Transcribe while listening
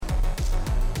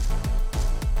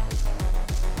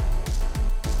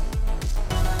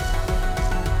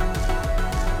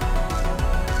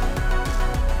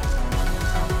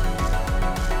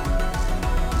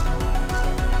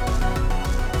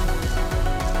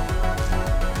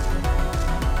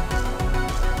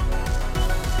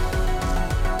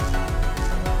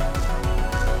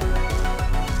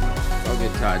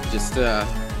God, just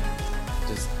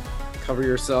cover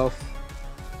yourself,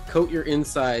 coat your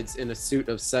insides in a suit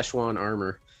of Szechuan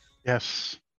armor.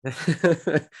 Yes.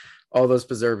 All those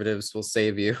preservatives will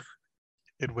save you.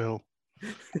 It will.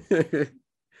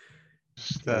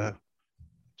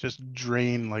 Just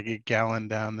drain like a gallon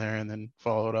down there and then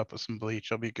follow it up with some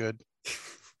bleach. I'll be good.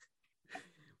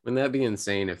 Wouldn't that be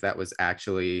insane if that was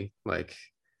actually like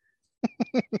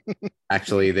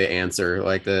the answer,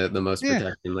 like the most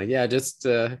protection? Like, yeah, just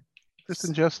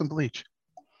ingest some bleach.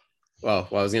 Well,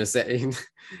 I was gonna say,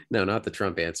 no, not the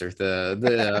Trump answer.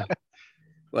 The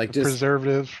like just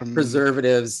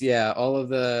preservatives. Yeah, all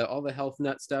the health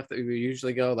nut stuff that we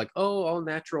usually go like, oh, all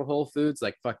natural whole foods.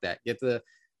 Like, fuck that. Get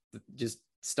just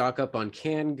stock up on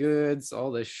canned goods,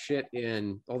 all the shit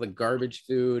in all the garbage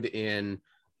food in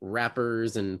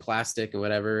wrappers and plastic and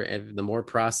whatever. And the more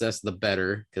processed, the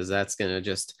better, because that's gonna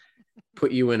just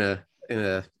put you in a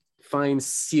fine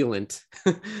sealant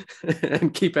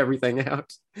and keep everything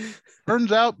out.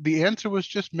 Turns out the answer was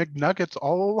just McNuggets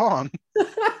all along.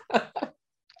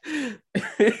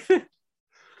 That's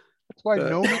why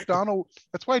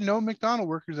no McDonald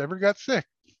workers ever got sick.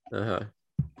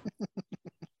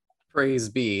 Praise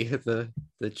be the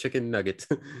chicken nugget,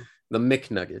 the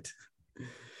McNugget.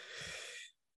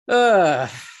 All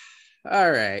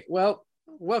right. Well,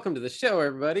 welcome to the show,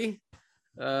 everybody.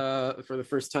 For the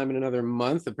first time in another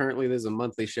month. Apparently, there's a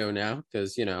monthly show now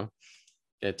because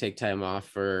gotta take time off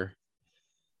for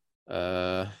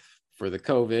the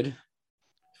COVID,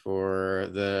 for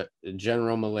the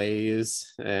general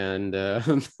malaise, and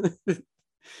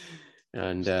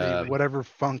whatever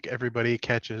funk everybody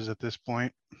catches at this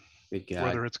point,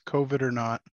 whether it's COVID or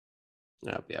not.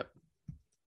 Yep.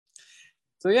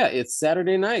 So yeah, it's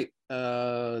Saturday night,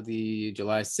 the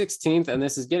July 16th, and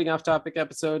this is Getting Off Topic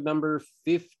episode number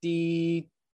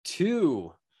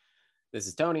 52. This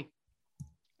is Tony.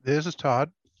 This is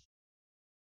Todd.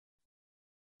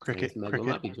 Cricket. Meg will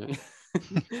not be joining.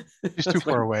 He's too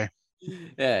far away.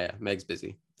 Yeah, Meg's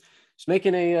busy. She's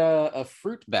making a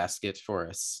fruit basket for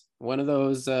us. One of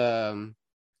those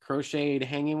crocheted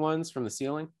hanging ones from the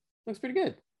ceiling. Looks pretty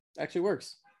good. Actually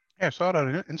works. Yeah, I saw it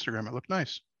on Instagram. It looked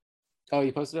nice. Oh,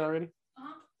 you posted it already?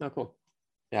 Oh, cool.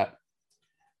 Yeah.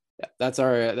 That's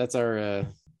our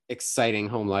exciting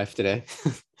home life today.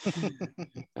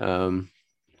 Other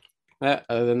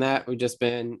than that, we've just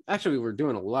been we were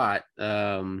doing a lot. We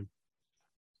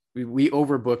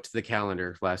overbooked the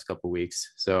calendar last couple of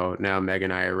weeks, so now Meg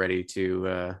and I are ready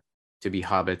to be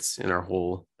hobbits in our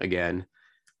hole again.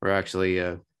 We're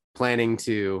actually planning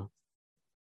to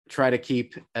try to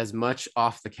keep as much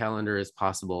off the calendar as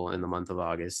possible in the month of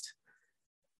August.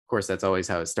 Of course, that's always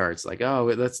how it starts. Like,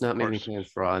 oh, let's not make any plans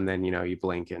for all, and then you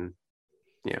blink and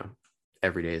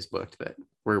every day is booked. But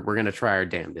we're gonna try our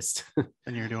damnedest.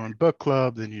 And you're doing book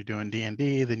club, then you're doing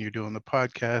D&D, then you're doing the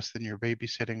podcast, then you're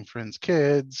babysitting friends'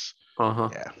 kids. Yeah.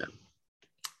 Yep.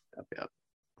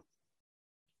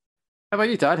 How about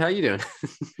you, Todd? How you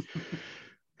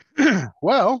doing?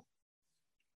 Well,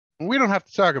 we don't have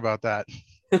to talk about that.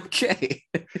 Okay.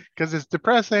 Because it's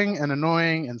depressing and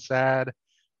annoying and sad,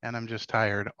 and I'm just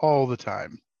tired all the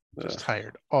time.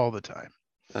 Tired all the time.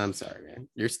 I'm sorry, man.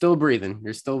 You're still breathing.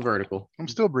 You're still vertical. I'm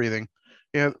still breathing.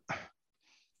 Yeah.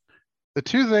 The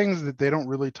two things that they don't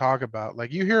really talk about,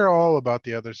 like you hear all about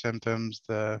the other symptoms,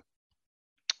 the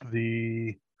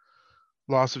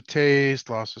loss of taste,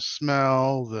 loss of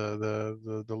smell,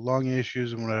 the lung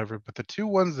issues and whatever. But the two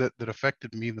ones that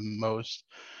affected me the most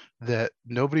that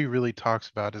nobody really talks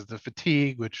about is the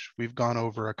fatigue, which we've gone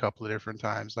over a couple of different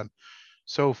times. I'm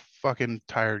so fucking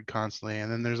tired constantly.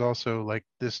 And then there's also like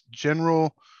this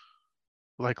general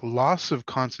like loss of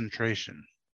concentration.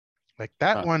 Like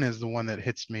that one is the one that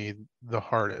hits me the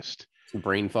hardest.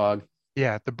 Brain fog.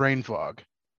 Yeah, the brain fog.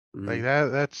 Like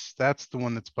that's the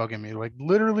one that's bugging me. Like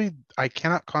literally I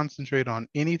cannot concentrate on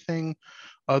anything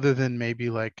other than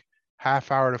maybe like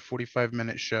half hour to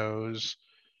 45-minute shows.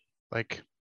 Like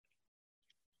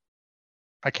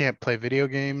I can't play video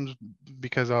games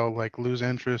because I'll like lose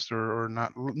interest or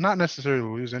not necessarily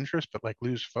lose interest, but like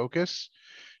lose focus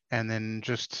and then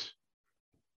just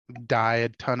die a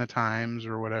ton of times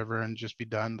or whatever and just be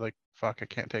done. Like, fuck, I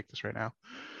can't take this right now.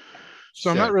 So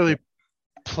I'm not really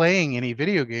playing any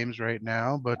video games right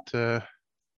now, but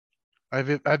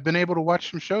I've been able to watch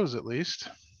some shows at least.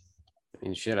 I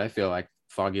mean, shit, I feel like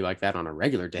foggy like that on a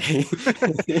regular day.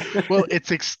 Well, it's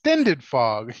extended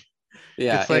fog.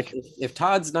 Yeah, it's like if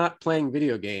Todd's not playing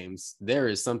video games, there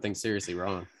is something seriously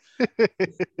wrong.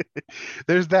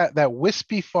 There's that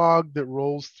wispy fog that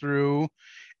rolls through,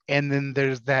 and then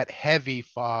there's that heavy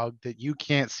fog that you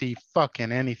can't see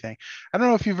fucking anything. I don't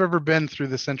know if you've ever been through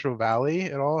the Central Valley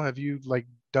at all. Have you like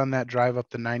done that drive up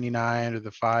the 99 or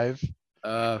the 5?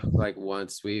 Like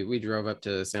once we drove up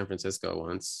to San Francisco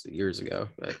once years ago,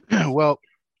 but Well,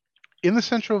 in the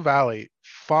Central Valley,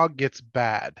 fog gets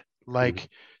bad. Mhm. Like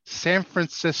San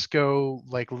Francisco,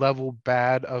 like level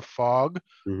bad of fog,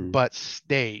 Mhm. but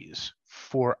stays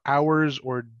for hours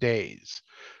or days.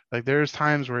 Like there's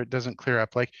times where it doesn't clear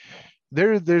up. Like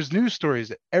there's news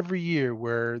stories every year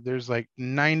where there's like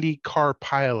 90 car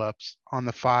pileups on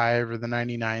the 5 or the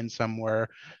 99 somewhere.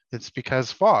 It's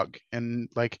because fog, and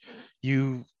like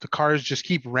the cars just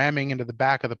keep ramming into the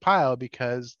back of the pile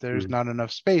because there's Mhm. not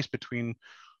enough space between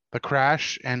the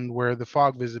crash and where the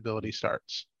fog visibility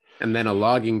starts. And then a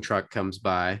logging truck comes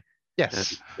by.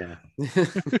 Yes. Yeah.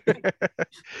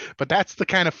 But that's the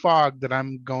kind of fog that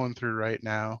I'm going through right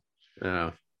now.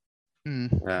 Oh, Hmm.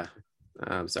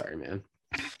 I'm sorry, man.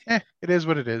 It is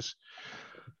what it is.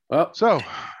 Well, So,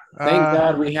 thank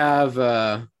God we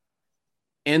have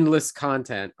endless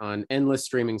content on endless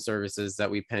streaming services that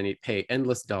we pay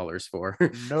endless dollars for.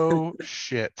 no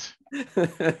shit.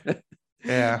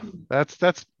 Yeah, that's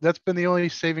been the only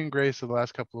saving grace of the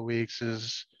last couple of weeks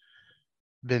has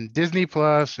been Disney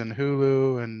Plus and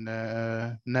Hulu and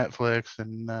Netflix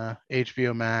and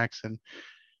HBO Max, and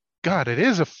God, it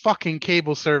is a fucking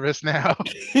cable service now.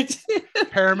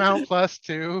 Paramount Plus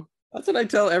too. That's what I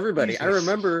tell everybody. I Jesus.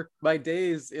 remember my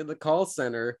days in the call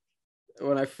center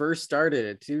when I first started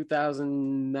in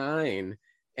 2009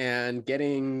 and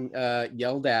getting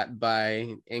yelled at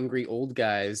by angry old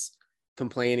guys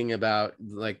complaining about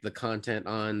like the content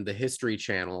on the History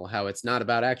Channel, how it's not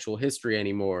about actual history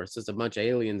anymore. It's just a bunch of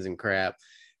aliens and crap.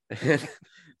 And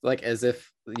like as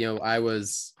if, I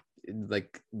was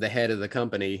like the head of the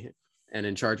company and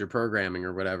in charge of programming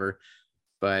or whatever.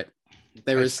 But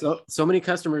there was so many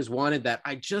customers wanted that.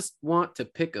 I just want to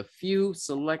pick a few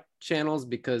select channels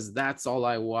because that's all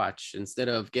I watch, instead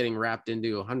of getting wrapped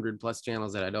into 100+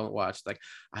 channels that I don't watch. Like,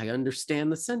 I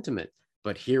understand the sentiment,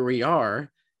 but here we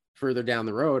are further down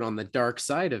the road on the dark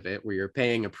side of it, where you're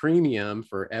paying a premium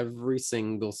for every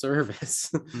single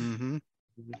service. Mm-hmm.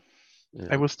 Yeah.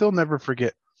 I will still never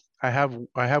forget. I have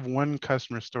one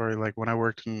customer story, like when I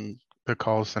worked in the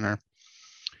call center.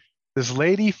 This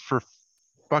lady, for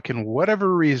fucking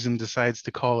whatever reason, decides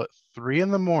to call at 3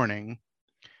 in the morning,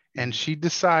 and she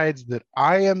decides that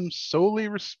I am solely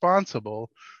responsible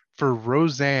for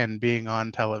Roseanne being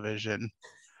on television,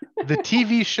 the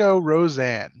TV show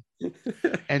Roseanne.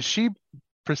 And she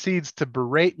proceeds to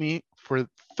berate me for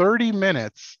 30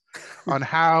 minutes on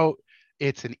how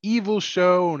it's an evil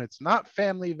show and it's not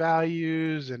family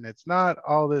values and it's not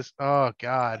all this. Oh,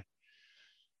 God.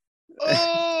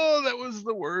 Oh, that was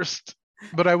the worst.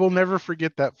 But I will never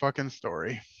forget that fucking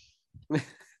story.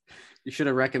 You should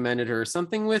have recommended her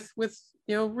something with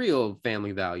real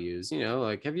family values.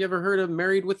 Like, have you ever heard of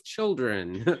Married with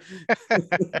Children?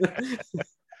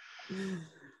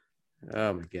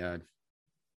 Oh my God,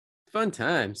 fun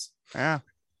times. Yeah.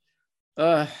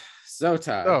 So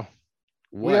Todd, So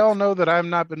we what? all know that I've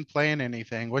not been playing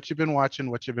anything. What you been watching?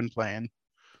 What you been playing?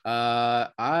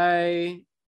 I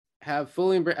have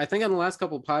fully embraced. I think on the last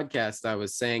couple of podcasts, I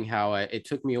was saying how it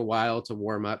took me a while to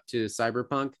warm up to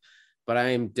Cyberpunk, but I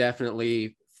am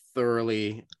definitely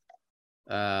thoroughly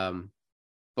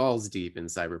balls deep in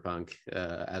Cyberpunk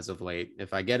as of late.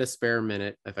 If I get a spare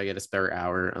minute, if I get a spare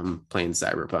hour, I'm playing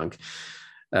Cyberpunk.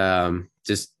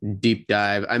 Just deep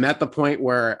dive. I'm at the point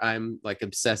where I'm like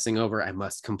obsessing over I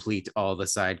must complete all the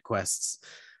side quests.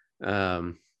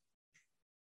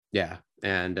 Yeah,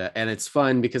 and it's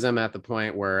fun because I'm at the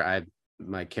point where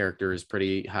my character is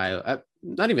pretty high.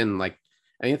 Not even like,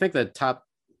 I mean, I think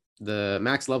the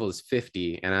max level is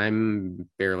 50, and I'm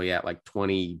barely at like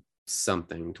 20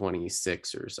 something,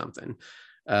 26 or something.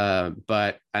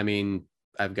 But I mean,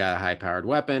 I've got a high powered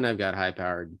weapon, I've got high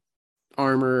powered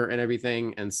armor and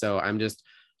everything, and so I'm just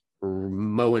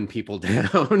mowing people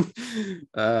down,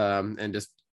 and just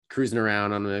cruising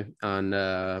around on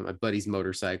my buddy's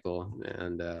motorcycle.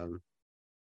 And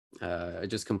I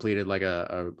just completed like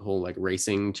a whole like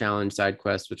racing challenge side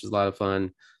quest, which is a lot of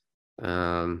fun.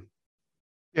 Yeah,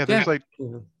 Yeah. there's like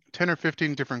 10 or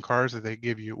 15 different cars that they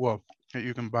give you, well, that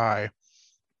you can buy,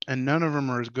 and none of them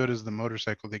are as good as the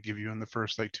motorcycle they give you in the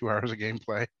first like 2 hours of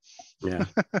gameplay. Yeah.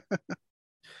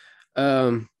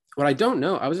 What I don't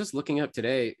know, I was just looking up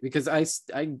today because I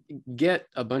get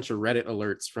a bunch of Reddit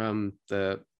alerts from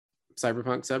the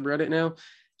Cyberpunk subreddit now,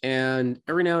 and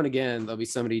every now and again there'll be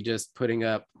somebody just putting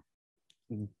up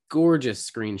gorgeous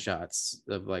screenshots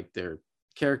of like their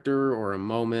character or a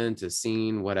moment, a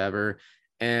scene, whatever.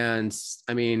 And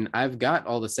I mean, I've got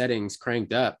all the settings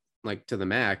cranked up like to the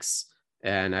max,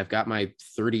 and I've got my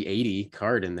 3080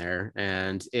 card in there,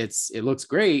 and it looks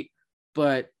great,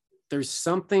 but there's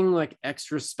something like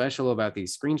extra special about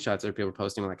these screenshots that people are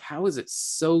posting. Like, how is it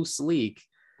so sleek?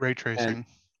 Ray And tracing.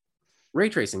 ray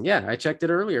tracing, yeah, I checked it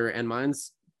earlier, and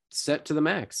mine's set to the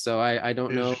max. So I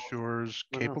don't Is know yours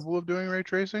what else. capable of doing ray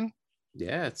tracing?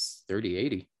 Yeah, it's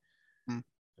 3080. Hmm.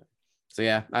 So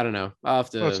yeah, I don't know. I'll have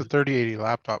Oh, it's a to. 3080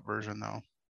 laptop version though.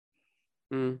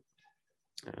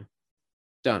 Yeah,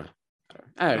 don't know.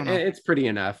 Don't know. It's pretty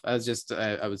enough.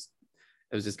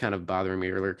 It was just kind of bothering me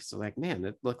earlier because like, man,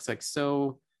 it looks like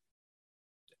so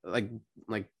like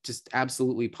just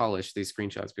absolutely polished, these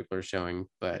screenshots people are showing.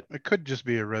 But It could just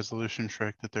be a resolution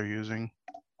trick that they're using.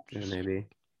 yeah, Just maybe.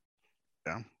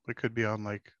 yeah, it could be on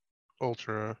like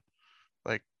ultra,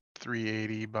 like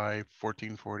 380 by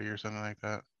 1440 or something like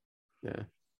that. Yeah.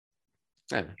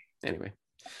 I don't know. Anyway.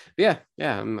 But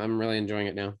yeah, I'm really enjoying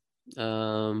it now.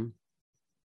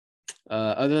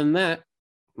 Other than that,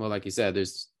 well, like you said,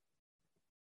 there's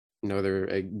no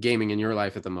other gaming in your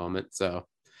life at the moment. So,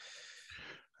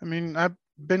 I mean, I've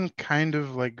been kind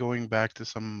of like going back to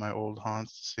some of my old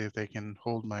haunts to see if they can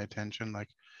hold my attention. Like,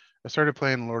 I started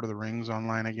playing Lord of the Rings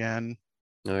online again,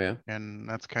 oh yeah. and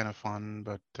that's kind of fun,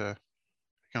 but I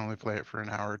can only play it for an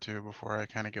hour or two before I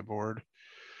kind of get bored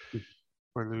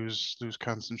or lose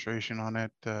concentration on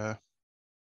it.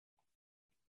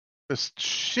 This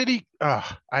shitty.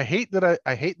 I hate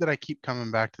that I keep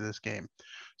coming back to this game.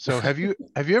 So have you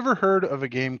ever heard of a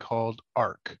game called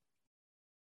Ark?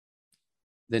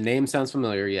 The name sounds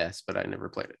familiar, yes, but I never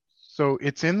played it. So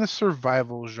it's in the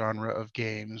survival genre of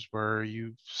games where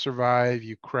you survive,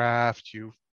 you craft,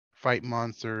 you fight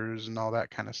monsters and all that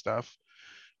kind of stuff.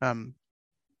 Um,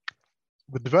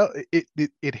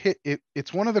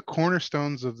 it's one of the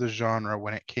cornerstones of the genre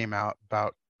when it came out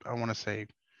about, I want to say,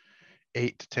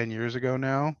 8 to 10 years ago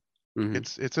now. Mm-hmm.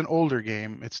 It's an older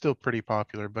game. It's still pretty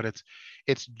popular, but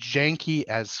it's janky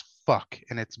as fuck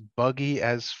and it's buggy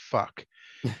as fuck.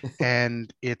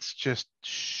 And it's just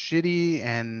shitty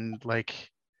and like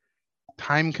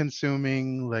time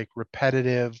consuming, like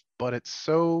repetitive, but it's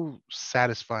so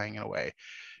satisfying in a way.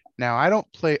 Now, I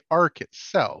don't play Ark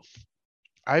itself.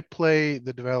 I play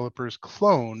the developer's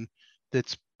clone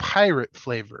that's pirate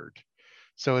flavored.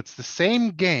 So it's the same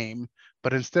game,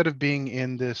 but instead of being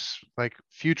in this like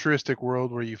futuristic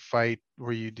world where you fight,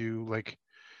 where you do like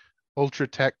ultra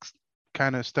tech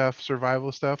kind of stuff,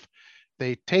 survival stuff,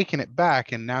 they taken it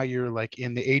back and now you're like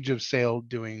in the age of sail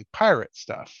doing pirate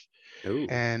stuff. Oh.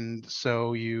 And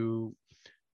so you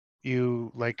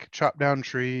like chop down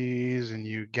trees and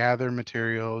you gather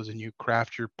materials and you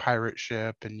craft your pirate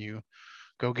ship and you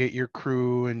go get your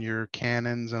crew and your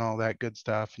cannons and all that good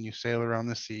stuff and you sail around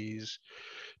the seas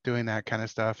doing that kind of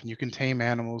stuff and you can tame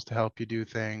animals to help you do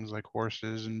things like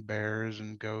horses and bears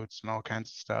and goats and all kinds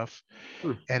of stuff,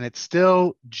 Hmm. and it's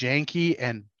still janky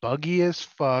and buggy as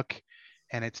fuck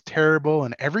and it's terrible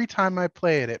and every time I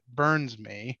play it it burns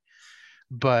me,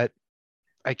 but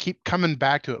I keep coming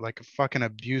back to it like a fucking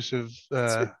abusive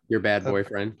It's your bad uh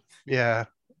boyfriend. yeah,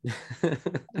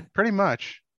 pretty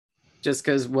much. Just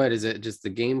because, what is it? Just the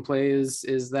gameplay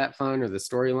is that fun, or the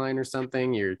storyline, or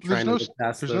something? You're There's trying to no get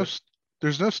past there's no the.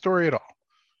 there's no story at all.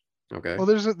 Okay. Well,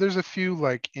 there's a few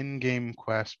like in-game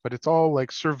quests, but it's all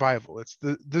like survival. It's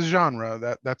the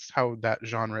genre that's how that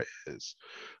genre is.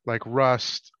 Like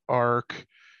Rust, Ark,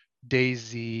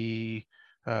 Daisy,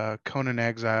 Conan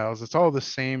Exiles. It's all the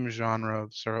same genre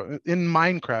of in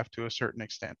Minecraft to a certain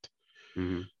extent.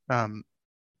 Mm-hmm. Um,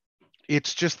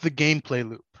 it's just the gameplay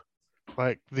loop.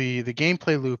 Like the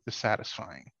gameplay loop is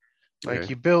satisfying. Like Okay.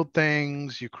 you build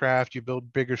things, you craft, you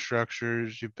build bigger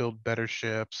structures, you build better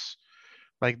ships,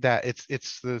 like that.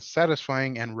 It's the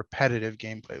satisfying and repetitive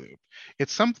gameplay loop.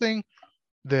 It's something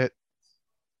that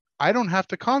I don't have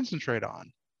to concentrate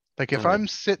on. Like if Okay. I'm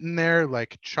sitting there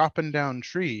like chopping down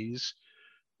trees,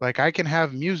 like I can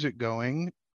have music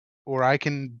going or I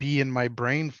can be in my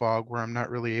brain fog where I'm not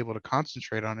really able to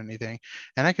concentrate on anything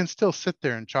and I can still sit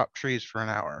there and chop trees for an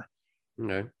hour.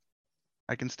 Okay.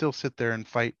 I can still sit there and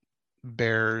fight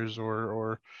bears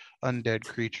or undead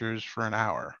creatures for an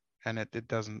hour and it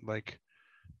doesn't like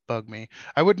bug me.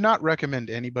 I would not recommend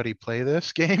anybody play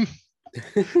this game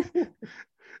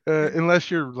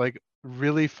unless you're like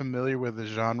really familiar with the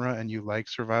genre and you like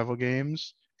survival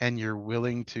games and you're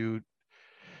willing to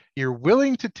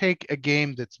take a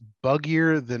game that's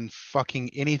buggier than fucking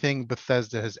anything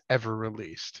Bethesda has ever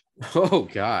released. Oh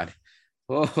God.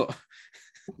 Oh.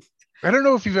 I don't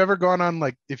know if you've ever gone on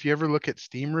like if you ever look at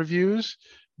Steam reviews,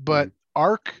 but Mm.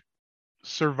 Ark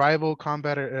Survival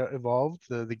Combat Evolved,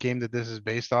 the game that this is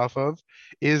based off of,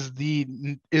 is the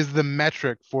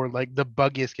metric for like the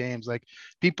buggiest games. Like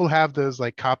people have those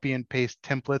like copy and paste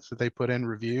templates that they put in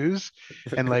reviews,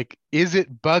 and like, is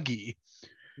it buggy?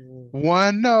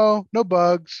 1, no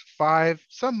bugs. 5,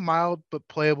 some mild but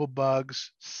playable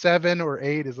bugs. 7 or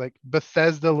 8 is like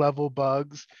Bethesda level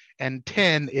bugs, and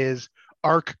 10 is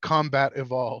Arc Combat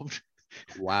Evolved.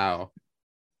 Wow.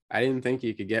 I didn't think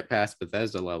you could get past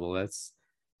Bethesda level. That's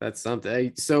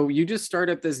something. So you just start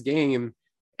up this game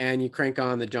and you crank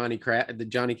on the Johnny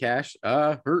Cash.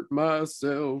 I hurt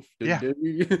myself today.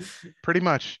 Yeah, pretty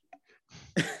much.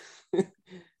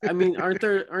 I mean, aren't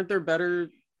there better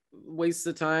wastes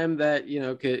of time that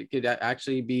could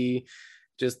actually be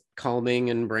just calming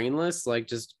and brainless, like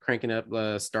just cranking up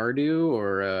Stardew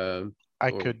or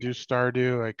I could do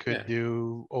Stardew. I could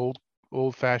do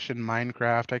old-fashioned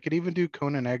Minecraft. I could even do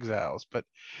Conan Exiles. But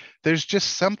there's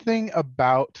just something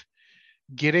about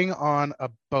getting on a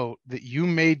boat that you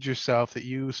made yourself, that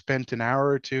you spent an hour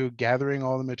or two gathering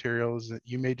all the materials that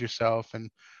you made yourself, and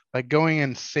like going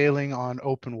and sailing on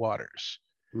open waters.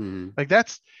 Like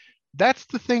that's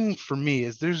the thing for me,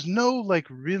 is there's no like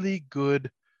really good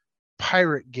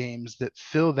pirate games that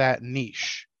fill that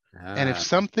niche. And if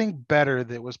something better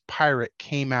that was pirate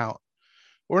came out,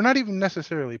 or not even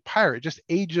necessarily pirate, just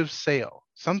Age of Sail,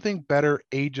 something better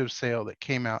Age of Sail that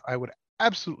came out, I would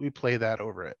absolutely play that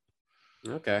over it.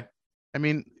 Okay. I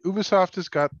mean, Ubisoft has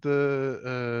got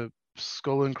the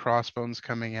Skull and Crossbones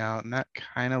coming out, and that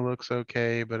kind of looks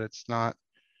okay, but it's not.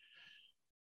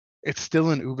 It's still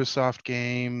an Ubisoft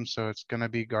game, so it's gonna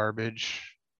be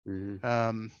garbage.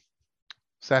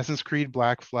 Assassin's Creed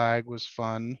Black Flag was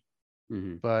fun,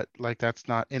 but like that's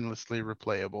not endlessly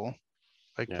replayable.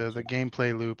 Like the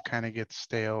gameplay loop kind of gets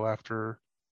stale after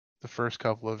the first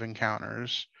couple of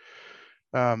encounters.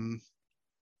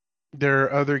 There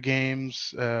are other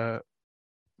games that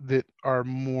are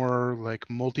more like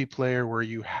multiplayer, where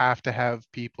you have to have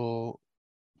people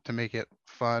to make it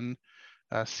fun.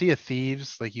 Sea of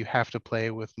Thieves, like you have to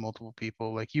play with multiple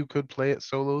people. Like you could play it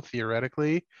solo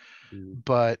theoretically,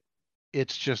 but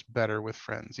it's just better with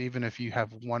friends. Even if you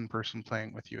have one person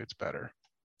playing with you, it's better.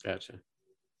 Gotcha.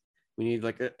 We need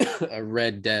like a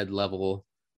Red Dead level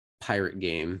pirate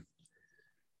game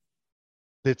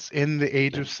that's in the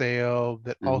Age of Sail,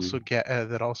 that also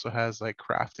has like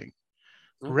crafting.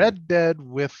 Okay. Red Dead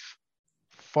with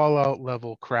Fallout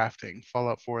level crafting,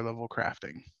 Fallout 4 level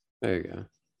crafting. There you go.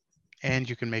 And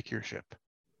you can make your ship.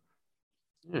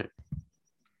 All right.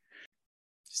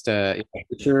 Just be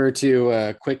sure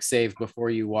to quick save before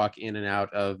you walk in and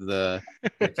out of the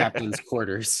captain's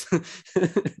quarters.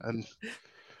 And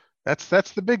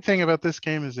that's the big thing about this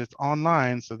game, is it's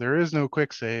online, so there is no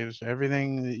quick saves.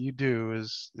 Everything that you do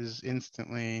is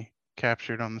instantly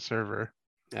captured on the server.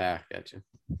 Gotcha.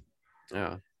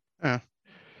 Oh. Yeah.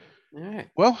 All right.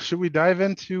 Well, should we dive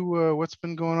into what's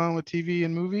been going on with TV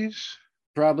and movies?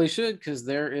 Probably should, because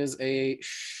there is a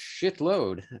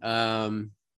shitload.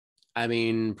 I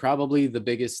mean, probably the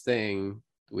biggest thing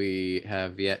we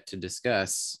have yet to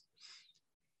discuss,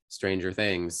 Stranger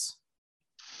Things.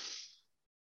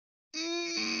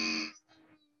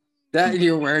 That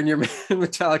you're wearing your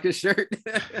Metallica shirt.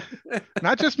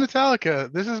 Not just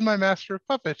Metallica. This is my Master of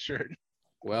Puppets shirt.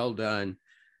 Well done.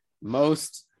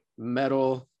 Most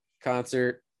metal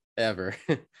concert ever.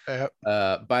 Yep.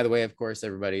 By the way, of course,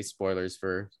 everybody, spoilers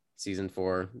for season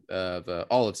 4 of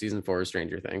all of season 4 of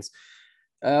Stranger Things.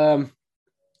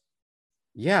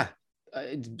 Yeah,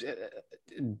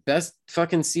 best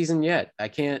fucking season yet. I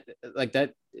can't like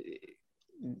that.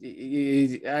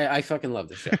 I fucking love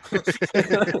the show.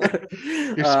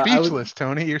 You're speechless,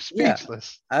 Tony. You're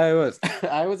speechless. Yeah,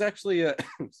 I was actually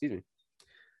excuse me.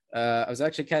 I was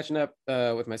actually catching up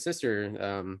with my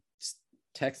sister,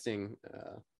 texting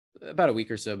about a week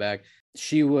or so back.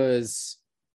 She was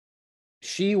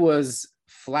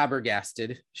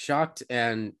flabbergasted, shocked,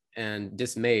 and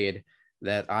dismayed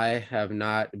that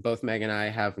both Meg and I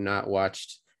have not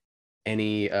watched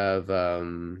any of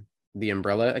the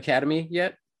Umbrella Academy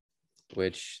yet,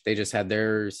 which they just had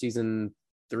their season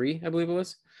 3, I believe it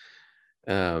was.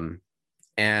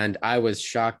 And I was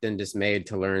shocked and dismayed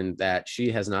to learn that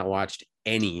she has not watched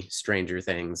any Stranger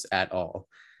Things at all.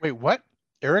 Wait, what?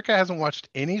 Erica hasn't watched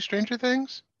any Stranger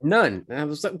Things? None. And I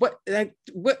was like, what?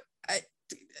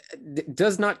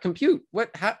 Does not compute.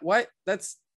 What? What?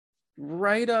 That's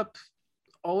right up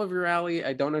all of your alley.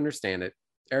 I don't understand it.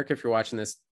 Erica, if you're watching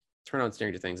this, turn on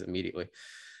Stranger Things immediately.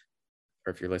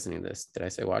 Or if you're listening to this, did I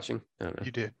say watching? I don't know.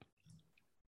 You did.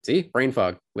 See, brain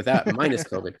fog with that minus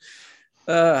COVID.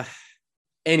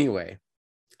 Anyway,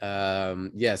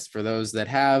 Yes, for those that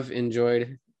have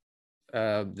enjoyed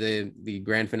the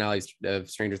grand finale of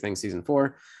Stranger Things season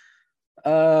 4.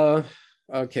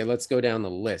 Okay, let's go down the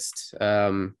list.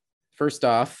 First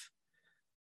off,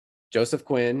 Joseph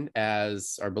Quinn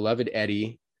as our beloved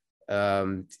Eddie.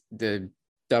 The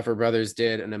Duffer Brothers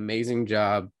did an amazing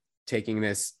job taking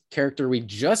this character we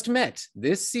just met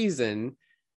this season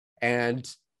and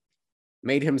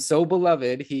made him so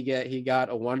beloved. He got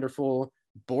a wonderful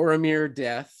Boromir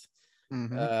death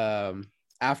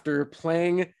after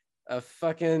playing a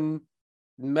fucking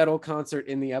metal concert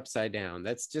in the Upside Down.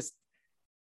 That's just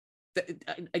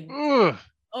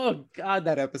oh god,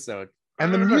 that episode.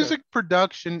 And the music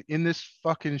production in this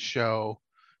fucking show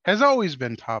has always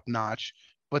been top notch,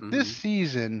 but this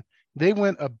season they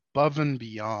went above and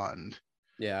beyond.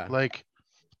 Yeah, like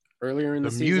earlier in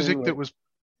the season,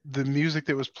 the music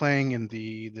that was playing in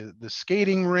the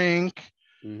skating rink,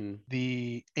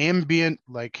 the ambient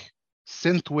like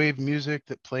synthwave music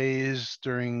that plays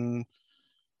during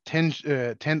tense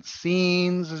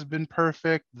scenes has been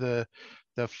perfect. The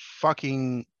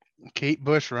fucking Kate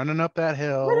Bush running up that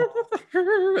hill.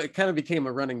 It kind of became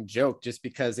a running joke just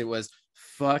because it was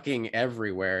fucking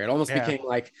everywhere. It almost became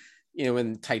like, you know,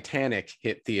 when Titanic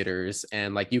hit theaters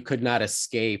and like you could not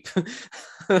escape.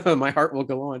 My heart will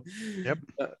go on. Yep.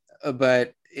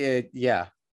 But yeah.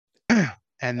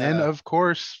 And then of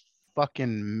course,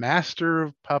 fucking Master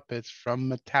of Puppets from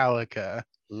Metallica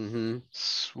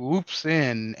swoops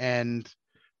in and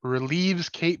relieves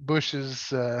Kate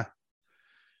Bush's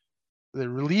that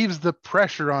relieves the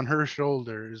pressure on her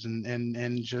shoulders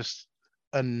and just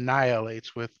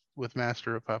annihilates with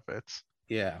Master of Puppets.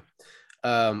 Yeah.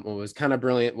 What was kind of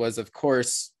brilliant was, of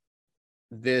course,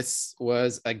 this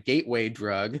was a gateway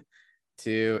drug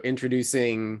to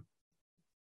introducing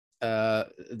the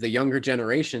younger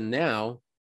generation now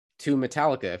to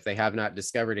Metallica if they have not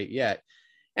discovered it yet.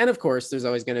 And of course, there's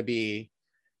always going to be,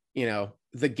 you know,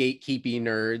 the gatekeeping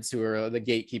nerds who are the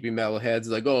gatekeeping metalheads,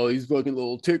 like, oh, these fucking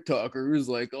little TikTokers,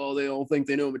 like, oh, they all think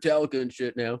they know Metallica and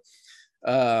shit now.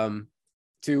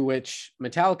 To which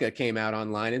Metallica came out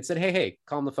online and said, hey,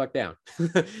 calm the fuck down.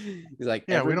 He's like,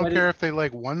 yeah, we don't care if they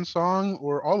like one song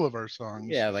or all of our songs.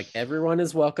 Yeah, like everyone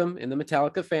is welcome in the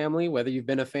Metallica family, whether you've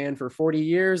been a fan for 40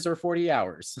 years or 40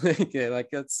 hours.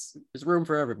 Like there's room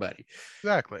for everybody.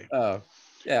 Exactly.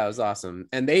 Yeah, it was awesome.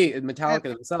 And Metallica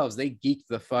themselves, they geeked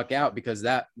the fuck out because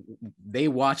they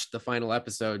watched the final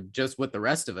episode just with the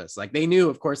rest of us. Like they knew,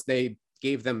 of course, they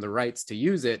gave them the rights to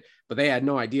use it, but they had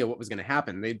no idea what was going to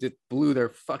happen. They just blew their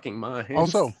fucking minds.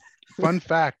 Also, fun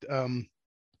fact.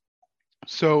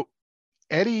 So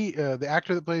Eddie, the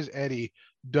actor that plays Eddie,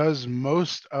 does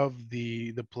most of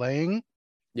the playing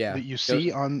that you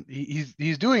see on.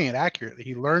 He's doing it accurately.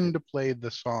 He learned to play the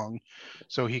song,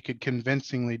 so he could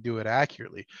convincingly do it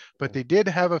accurately. But they did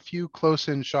have a few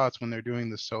close-in shots when they're doing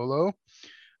the solo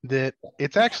that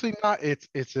it's actually not.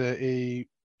 It's a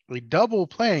double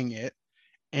playing it,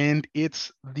 and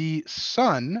it's the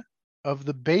son of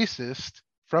the bassist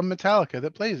from Metallica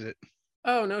that plays it.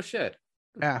 Oh, no shit.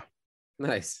 Yeah.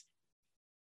 Nice.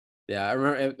 Yeah, I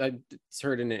remember I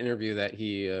heard in an interview that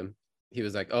he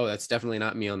was like, oh, that's definitely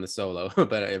not me on the solo,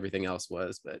 but everything else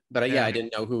was. But yeah, I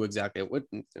didn't know who exactly it would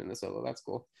in the solo. That's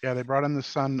cool. Yeah, they brought in the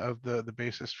son of the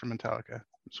bassist from Metallica.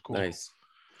 It's cool. Nice.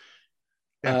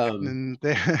 Yeah, and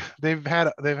they've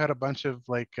had a bunch of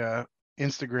like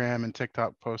Instagram and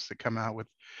TikTok posts that come out with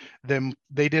them.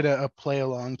 They did a play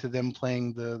along to them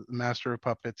playing the Master of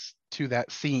Puppets to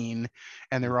that scene,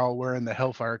 and they're all wearing the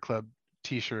Hellfire Club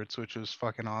t-shirts, which was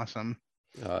fucking awesome.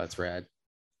 Oh, that's rad.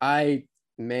 I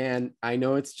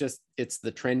know it's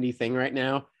the trendy thing right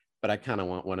now, but I kind of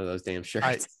want one of those damn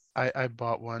shirts. I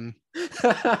bought one.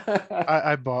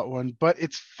 I bought one, but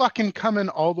it's fucking coming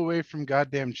all the way from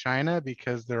goddamn China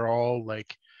because they're all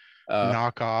like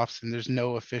knockoffs, and there's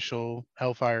no official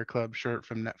Hellfire Club shirt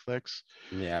from Netflix.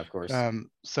 Yeah, of course.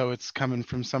 So it's coming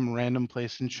from some random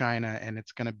place in China, and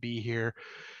it's gonna be here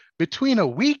between a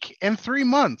week and 3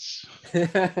 months.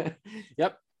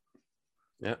 Yep,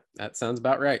 that sounds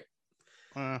about right.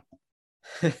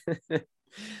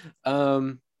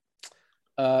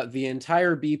 The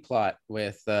entire B plot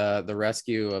with the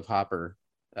rescue of Hopper.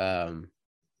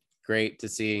 Great to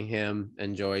see him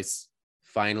and Joyce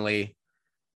finally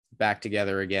back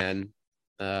together again.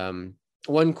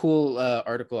 One cool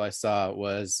article I saw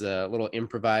was little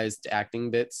improvised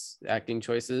acting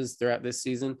choices throughout this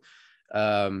season.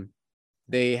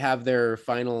 They have their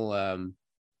final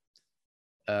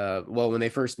when they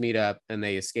first meet up and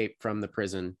they escape from the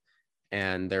prison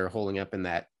and they're holding up in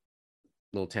that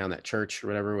little town, that church or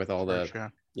whatever, with all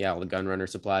the all the gun runner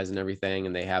supplies and everything,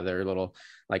 and they have their little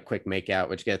like quick makeout,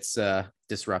 which gets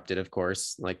disrupted, of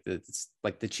course, it's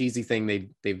like the cheesy thing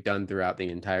they've done throughout the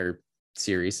entire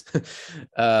series.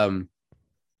 But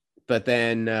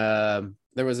then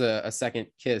there was a second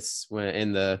kiss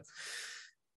when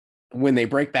they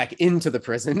break back into the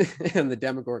prison and the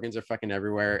Demogorgons are fucking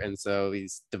everywhere, and so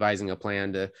he's devising a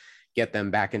plan to get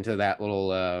them back into that little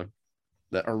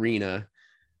the arena.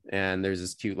 And there's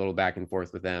this cute little back and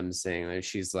forth with them saying that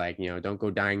she's like, don't go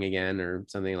dying again or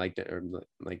something like that,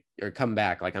 or come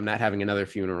back, like I'm not having another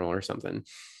funeral or something.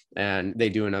 And they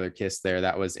do another kiss there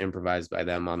that was improvised by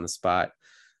them on the spot.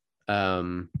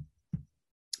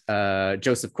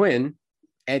 Joseph Quinn,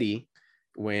 Eddie,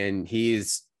 when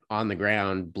he's on the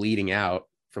ground bleeding out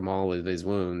from all of his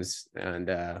wounds,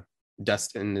 and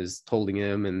Dustin is holding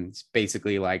him and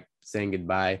basically like saying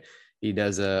goodbye, he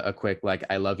does a quick like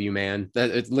I love you, man.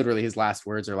 It's literally his last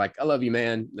words are like I love you,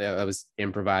 man. That was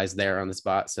improvised there on the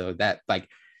spot. So that like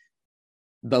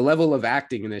the level of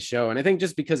acting in this show, and I think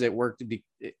just because it worked,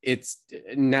 it's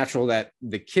natural that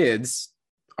the kids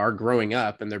are growing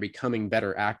up and they're becoming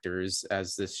better actors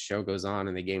as this show goes on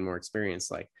and they gain more experience.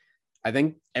 Like I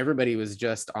think everybody was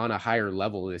just on a higher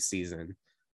level this season.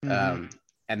 And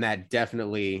that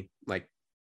definitely, like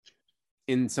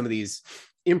in some of these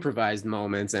improvised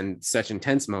moments and such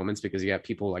intense moments, because you got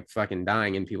people like fucking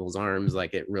dying in people's arms,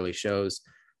 like it really shows.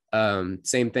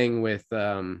 Same thing with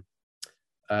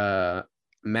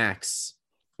Max,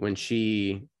 when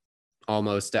she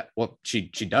almost, well, she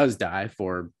does die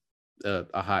for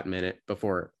a hot minute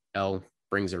before Elle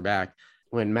brings her back.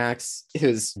 When Max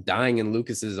is dying in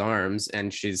Lucas's arms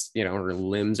and she's, her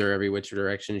limbs are every which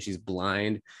direction, she's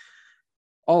blind,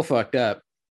 all fucked up.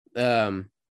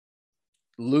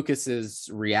 Lucas's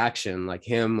reaction, like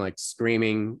him like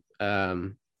screaming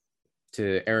to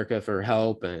Erica for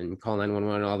help and call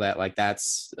 911 and all that, like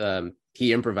that's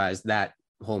he improvised that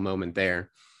whole moment there.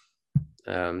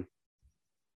 And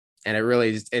it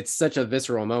really, it's such a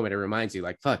visceral moment. It reminds you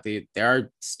like, fuck, they are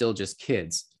still just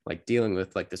kids, like dealing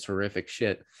with like this horrific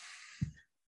shit.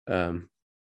 But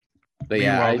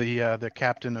meanwhile, the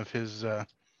captain of his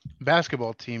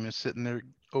basketball team is sitting there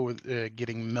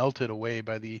getting melted away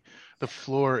by the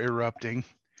floor erupting.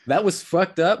 That was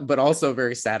fucked up, but also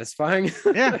very satisfying.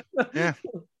 Yeah.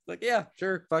 Like, yeah,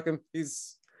 sure, fuck him.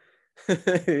 He's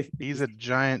a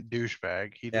giant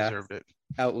douchebag. He deserved it.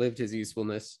 Outlived his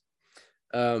usefulness.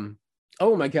 Oh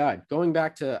my god, going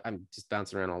back to, I'm just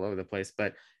bouncing around all over the place,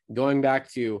 but going back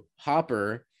to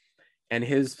Hopper and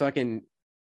his fucking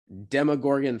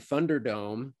Demogorgon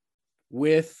Thunderdome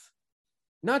with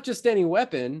not just any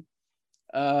weapon,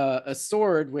 a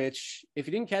sword, which if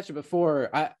you didn't catch it before,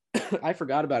 I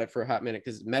forgot about it for a hot minute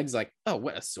because Meg's like, oh,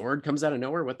 what, a sword comes out of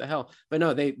nowhere? What the hell? But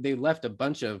no, they left a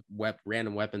bunch of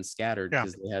random weapons scattered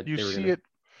because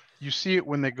you see it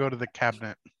when they go to the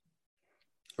cabinet.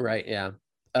 Right, yeah.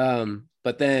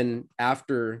 But then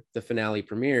after the finale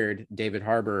premiered, David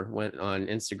Harbour went on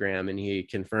Instagram and he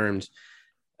confirmed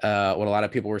what a lot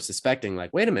of people were suspecting,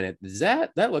 like, wait a minute,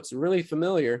 that looks really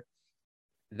familiar.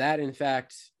 That in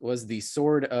fact was the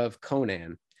sword of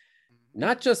Conan.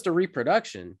 Not just a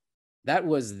reproduction, that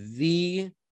was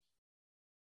the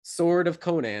sword of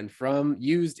Conan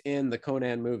used in the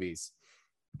Conan movies.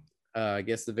 I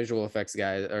guess the visual effects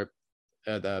guys, or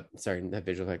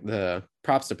the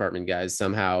props department guys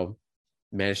somehow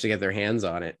managed to get their hands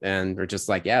on it and were just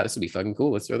like, yeah, this would be fucking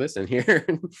cool, let's throw this in here.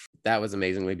 That was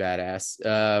amazingly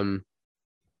badass.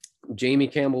 Jamie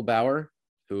Campbell Bower,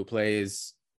 who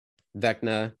plays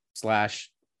Vecna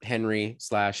 / Henry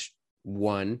 /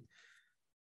 One,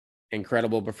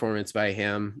 incredible performance by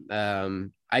him.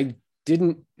 I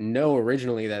didn't know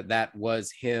originally that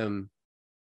was him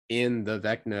in the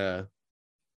Vecna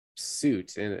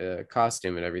suit and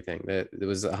costume and everything. That it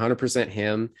was 100%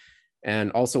 him,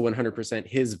 and also 100%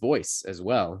 his voice as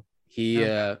well.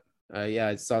 I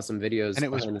saw some videos, and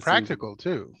it was practical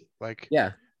too. Like,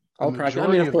 yeah, all practical.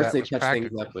 I mean, of course they touched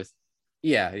things up with,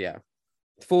 yeah,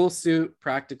 full suit,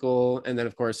 practical, and then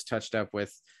of course touched up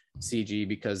with CG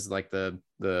because like the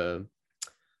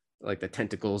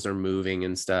tentacles are moving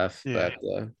and stuff. Yeah.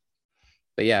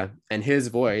 But yeah, and his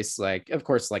voice, like, of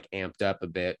course, like amped up a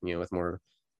bit, with more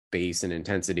bass and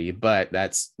intensity, but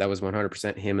that was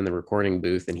 100% him in the recording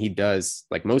booth, and he does,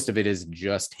 like, most of it is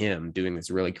just him doing this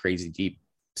really crazy deep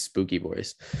spooky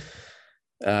voice.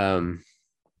 I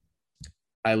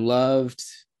loved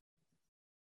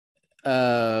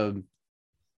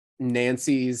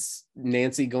Nancy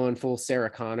going full Sarah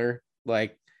Connor,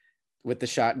 like with the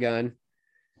shotgun.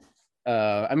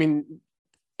 I mean,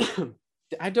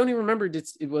 I don't even remember.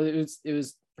 It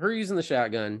was her using the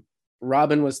shotgun.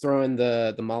 Robin was throwing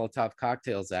the Molotov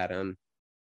cocktails at him,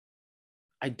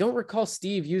 I don't recall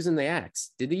Steve using the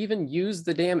axe. Did he even use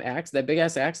the damn axe, that big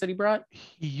ass axe that he brought?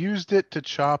 He used it to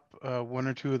chop one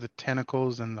or two of the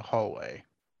tentacles in the hallway.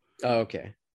 Oh,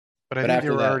 okay. But I But think they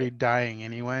after were that, already dying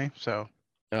anyway. So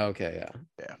okay, yeah.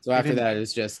 yeah. So after that,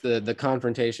 it's just the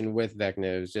confrontation with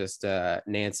Vecna. It was just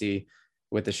Nancy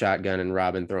with the shotgun and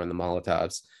Robin throwing the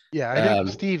Molotovs. Yeah, I think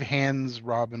Steve hands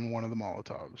Robin one of the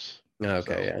Molotovs.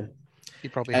 Okay, so yeah. He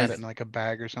probably had it in like a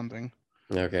bag or something.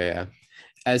 Okay, yeah.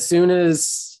 As soon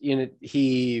as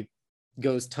he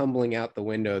goes tumbling out the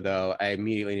window, though, I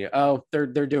immediately knew, oh, they're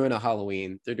doing a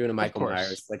Halloween. They're doing a Michael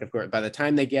Myers. Like, of course, by the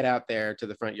time they get out there to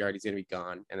the front yard, he's gonna be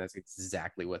gone, and that's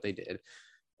exactly what they did.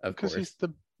 Of course, because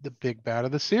he's the big bad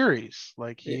of the series.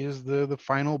 Like he is the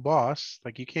final boss.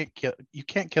 Like you can't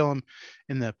kill him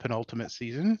in the penultimate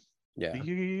season. Yeah,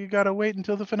 you gotta wait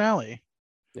until the finale.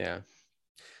 Yeah.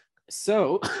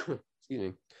 So, excuse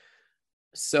me.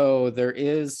 So there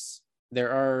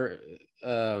are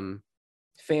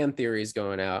fan theories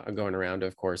going around,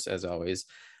 of course, as always,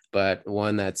 but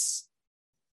one that's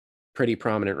pretty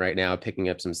prominent right now, picking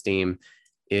up some steam,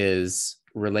 is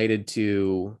related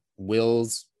to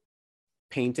Will's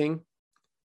painting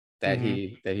that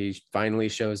he finally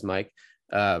shows Mike.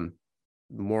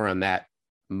 More on that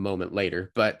moment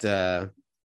later, but the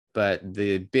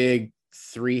big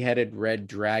three-headed red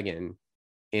dragon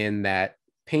in that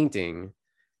painting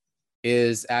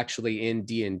is actually in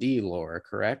D&D lore,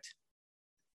 correct?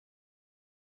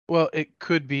 Well, it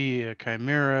could be a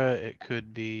chimera, it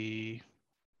could be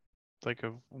like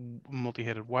a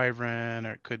multi-headed wyvern,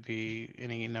 or it could be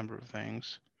any number of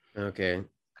things. Okay.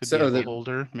 Could So be a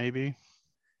beholder, maybe.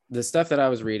 The stuff that I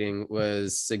was reading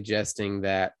was suggesting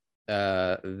that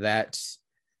that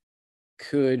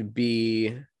could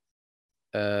be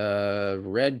a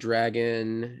red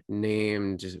dragon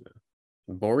named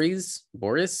Boris,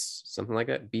 something like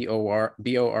that.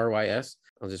 Borys.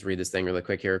 I'll just read this thing really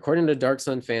quick here. According to Dark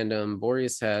Sun fandom,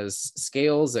 Boreas has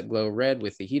scales that glow red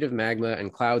with the heat of magma,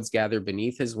 and clouds gather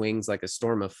beneath his wings like a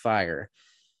storm of fire.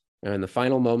 And in the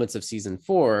final moments of season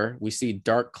 4, we see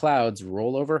dark clouds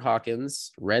roll over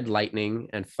Hawkins, red lightning,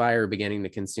 and fire beginning to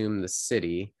consume the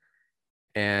city.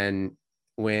 And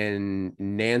when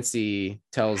Nancy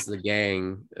tells the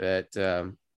gang that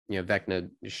Vecna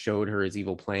showed her his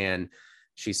evil plan,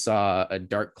 she saw a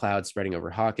dark cloud spreading over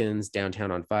Hawkins,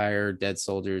 downtown on fire, dead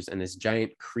soldiers, and this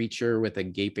giant creature with a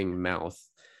gaping mouth.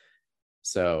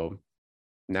 So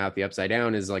now if the Upside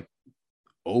Down is like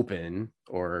open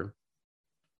or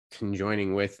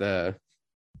conjoining with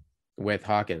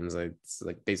Hawkins, it's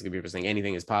like basically people are saying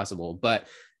anything is possible. But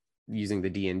using the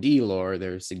D&D lore,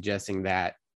 they're suggesting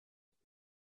that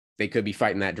they could be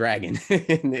fighting that dragon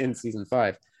in season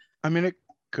 5. I mean, it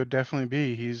could definitely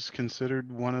be. He's considered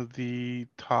one of the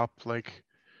top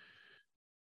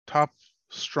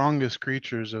strongest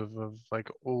creatures of like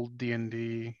old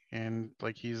D&D, and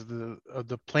like he's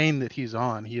the plane that he's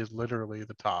on, he is literally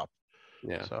the top.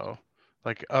 Yeah. So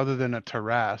like other than a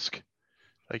Tarask,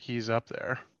 like he's up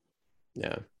there.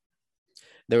 Yeah.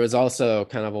 There was also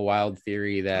kind of a wild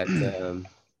theory that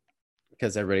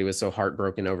because everybody was so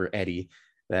heartbroken over Eddie,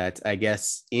 that I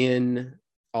guess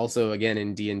also again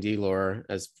in D&D lore,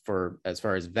 as far as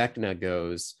Vecna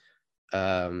goes,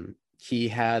 he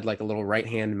had like a little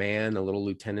right-hand man, a little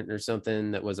lieutenant or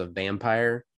something that was a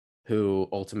vampire who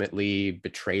ultimately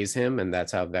betrays him, and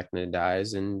that's how Vecna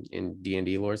dies in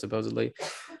D&D lore supposedly.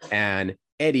 And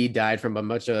Eddie died from a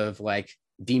bunch of like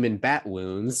demon bat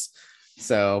wounds.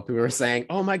 So people were saying,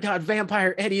 "Oh my God,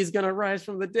 Vampire Eddie is gonna rise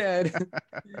from the dead."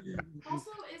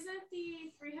 Also, isn't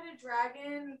the three-headed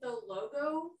dragon the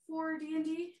logo for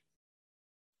D&D?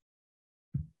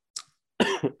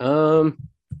 Well,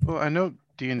 I know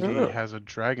D&D has a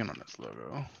dragon on its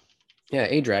logo. Yeah,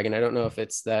 a dragon. I don't know if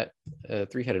it's that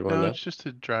three-headed one. No, though. it's just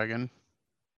a dragon.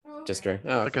 Oh, okay. Just dragon.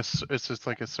 Oh, okay. It's just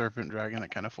like a serpent dragon that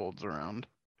kind of folds around.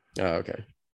 Oh, okay.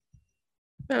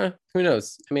 Who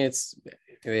knows? I mean,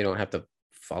 they don't have to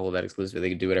follow that exclusively. They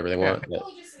can do whatever they want. But,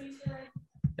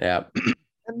 yeah.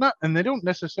 And they don't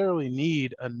necessarily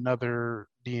need another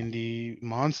D&D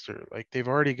monster. Like they've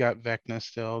already got Vecna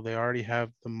still. They already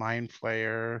have the Mind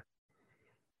Flayer,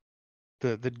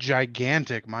 the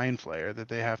gigantic Mind Flayer that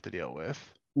they have to deal with.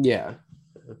 Yeah.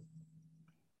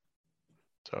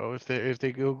 So if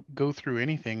they go through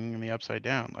anything in the Upside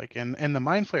Down, like and the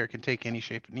Mind Flayer can take any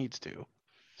shape it needs to.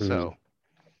 So.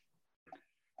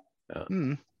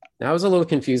 Now I was a little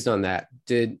confused on that.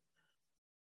 Did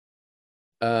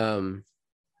Vecna,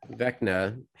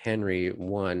 Henry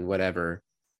 1, whatever,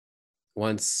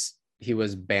 once he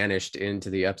was banished into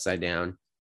the Upside Down,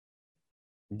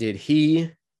 did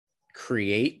he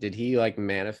create? Did he like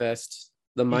manifest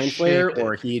the mind flayer,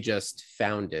 or he just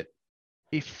found it?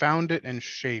 He found it and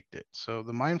shaped it. So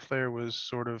the mind flayer was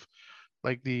sort of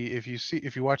like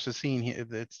if you watch the scene,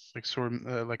 it's like sort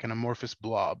of like an amorphous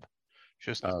blob,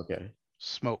 just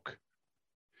smoke.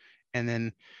 And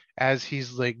then as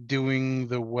he's like doing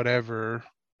the whatever,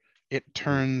 it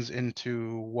turns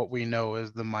into what we know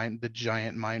as the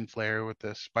giant mind flayer with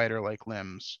the spider-like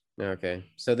limbs. Okay,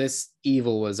 so this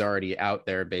evil was already out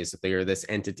there, basically, or this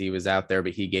entity was out there,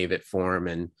 but he gave it form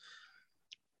and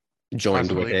joined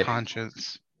possibly with it.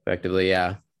 Conscience. Effectively,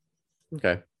 yeah.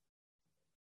 Okay.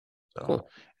 So, cool.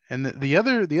 And the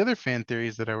other fan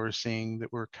theories that I was seeing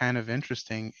that were kind of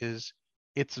interesting is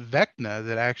it's Vecna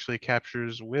that actually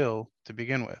captures Will to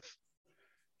begin with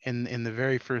in the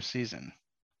very first season.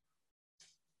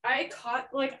 I caught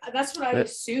that's what I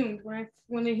assumed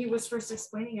when he was first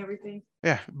explaining everything.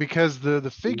 Yeah, because the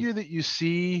figure that you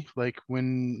see like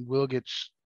when Will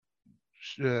gets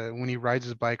when he rides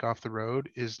his bike off the road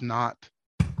is not.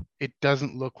 It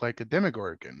doesn't look like a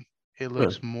Demogorgon. It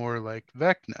looks more like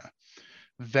Vecna.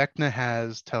 Vecna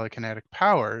has telekinetic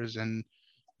powers, and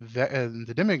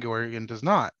the Demogorgon does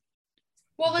not.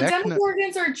 Well, the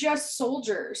Demogorgons are just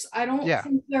soldiers. I don't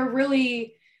think they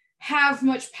really have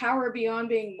much power beyond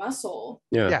being muscle.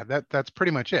 Yeah, that's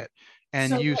pretty much it. And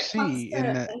so you see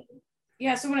in that.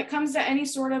 Yeah, so when it comes to any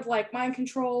sort of like mind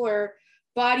control or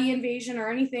body invasion or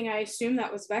anything, I assume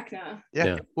that was Vecna.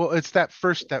 Yeah. Well, it's that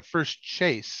first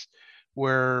chase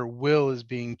where Will is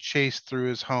being chased through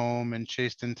his home and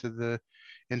chased into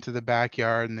the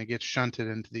backyard, and they get shunted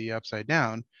into the upside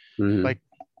down. Mm-hmm. Like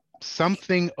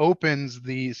something opens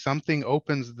the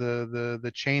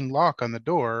chain lock on the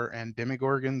door, and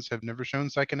Demogorgons have never shown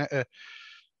psychic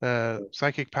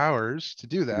powers to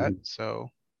do that. Mm-hmm. So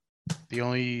the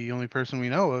only person we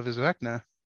know of is Vecna.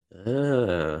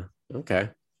 Okay.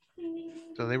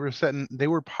 So they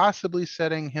were possibly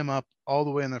setting him up all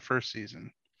the way in the first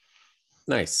season.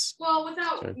 Nice. Well,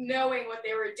 without knowing what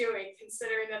they were doing,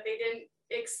 considering that they didn't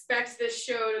expect this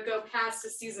show to go past the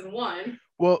season 1.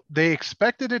 Well, they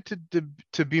expected it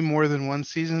to be more than one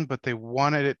season, but they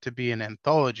wanted it to be an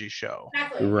anthology show.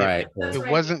 Exactly. Right.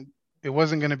 It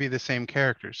wasn't going to be the same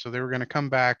characters, so they were going to come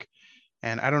back,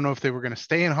 and I don't know if they were going to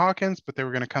stay in Hawkins, but they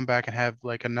were going to come back and have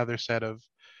like another set of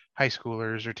high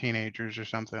schoolers or teenagers or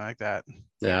something like that.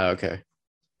 Yeah. Okay.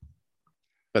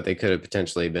 But they could have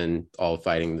potentially been all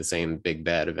fighting the same big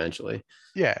bad eventually.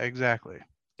 Yeah, exactly.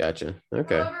 Gotcha.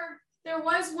 Okay. However, there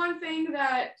was one thing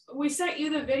that we sent you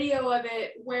the video of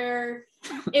it where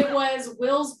it was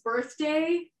Will's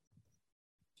birthday.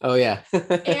 Oh, yeah.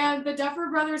 And the Duffer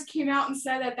Brothers came out and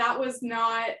said that was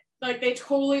not, like, they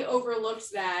totally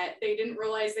overlooked that. They didn't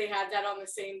realize they had that on the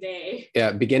same day.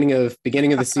 Yeah, beginning of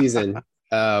the season,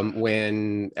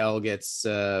 when Elle gets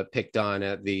picked on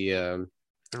at the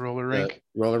roller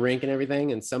rink and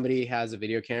everything, and somebody has a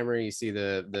video camera. You see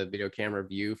the video camera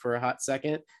view for a hot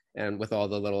second, and with all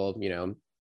the little,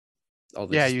 all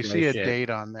the you see a date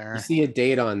on there. You see a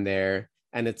date on there,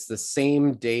 and it's the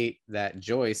same date that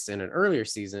Joyce in an earlier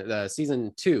season,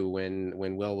 season 2,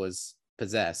 when Will was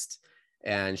possessed,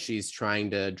 and she's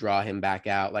trying to draw him back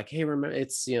out, like, hey, remember,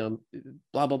 it's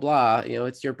blah blah blah,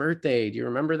 it's your birthday, do you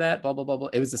remember that, blah blah blah blah.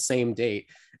 It was the same date.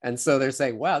 And so they're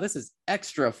saying, wow, this is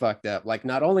extra fucked up. Like,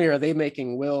 not only are they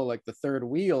making Will like the third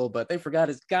wheel, but they forgot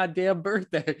his goddamn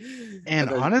birthday. And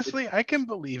honestly, I can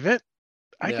believe it.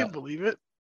 I can believe it.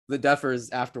 The Duffers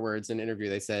afterwards in an interview,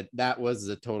 they said that was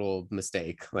a total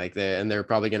mistake. Like, they're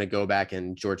probably going to go back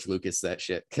and George Lucas that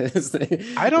shit.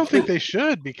 I don't think they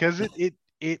should, because it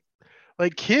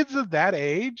like, kids of that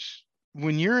age,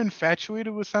 when you're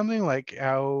infatuated with something like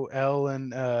how Elle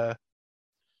and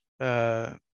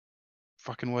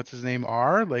fucking what's his name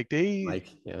are, like, Mike,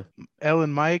 yeah, Elle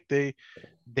and Mike,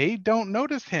 they don't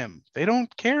notice him. They don't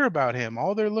care about him.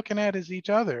 All they're looking at is each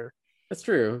other. That's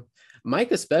true.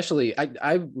 Mike especially.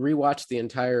 I rewatched the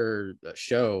entire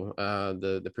show,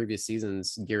 the previous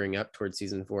seasons, gearing up towards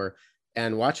season 4,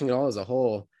 and watching it all as a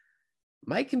whole.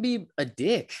 Mike can be a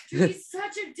dick. Dude, he's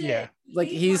such a dick. Yeah. Like,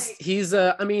 he's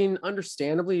I mean,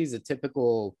 understandably, he's a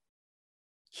typical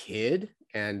kid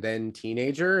and then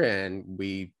teenager, and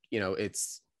we,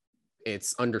 it's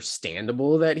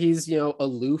understandable that he's,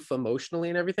 aloof emotionally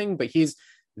and everything, but he's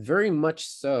very much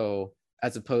so,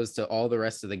 as opposed to all the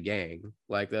rest of the gang.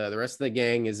 Like, the rest of the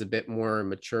gang is a bit more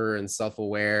mature and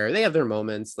self-aware. They have their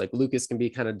moments. Like, Lucas can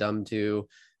be kind of dumb too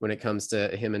when it comes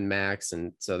to him and Max.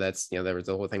 And so that's, there was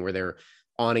the whole thing where they're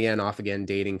on again, off again,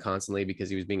 dating constantly because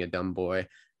he was being a dumb boy.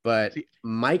 But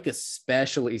Mike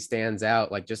especially stands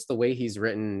out. Like, just the way he's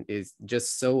written is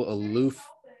just so aloof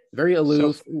very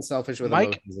aloof and selfish with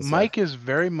emotions and Mike stuff. is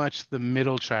very much the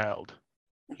middle child.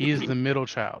 He is the middle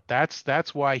child.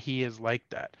 That's why he is like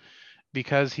that,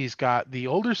 because he's got the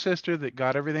older sister that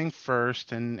got everything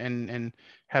first and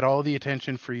had all the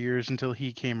attention for years until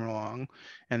he came along,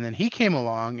 and then he came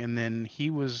along, and then he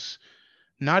was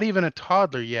not even a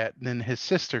toddler yet. And then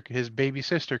his baby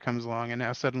sister comes along, and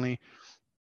now suddenly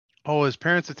all his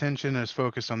parents' attention is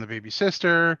focused on the baby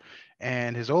sister,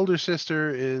 and his older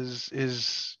sister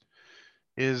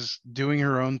is doing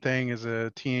her own thing as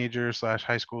a teenager slash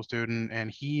high school student, and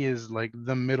he is like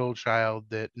the middle child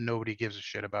that nobody gives a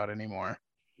shit about anymore.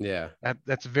 Yeah.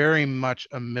 That's very much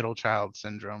a middle child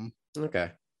syndrome.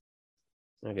 Okay.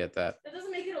 I get that. That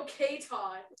doesn't make it okay,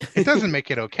 Todd. It doesn't make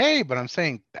it okay, but I'm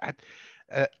saying that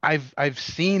I've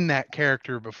seen that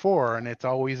character before, and it's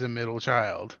always a middle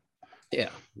child. Yeah.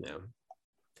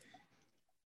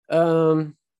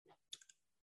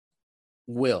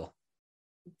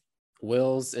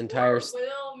 Will's entire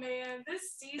Will, man,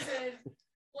 this season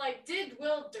like did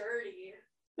Will dirty.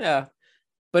 Yeah.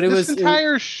 But this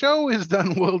entire show is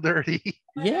done Will dirty.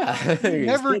 Yeah. He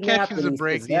never catches a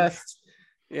break.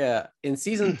 Yeah. In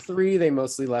season 3, they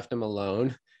mostly left him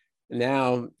alone.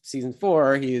 Now, season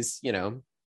 4, he's,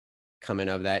 coming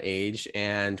of that age,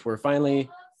 and we're finally.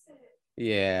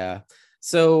 Yeah.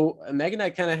 So Meg and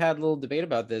I kind of had a little debate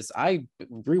about this. I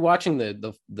rewatching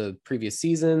the previous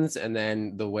seasons, and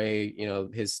then the way,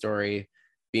 his story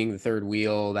being the third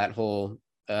wheel, that whole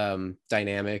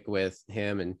dynamic with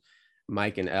him and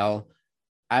Mike and Elle,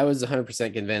 I was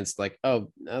 100% convinced, like,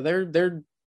 oh, they're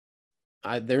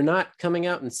not coming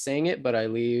out and saying it, but I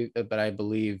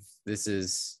believe this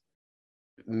is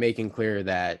making clear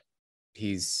that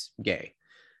he's gay.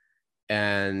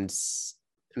 And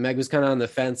Meg was kind of on the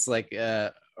fence, like,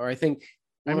 or I think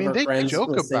they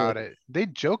joke about it. They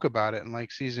joke about it in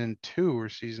like season 2 or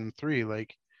season 3,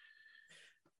 like,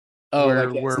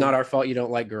 it's not our fault you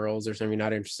don't like girls or something, you're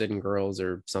not interested in girls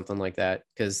or something like that,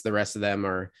 because the rest of them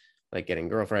are like getting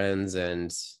girlfriends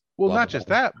and not just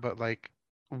that, but like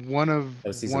one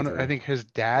I think his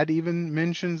dad even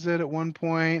mentions it at one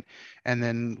point, and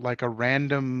then like a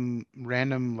random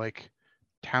like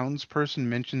townsperson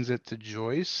mentions it to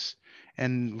Joyce,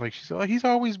 and like she's like, he's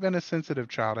always been a sensitive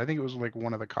child. I think it was like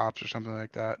one of the cops or something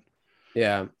like that.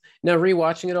 Yeah. Now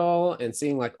rewatching it all and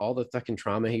seeing like all the fucking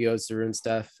trauma he goes through and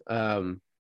stuff,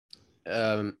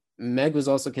 Meg was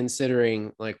also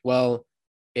considering, like, well,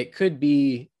 it could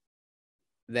be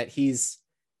that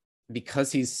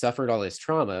because he's suffered all this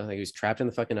trauma, like he was trapped in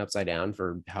the fucking upside down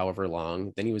for however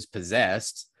long, then he was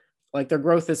possessed, like their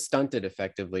growth is stunted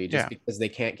effectively just because they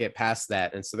can't get past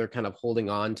that, and so they're kind of holding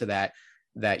on to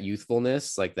that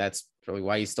youthfulness. Like that's probably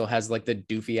why he still has like the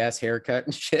doofy ass haircut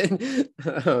and shit.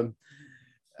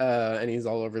 And he's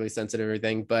all overly sensitive and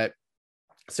everything. But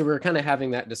so we were kind of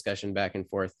having that discussion back and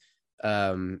forth,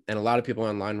 and a lot of people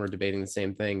online were debating the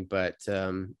same thing. But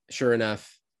sure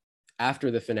enough,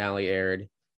 after the finale aired,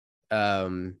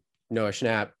 Noah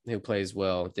Schnapp, who plays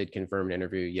Will, did confirm an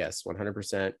interview. Yes,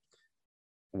 100%.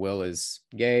 Will is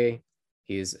gay.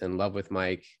 He's in love with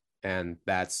Mike, and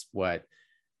that's what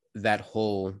that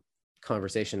whole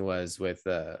conversation was with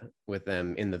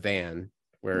them in the van,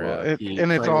 where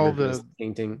it's all the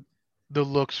painting, the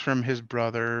looks from his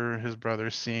brother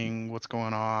seeing what's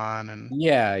going on, and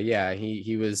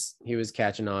he was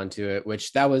catching on to it,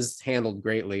 which that was handled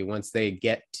greatly once they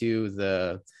get to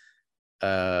the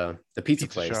pizza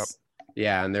place shop.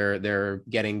 Yeah, and they're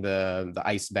getting the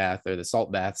ice bath or the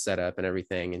salt bath set up and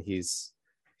everything, and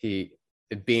he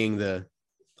being the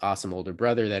awesome older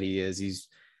brother that he is,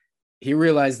 he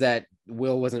realized that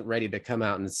Will wasn't ready to come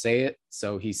out and say it,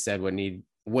 so he said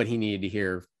what he needed to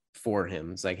hear for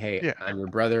him. It's like, hey, I'm your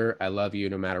brother, I love you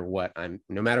no matter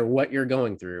what you're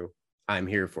going through, I'm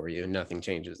here for you, and nothing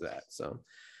changes that. So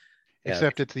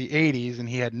except it's the 80s, and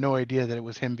he had no idea that it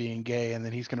was him being gay, and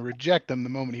then he's going to reject them the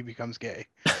moment he becomes gay.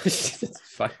 It's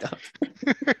fucked up.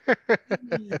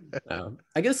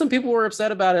 I guess some people were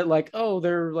upset about it, like, oh,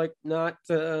 they're like not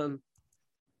the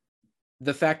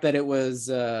fact that it was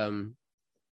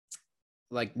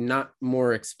like not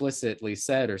more explicitly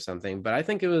said or something, but I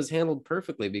think it was handled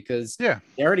perfectly, because they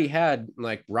already had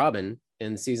like Robin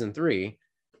in season 3,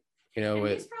 and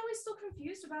he's probably still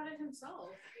confused about it himself,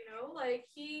 like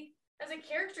he as a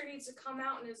character needs to come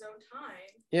out in his own time.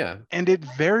 Yeah. And it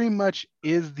very much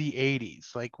is the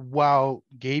 80s. Like, while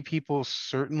gay people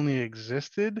certainly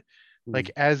existed, like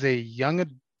as a young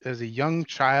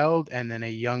child and then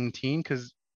a young teen,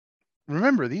 because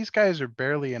remember, these guys are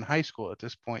barely in high school at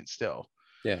this point still.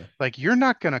 Yeah. Like, you're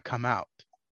not gonna come out.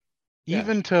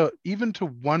 Even to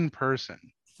one person.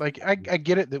 Like, I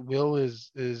get it that Will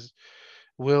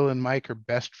Will and Mike are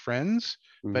best friends,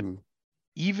 but Mhm.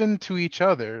 even to each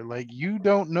other, like you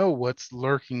don't know what's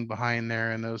lurking behind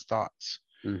there in those thoughts.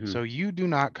 Mhm. So you do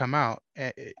not come out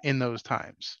in those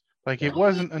times. Like it Yeah.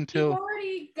 wasn't You've until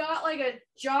already got like a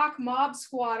jock mob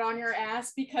squad on your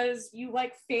ass because you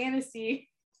like fantasy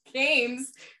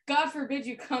games. God forbid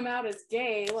you come out as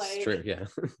gay. It's Like, true. Yeah.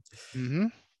 Mm-hmm.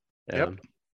 Yeah. Yep.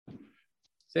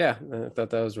 So yeah, I thought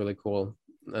that was really cool.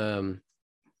 The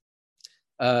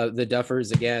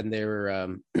Duffers, again, they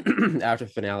were after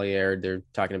the finale aired, they're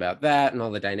talking about that and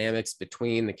all the dynamics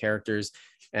between the characters,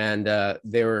 and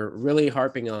they were really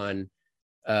harping on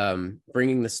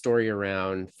bringing the story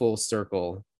around full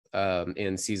circle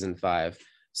in season 5.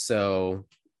 So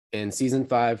in season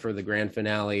 5 for the grand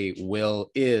finale,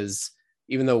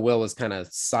 even though Will was kind of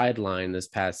sidelined this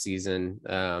past season,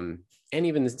 and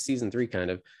even season 3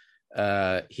 kind of,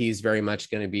 he's very much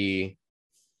going to be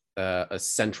a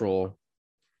central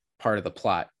part of the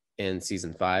plot in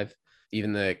season 5.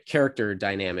 Even the character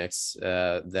dynamics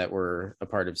that were a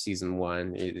part of season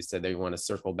 1, they said they want to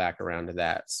circle back around to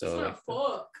that. So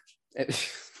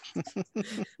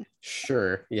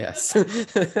sure, yes.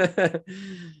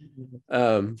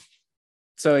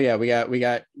 So yeah, we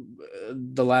got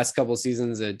the last couple of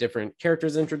seasons of different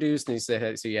characters introduced, and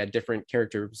so you had different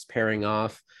characters pairing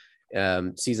off.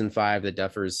 Season 5, the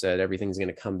Duffers said everything's going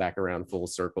to come back around full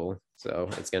circle, so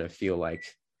it's going to feel like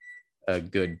a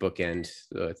good bookend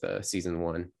with season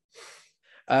 1.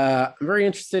 I'm very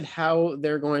interested how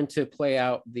they're going to play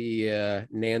out the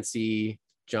Nancy,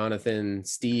 Jonathan,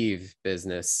 Steve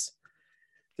business,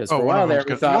 because for a while there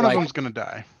we thought one of them's gonna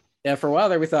die. Yeah, for a while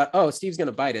there we thought, oh, Steve's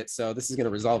gonna bite it, so this is gonna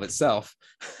resolve itself.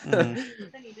 Mm-hmm.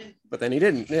 But then he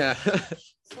didn't. Yeah.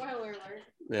 Spoiler alert.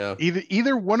 Yeah.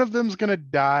 Either one of them's gonna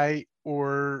die,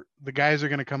 or the guys are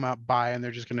gonna come out bi and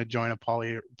they're just gonna join a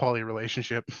poly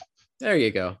relationship. There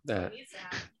you go. That.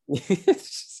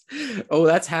 Oh,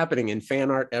 that's happening in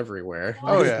fan art everywhere.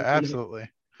 Oh yeah, absolutely.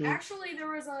 Actually,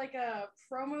 there was like a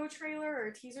promo trailer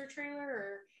or teaser trailer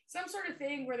or some sort of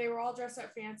thing where they were all dressed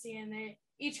up fancy, and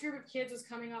each group of kids was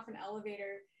coming off an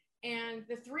elevator, and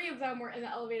the 3 of them were in the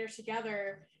elevator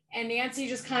together, and Nancy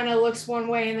just kind of looks one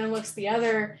way and then looks the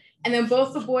other, and then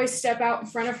both the boys step out in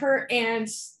front of her and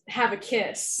have a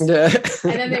kiss. And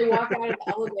then they walk out of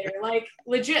the elevator. Like,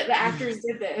 legit, the actors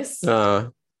did this.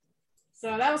 So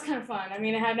that was kind of fun. I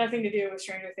mean, it had nothing to do with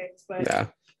Stranger Things, but yeah,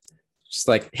 just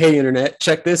like, hey, internet,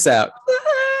 check this out.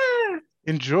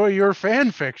 Enjoy your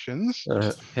fan fictions.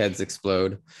 Heads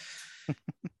explode.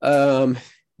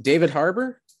 David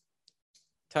Harbour,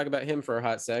 talk about him for a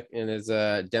hot sec in his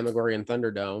Demogorgon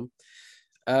Thunderdome.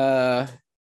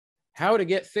 How to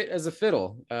get fit as a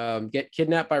fiddle. Get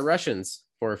kidnapped by Russians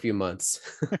for a few months.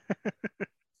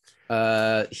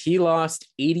 He lost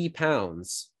 80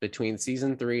 pounds between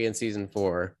season 3 and season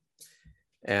 4.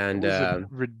 And a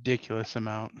ridiculous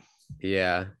amount.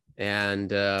 Yeah. And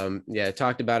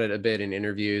talked about it a bit in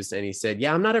interviews, and he said,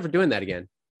 yeah, I'm not ever doing that again.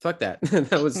 Fuck that.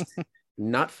 That was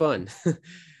not fun.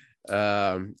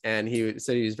 And he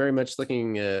said he was very much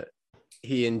looking,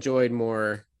 he enjoyed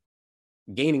more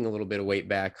gaining a little bit of weight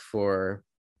back for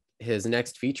his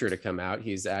next feature to come out.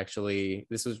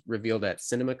 This was revealed at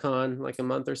CinemaCon like a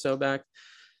month or so back.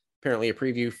 Apparently a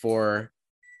preview for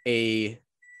a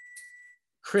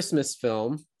Christmas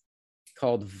film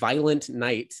called Violent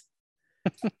Night,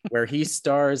 where he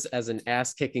stars as an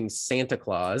ass-kicking Santa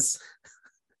Claus.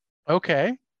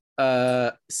 Okay.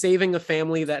 Saving a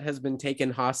family that has been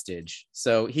taken hostage.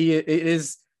 So it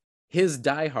is his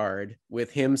Die Hard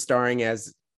with him starring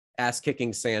as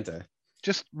ass-kicking Santa.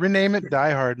 Just rename it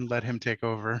Die Hard and let him take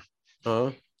over.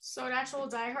 So an actual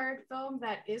Die Hard film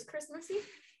that is Christmassy?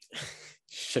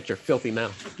 Shut your filthy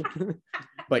mouth.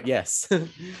 But yes. So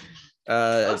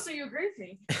you agree with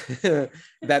me?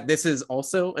 That this is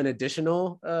also an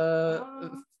additional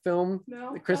film,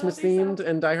 Christmas themed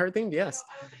and Die Hard themed. Yes.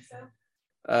 I don't think so.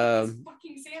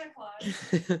 Fucking Santa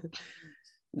Claus.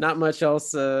 Not much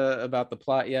else about the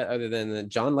plot yet, other than that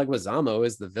John Leguizamo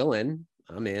is the villain.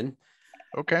 I'm in.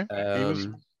 Okay. He was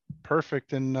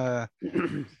perfect in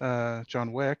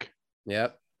John Wick.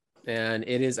 Yep. And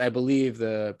it is, I believe,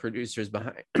 the producers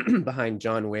behind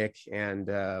John Wick and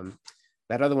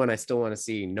that other one I still want to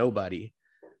see, Nobody.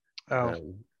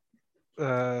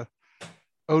 Odenkirk's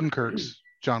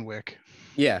John Wick.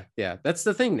 Yeah. That's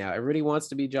the thing now. Everybody wants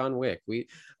to be John Wick.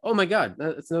 Oh my God.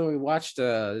 That's another we watched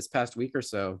this past week or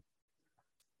so.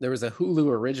 There was a Hulu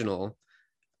original,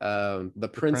 The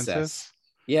Princess.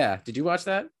 Yeah. Did you watch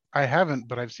that? I haven't,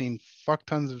 but I've seen fuck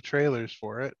tons of trailers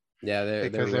for it. Yeah.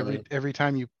 Because every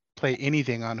time you play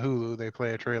anything on Hulu, they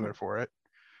play a trailer for it.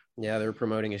 Yeah, they were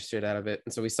promoting a shit out of it.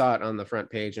 And so we saw it on the front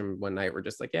page, and one night we're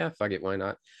just like, yeah, fuck it, why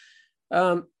not?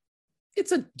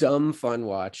 It's a dumb fun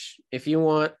watch. If you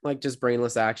want like just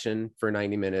brainless action for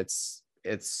 90 minutes,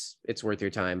 it's worth your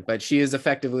time. But she is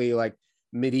effectively like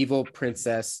medieval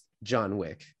princess John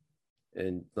Wick.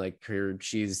 And like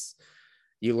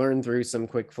you learn through some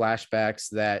quick flashbacks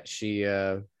that she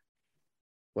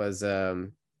was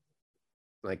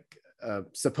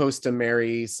supposed to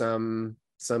marry some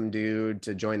dude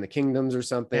to join the kingdoms or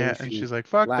something. Yeah, and she's like,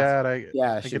 fuck that. I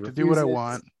get to do what I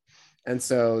want. And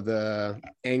so the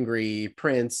angry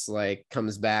prince like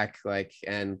comes back like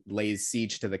and lays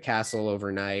siege to the castle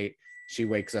overnight. She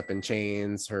wakes up in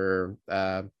chains. Her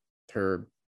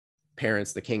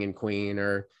parents, the king and queen,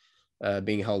 are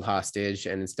being held hostage.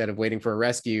 And instead of waiting for a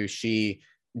rescue, she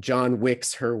John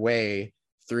Wicks her way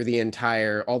through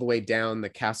all the way down the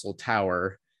castle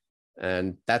tower.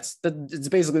 And it's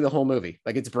basically the whole movie.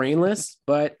 Like, it's brainless,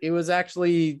 but it was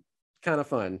actually kind of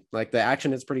fun. Like, the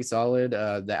action is pretty solid.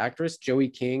 The actress Joey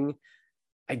King,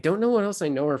 I don't know what else I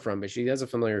know her from, but she has a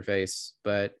familiar face.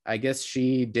 But I guess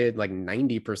she did like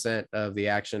 90% of the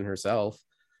action herself.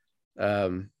 Yeah,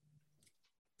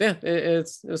 it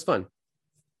was fun.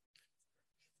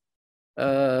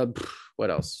 What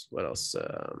else? Let's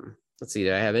see.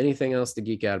 Do I have anything else to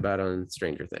geek out about on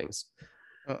Stranger Things?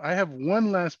 I have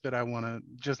one last bit I want to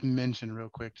just mention real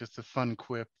quick, just a fun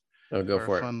quip. Oh, go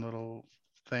for it. Fun little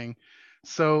thing.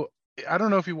 So I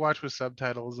don't know if you watch with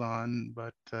subtitles on,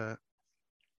 but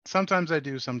sometimes I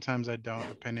do, sometimes I don't,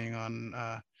 depending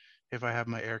on if I have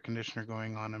my air conditioner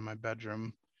going on in my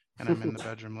bedroom and I'm in the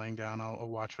bedroom laying down, I'll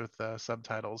watch with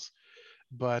subtitles.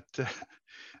 But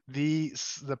the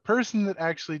person that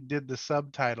actually did the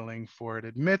subtitling for it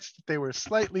admits that they were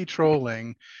slightly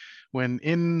trolling when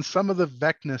in some of the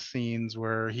Vecna scenes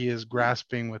where he is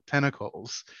grasping with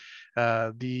tentacles,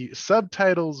 the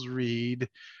subtitles read,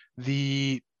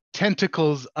 "The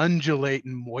tentacles undulate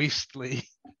moistly."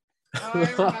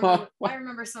 Oh, I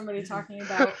remember somebody talking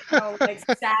about how like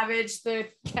savage the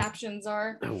captions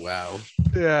are. Oh, wow.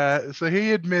 Yeah, so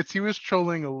he admits he was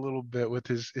trolling a little bit with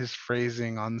his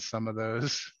phrasing on some of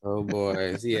those. Oh boy,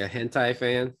 is he a hentai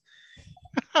fan?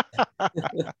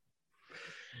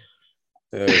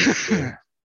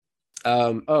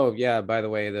 Oh yeah, by the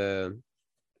way, the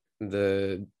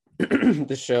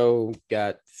the show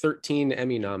got 13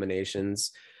 Emmy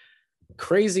nominations.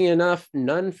 Crazy enough,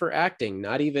 none for acting,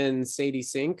 not even Sadie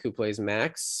Sink, who plays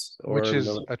Max, which is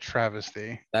a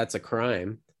travesty. That's a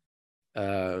crime.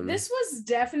 This was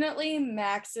definitely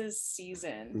Max's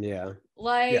season. Yeah.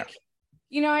 Like, yeah.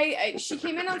 You know, she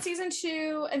came in on season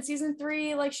 2 and season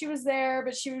 3, like she was there,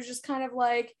 but she was just kind of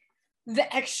like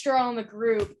the extra on the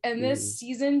group. And this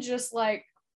season just like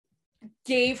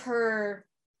gave her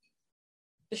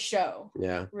the show.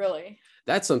 Yeah. Really.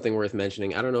 That's something worth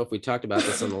mentioning. I don't know if we talked about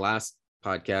this on the last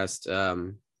podcast.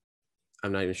 I'm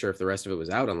not even sure if the rest of it was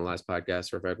out on the last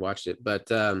podcast or if I'd watched it, but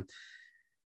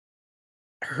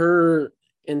her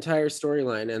entire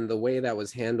storyline and the way that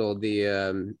was handled,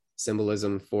 the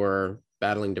symbolism for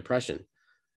battling depression,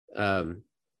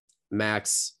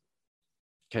 Max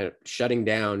kind of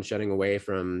shutting away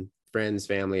from friends,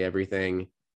 family, everything,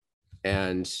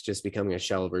 and just becoming a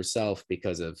shell of herself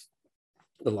because of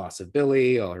the loss of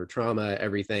Billy, all her trauma,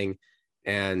 everything,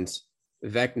 and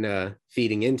Vecna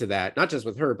feeding into that, not just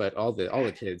with her, but all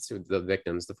the kids,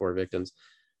 the 4 victims,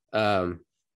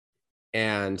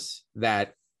 and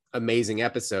that amazing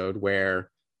episode where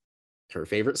her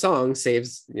favorite song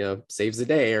saves the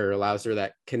day, or allows her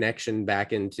that connection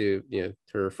back into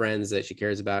her friends that she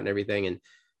cares about and everything, and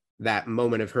that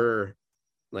moment of her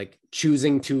like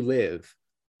choosing to live,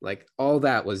 like all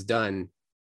that was done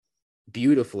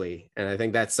beautifully. And I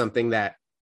think that's something that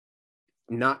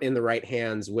not in the right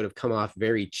hands would have come off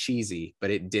very cheesy, but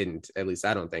it didn't. At least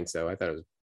I don't think so. I thought it was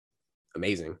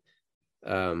amazing.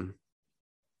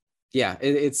 Yeah,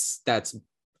 that's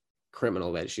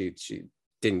criminal that she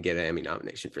didn't get an Emmy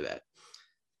nomination for that.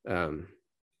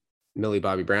 Millie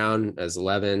Bobby Brown as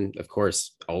 11, of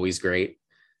course, always great.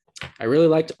 I really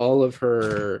liked all of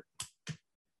her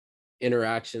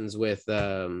interactions with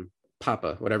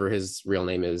Papa, whatever his real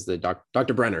name is, the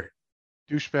Dr. Brenner.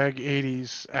 Douchebag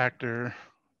 80s actor.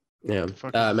 Yeah.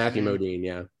 Matthew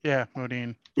Modine, Yeah,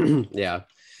 Modine. Yeah.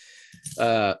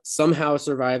 Somehow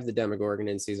survived the Demogorgon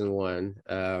in season 1.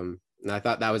 And I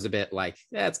thought that was a bit like,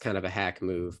 that's kind of a hack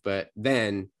move. But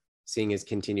then seeing his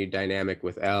continued dynamic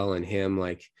with Elle and him,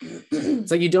 like, it's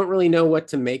like you don't really know what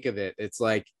to make of it. It's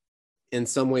like, in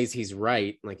some ways, he's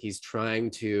right. Like, he's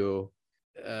trying to,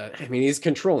 he's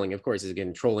controlling. Of course, he's a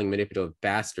controlling, manipulative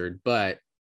bastard, but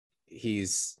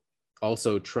he's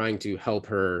also trying to help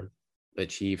her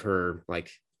achieve her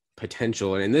like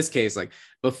potential. And in this case, like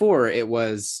before, it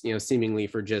was, you know, seemingly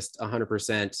for just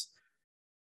 100%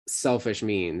 selfish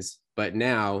means, but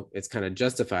now it's kind of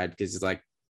justified because it's like,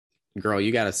 girl,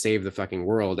 you got to save the fucking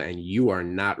world and you are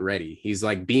not ready. He's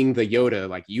like being the Yoda,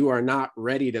 like, you are not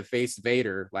ready to face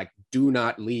Vader, like, do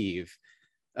not leave.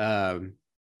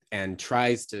 And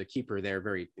tries to keep her there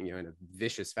very, you know, in a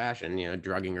vicious fashion, you know,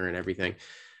 drugging her and everything.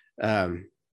 And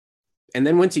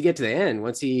then once you get to the end,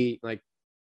 once he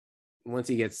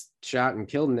gets shot and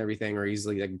killed and everything, or he's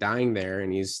like dying there,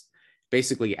 and he's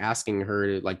basically asking her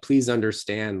to like, please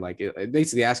understand, like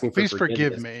basically asking for please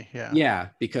forgive me. Yeah,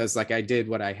 because like I did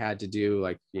what I had to do,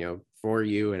 like, you know, for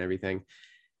you and everything.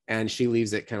 And she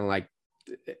leaves it kind of like,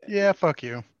 yeah, fuck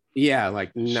you. Yeah,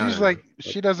 like no, she's like,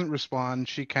 she doesn't respond.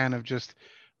 She kind of just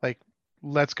like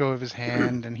lets go of his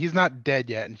hand, and he's not dead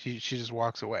yet, and she just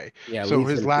walks away. Yeah, so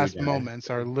his last moments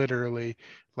are literally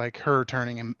like her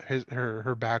turning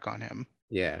her back on him.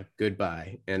 Yeah,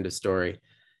 goodbye, end of story.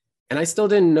 And I still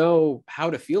didn't know how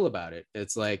to feel about it.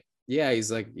 It's like, yeah,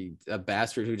 he's like a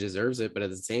bastard who deserves it, but at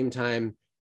the same time,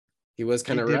 he was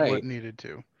kind of right. What needed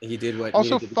to. He did what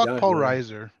also needed to fuck be done, Paul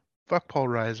Reiser. Fuck Paul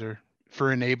Reiser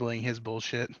for enabling his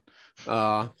bullshit.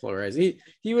 Paul Reiser.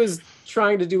 He was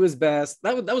trying to do his best.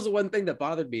 That was the one thing that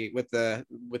bothered me with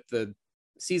the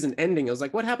season ending. I was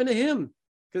like, what happened to him?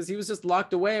 Because he was just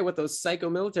locked away with those psycho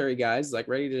military guys, like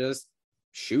ready to just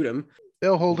shoot him.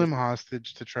 They'll hold him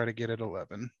hostage to try to get at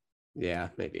 11. Yeah,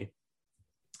 maybe.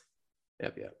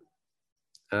 Yep.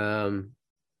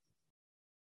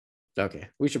 Okay,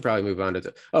 we should probably move on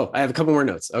to I have a couple more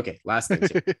notes. Okay, last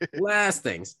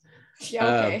things.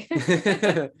 Yeah,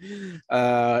 okay.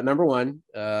 Number one,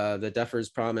 the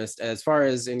Duffers promised, as far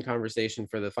as in conversation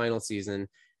for the final season,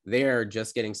 they are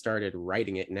just getting started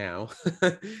writing it now.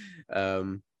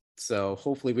 So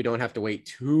hopefully we don't have to wait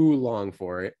too long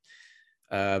for it.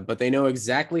 But they know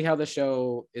exactly how the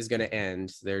show is going to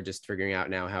end. They're just figuring out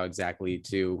now how exactly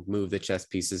to move the chess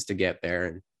pieces to get there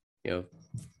and, you know,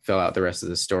 fill out the rest of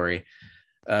the story.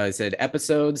 I said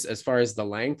episodes, as far as the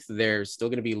length, they're still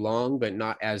going to be long, but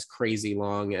not as crazy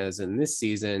long as in this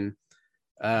season.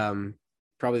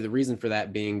 Probably the reason for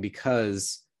that being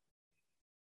because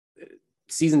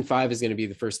season 5 is going to be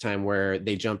the first time where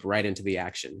they jump right into the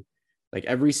action. Like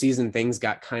every season, things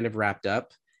got kind of wrapped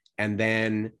up, and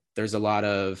then there's a lot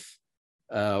of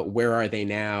where are they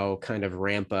now kind of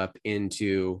ramp up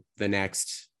into the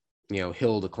next, you know,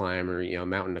 hill to climb, or, you know,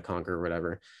 mountain to conquer, or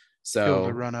whatever. So hill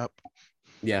to run up.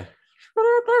 Yeah.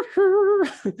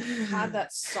 God, that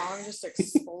song just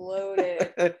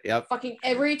exploded. Yep. Fucking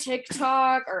every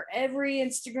TikTok or every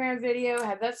Instagram video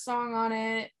had that song on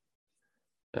it.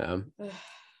 But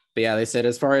yeah, they said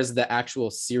as far as the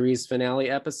actual series finale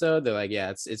episode, they're like,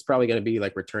 yeah, it's probably going to be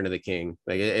like Return of the King.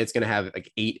 Like it's going to have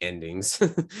like 8 endings.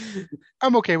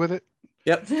 I'm okay with it.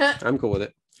 Yep. I'm cool with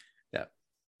it. Yeah.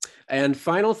 And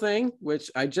final thing,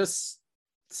 which I just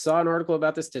saw an article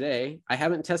about this today. I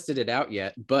haven't tested it out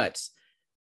yet, but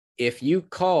if you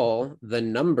call the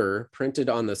number printed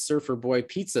on the Surfer Boy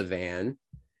pizza van,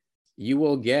 you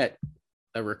will get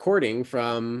a recording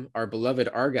from our beloved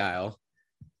Argyle,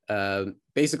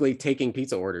 basically taking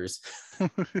pizza orders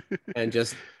and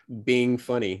just being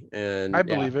funny. And I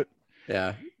believe it.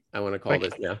 Yeah, I want to call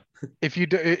this. Yeah.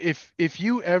 If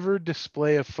you ever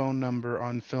display a phone number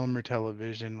on film or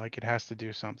television, like it has to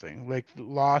do something. Like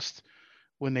Lost,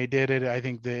 when they did it, I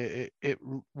think it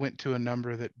went to a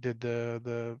number that did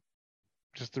the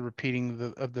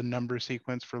repeating of the number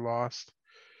sequence for Lost.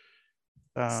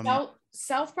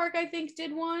 South Park, I think,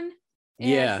 did one. And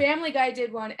yeah. Family Guy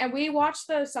did one. And we watched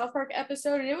the South Park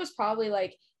episode, and it was probably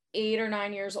like 8 or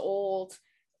 9 years old.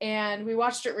 And we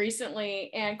watched it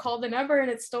recently and called the number,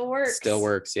 and it still works. Still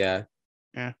works, yeah.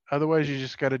 Yeah. Otherwise, you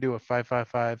just got to do a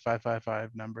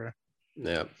 555-555 number.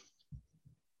 Yeah.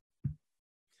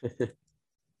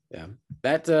 Yeah.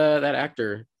 That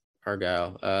actor,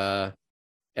 Argyle,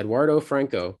 Eduardo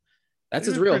Franco, that's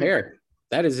his real hair. Good.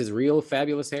 That is his real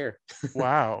fabulous hair.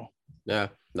 Wow. Yeah,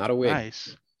 not a wig.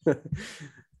 Nice. Yep.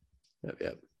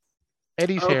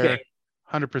 Eddie's hair,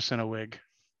 100% a wig.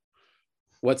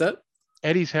 What's up?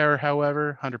 Eddie's hair,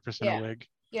 however, 100% a wig.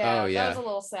 Yeah, that was a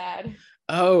little sad.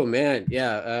 Oh man,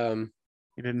 yeah.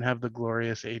 He didn't have the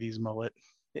glorious 80s mullet.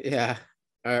 Yeah.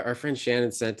 Our friend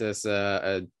Shannon sent us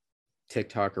a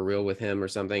TikTok or reel with him or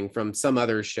something from some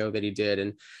other show that he did.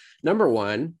 And number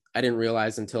one, I didn't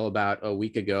realize until about a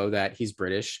week ago that he's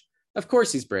British. Of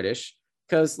course he's British,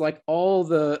 because like all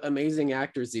the amazing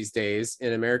actors these days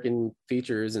in American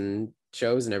features and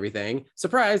shows and everything,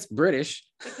 surprise, British.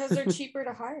 Because they're cheaper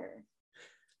to hire.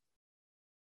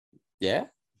 Yeah?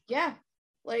 Yeah.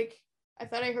 Like, I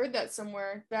thought I heard that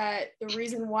somewhere, that the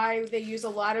reason why they use a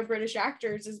lot of British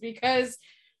actors is because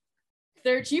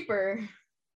they're cheaper.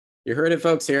 You heard it,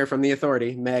 folks, here from the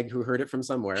authority, Meg, who heard it from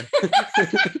somewhere.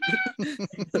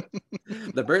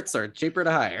 The Brits are cheaper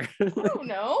to hire. I don't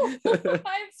know.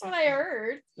 That's what I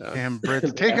heard. Damn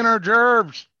Brits taking our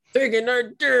gerbs. Taking our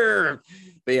gerbs.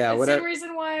 But yeah, it's the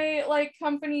reason why like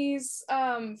companies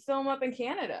film up in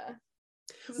Canada.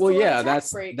 Well, yeah,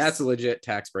 that's a legit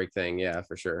tax break thing. Yeah,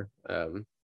 for sure. They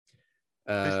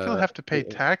still have to pay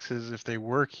taxes if they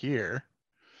work here.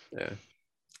 Yeah.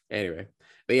 Anyway,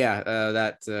 but yeah,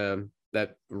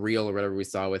 that reel or whatever we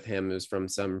saw with him was from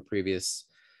some previous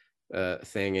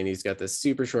thing, and he's got this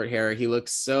super short hair. He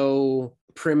looks so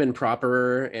prim and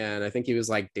proper, and I think he was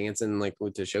like dancing like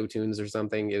to show tunes or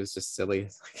something. It was just silly.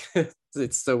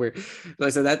 It's so weird. Like I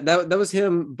said, that was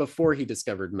him before he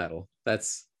discovered metal.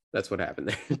 That's what happened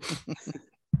there.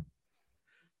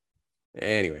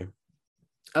 Anyway,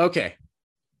 okay.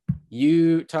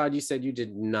 Todd, you said you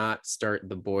did not start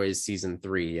The Boys season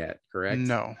 3 yet, correct?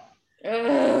 No.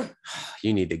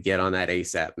 You need to get on that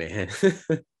ASAP, man.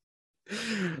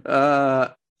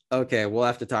 Okay, we'll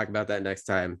have to talk about that next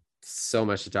time. So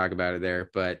much to talk about it there,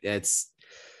 but it's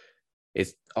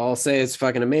I'll say it's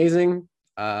fucking amazing.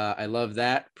 I love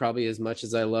that probably as much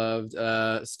as I loved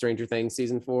Stranger Things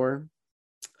season 4.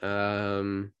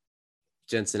 Jensen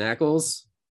Ackles,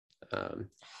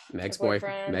 Meg's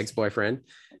boyfriend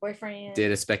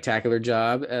did a spectacular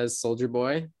job as Soldier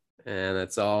Boy, and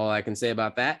that's all I can say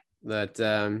about that. But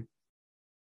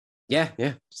yeah,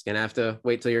 just gonna have to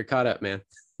wait till you're caught up, man.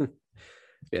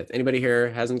 If anybody here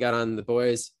hasn't got on The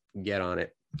Boys, get on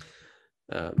it.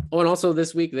 And also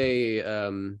this week they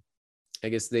I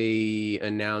guess they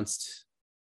announced,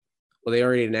 well, they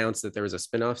already announced that there was a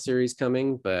spin-off series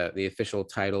coming, but the official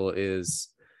title is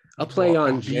a play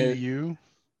on VU.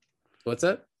 What's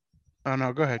that? Oh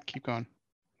no, go ahead, keep going.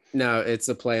 No, it's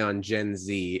a play on Gen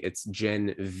Z. It's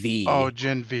Gen V. Oh,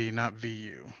 Gen V, not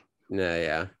VU. No,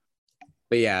 yeah.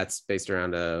 But yeah, it's based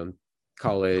around a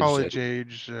college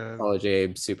age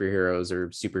superheroes or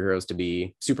superheroes to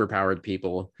be superpowered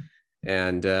people.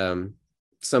 And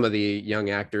some of the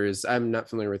young actors, I'm not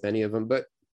familiar with any of them, but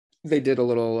they did a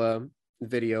little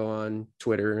video on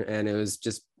Twitter, and it was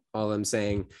just all them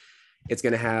saying it's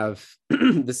going to have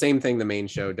the same thing the main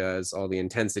show does, all the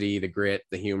intensity, the grit,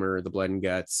 the humor, the blood and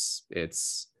guts.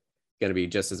 It's going to be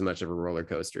just as much of a roller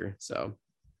coaster. So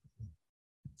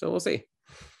we'll see.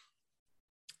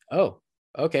 Oh,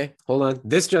 okay. Hold on.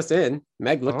 This just in.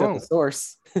 Meg looked up the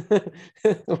source.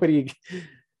 What do you...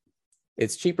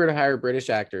 It's cheaper to hire British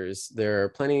actors. There are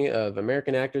plenty of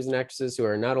American actors and actresses who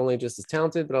are not only just as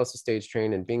talented, but also stage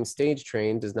trained. And being stage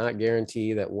trained does not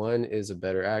guarantee that one is a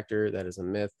better actor. That is a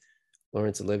myth.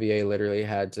 Laurence Olivier literally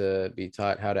had to be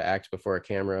taught how to act before a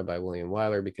camera by William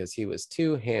Wyler because he was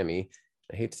too hammy.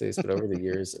 I hate to say this, but over the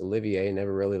years, Olivier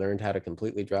never really learned how to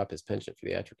completely drop his penchant for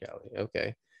theatricality.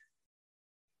 Okay.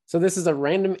 So this is a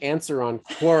random answer on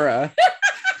Quora.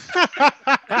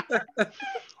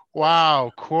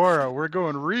 Wow, Quora, we're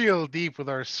going real deep with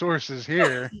our sources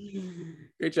here.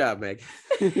 Great job, Meg.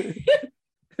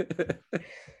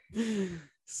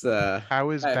 So, how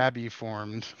is Babby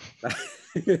formed?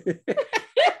 The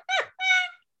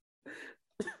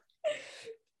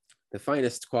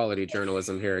finest quality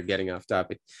journalism here at Getting Off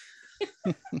Topic.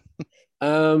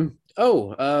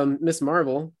 Miss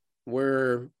Marvel,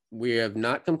 we have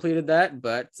not completed that,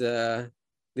 but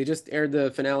they just aired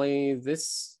the finale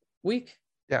this week.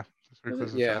 Yeah, this week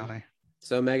was the finale.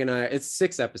 So Meg and I, it's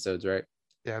 6 episodes, right?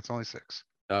 Yeah, it's only 6.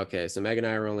 Okay, so Meg and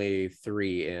I are only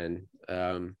 3 in,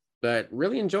 but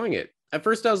really enjoying it. At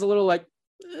first, I was a little like,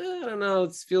 I don't know.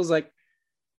 It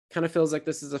kind of feels like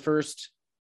this is the first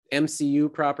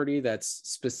MCU property that's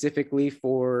specifically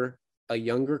for a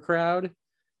younger crowd.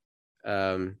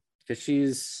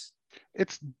 Because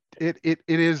it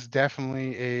is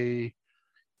definitely a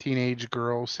teenage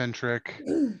girl centric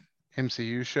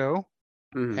MCU show.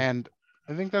 Mm-hmm. And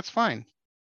I think that's fine.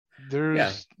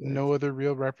 There's no other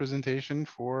real representation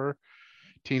for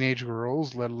teenage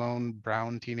girls, let alone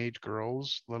brown teenage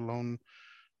girls, let alone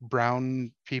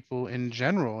brown people in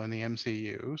general in the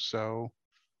MCU. So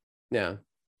yeah,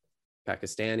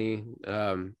 Pakistani.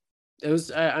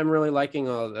 I'm really liking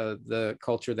all the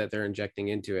culture that they're injecting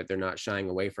into it. They're not shying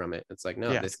away from it. It's like,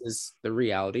 no, this is the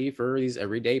reality for these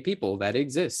everyday people that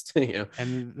exist.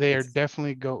 And they are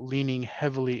definitely leaning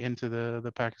heavily into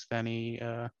the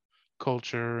Pakistani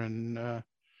culture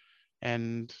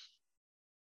and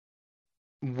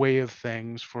way of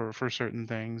things for certain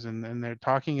things, and they're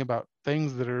talking about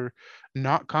things that are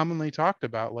not commonly talked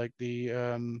about, like the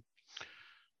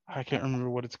I can't remember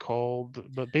what it's called,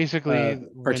 but basically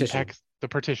when Partition. the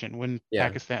partition, when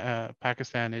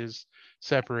Pakistan is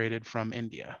separated from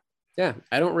India. Yeah,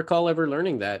 I don't recall ever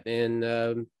learning that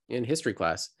in history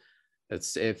class.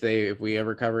 That's if we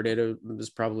ever covered it, it was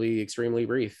probably extremely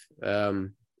brief,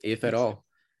 if at all.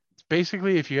 It's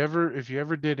basically if you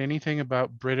ever did anything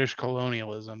about British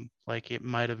colonialism, like it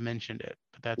might have mentioned it,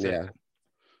 but that's it.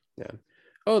 Yeah.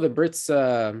 Oh, the Brits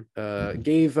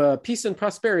gave peace and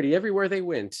prosperity everywhere they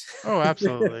went. Oh,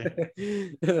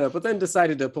 absolutely. But then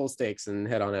decided to pull stakes and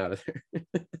head on out of there.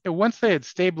 Once they had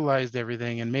stabilized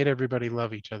everything and made everybody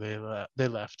love each other, they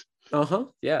left.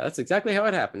 Yeah, that's exactly how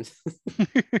it happened.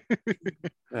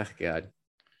 Oh, God.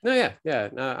 No, yeah.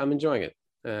 No, I'm enjoying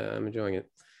it.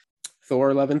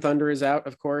 Thor: Love and Thunder is out,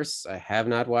 of course. I have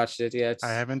not watched it yet. I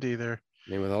haven't either.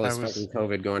 I mean, with all this fucking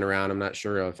COVID going around, I'm not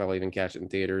sure if I'll even catch it in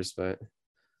theaters, but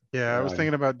yeah, I was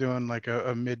thinking about doing like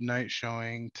a midnight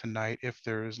showing tonight if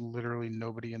there is literally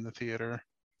nobody in the theater.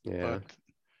 Yeah. But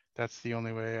that's the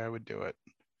only way I would do it.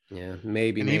 Yeah,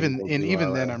 maybe. And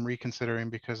even then, I'm reconsidering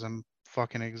because I'm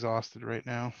fucking exhausted right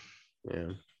now.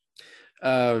 Yeah.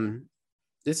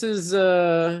 This is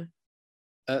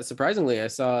surprisingly, I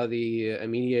saw the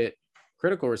immediate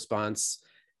critical response.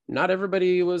 Not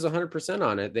everybody was 100%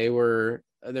 on it.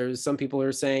 There's some people who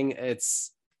are saying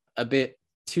it's a bit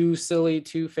too silly,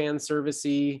 too fan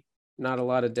servicey, not a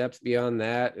lot of depth beyond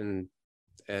that, and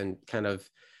kind of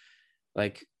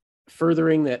like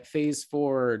furthering that phase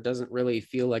 4 doesn't really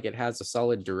feel like it has a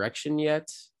solid direction yet.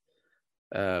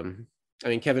 I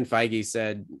mean, Kevin Feige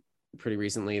said pretty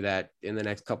recently that in the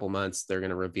next couple months they're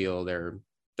going to reveal their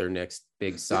next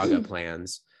big saga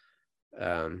plans.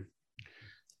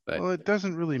 But well, it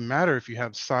doesn't really matter if you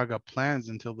have saga plans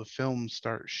until the films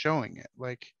start showing it.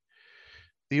 Like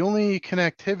the only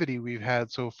connectivity we've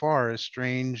had so far is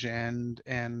Strange and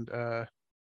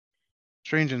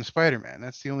Spider-Man.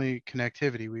 That's the only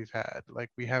connectivity we've had.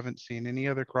 Like we haven't seen any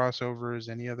other crossovers,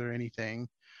 any other anything.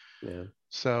 Yeah.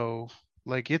 So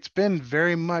like it's been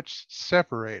very much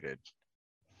separated.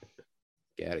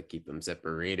 Gotta keep them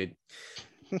separated.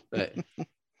 But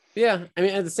yeah, I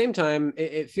mean, at the same time,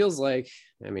 it feels like,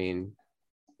 I mean,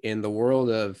 in the world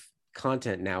of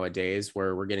content nowadays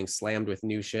where we're getting slammed with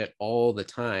new shit all the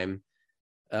time,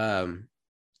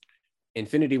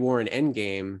 Infinity War and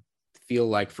Endgame feel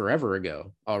like forever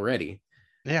ago already.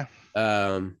 Yeah.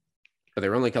 But they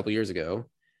were only a couple years ago.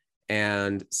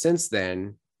 And since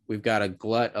then, we've got a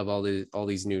glut of all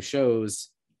these new shows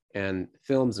and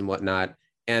films and whatnot.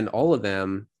 And all of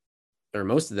them, or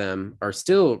most of them, are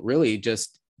still really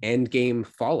just Endgame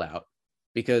fallout,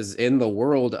 because in the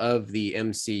world of the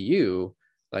MCU,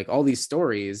 like all these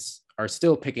stories are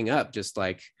still picking up just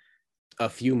like a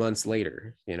few months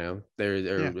later.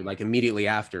 They're like immediately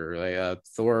after, like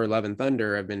Thor: Love and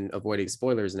Thunder. I've been avoiding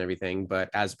spoilers and everything, but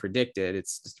as predicted,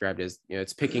 it's described as,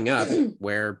 it's picking up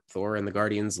where Thor and the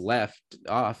Guardians left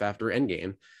off after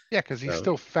Endgame. Yeah, because he's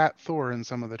still Fat Thor in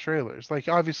some of the trailers. Like,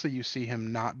 obviously, you see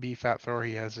him not be Fat Thor.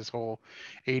 He has this whole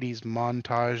 80s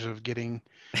montage of getting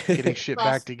shit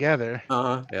back together.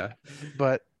 Yeah.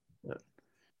 But,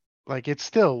 like, it's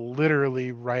still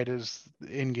literally right as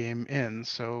Endgame ends.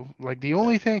 So, like,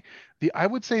 I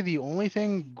would say the only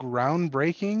thing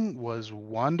groundbreaking was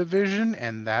WandaVision,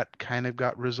 and that kind of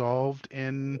got resolved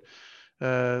in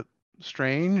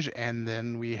Strange. And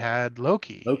then we had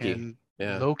Loki. And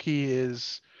Loki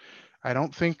is... I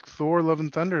don't think Thor: Love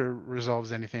and Thunder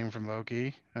resolves anything from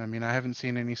Loki. I mean, I haven't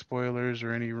seen any spoilers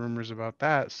or any rumors about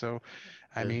that. So,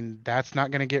 I mean, that's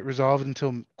not going to get resolved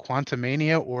until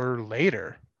Quantumania or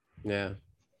later. Yeah.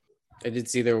 I did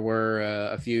see there were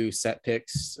a few set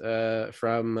picks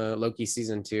from Loki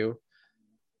season 2.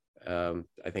 I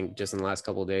think just in the last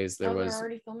couple of days there was... They're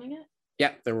already filming it?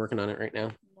 Yeah, they're working on it right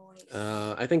now.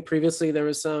 I think previously there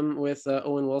was some with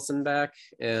Owen Wilson back,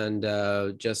 and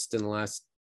just in the last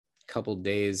couple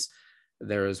days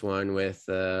there was one with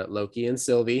Loki and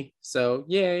Sylvie. So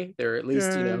yay, they're at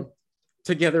least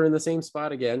together in the same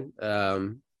spot again.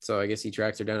 So I guess he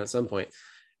tracks her down at some point,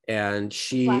 and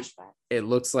it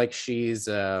looks like she's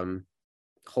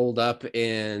holed up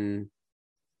in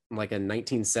like a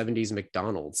 1970s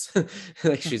McDonald's.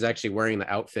 Like she's actually wearing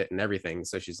the outfit and everything,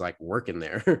 so she's like working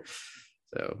there.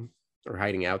 So, or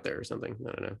hiding out there or something,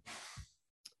 I don't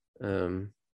know.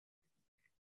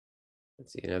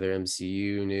 Let's see, another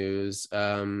MCU news.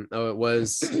 It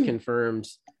was confirmed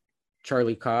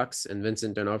Charlie Cox and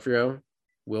Vincent D'Onofrio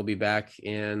will be back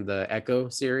in the Echo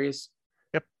series.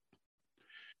 Yep.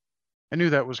 I knew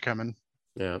that was coming.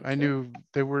 Yeah. I knew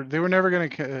they were never going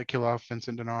to kill off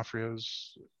Vincent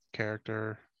D'Onofrio's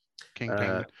character,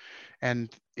 Kingpin.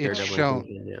 And it's shown.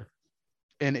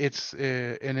 and it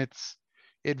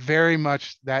very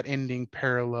much, that ending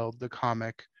paralleled the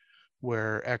comic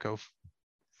where Echo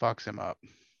fucks him up.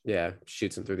 Yeah,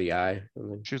 shoots him through the eye.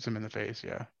 Shoots him in the face,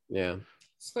 yeah. Yeah.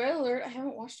 Spoiler alert, I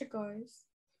haven't watched it, guys.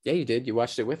 Yeah, you did. You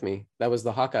watched it with me. That was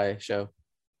the Hawkeye show.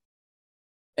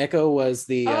 Echo was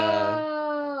the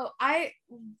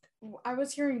I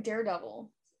was hearing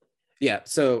Daredevil. Yeah,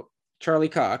 so Charlie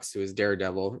Cox, who is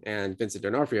Daredevil, and Vincent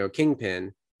D'Onofrio,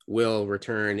 Kingpin, will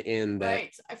return in that.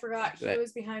 Right, I forgot he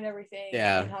was behind everything.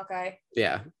 Yeah, in Hawkeye.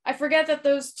 Yeah, I forget that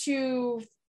those two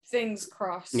things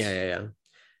crossed. Yeah.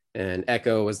 And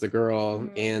Echo was the girl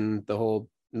in the whole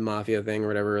mafia thing or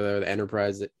whatever, the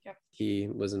enterprise that he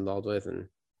was involved with, and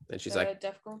then she's like,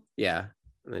 deaf girl. Yeah,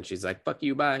 and then she's like, "Fuck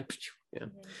you, bye." Yeah.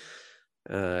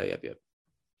 Yep.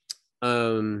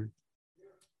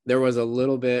 There was a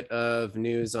little bit of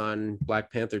news on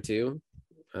Black Panther 2,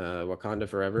 Wakanda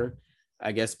Forever.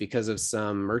 I guess because of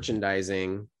some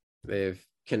merchandising, they've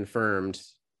confirmed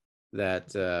that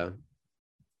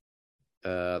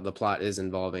the plot is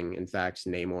involving, in fact,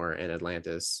 Namor and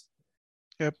Atlantis.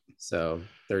 Yep. So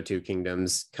their two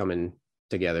kingdoms coming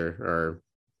together, or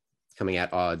coming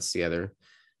at odds together.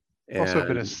 Also a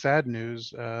bit of sad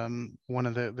news. One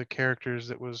of the characters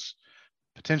that was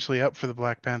potentially up for the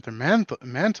Black Panther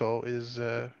mantle is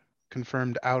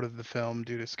confirmed out of the film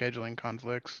due to scheduling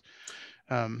conflicts.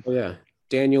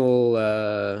 Daniel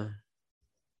I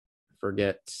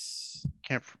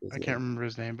can't remember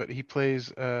his name, but he plays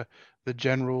the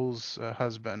general's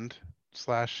husband /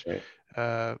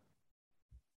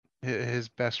 his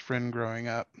best friend growing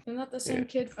up. Isn't that the same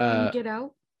kid from Get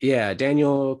Out? Yeah,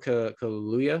 Daniel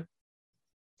Kaluuya.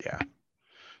 Yeah.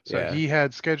 So he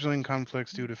had scheduling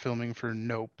conflicts due to filming for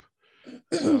Nope.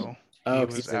 So he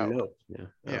was out. Nope. Yeah.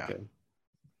 Okay. I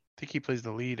think he plays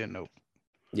the lead in Nope.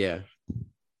 Yeah.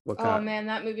 Oh man,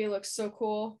 that movie looks so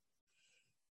cool.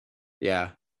 Yeah,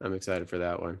 I'm excited for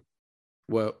that one.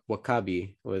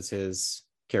 Wakabi was his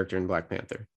character in Black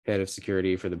Panther, head of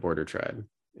security for the border tribe,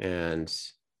 and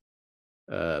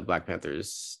Black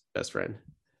Panther's best friend.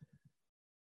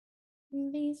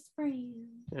 Best friend.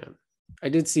 Yeah. I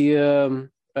did see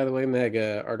by the way, Meg,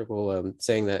 article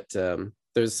saying that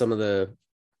there's some of the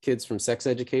kids from Sex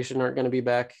Education aren't going to be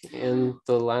back in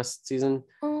the last season.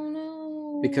 Oh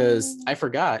no. Because I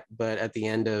forgot, but at the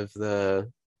end of the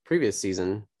previous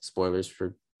season, spoilers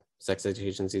for Sex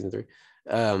Education season 3,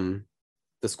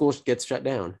 the school gets shut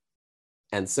down.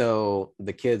 And so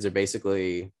the kids are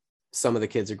basically, some of the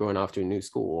kids are going off to a new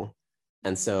school.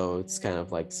 And so it's kind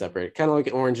of like separate, kind of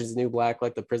like Orange is the New Black,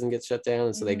 like the prison gets shut down.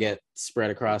 And so they get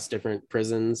spread across different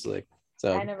prisons. Like,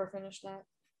 so I never finished that.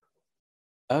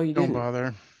 Oh, you didn't? Don't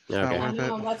bother. Okay. I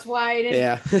know, that's why I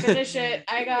didn't finish it.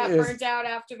 I got burnt out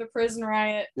after the prison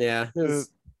riot. Yeah.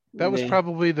 That was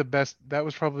probably the best. That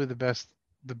was probably the best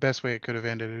way it could have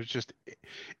ended. It was just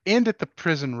end at the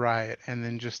prison riot and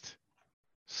then just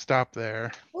stop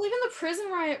there. Well, even the prison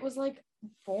riot was like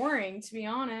boring, to be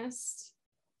honest.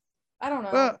 I don't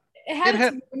know. Well, it had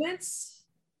its moments.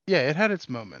 Yeah, it had its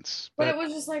moments. But it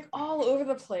was just like all over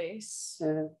the place.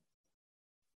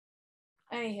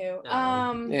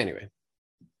 Anywho. Anyway.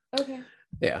 Okay.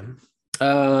 Yeah.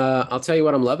 I'll tell you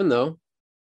what I'm loving though.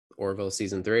 Orville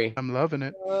season 3. I'm loving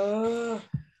it.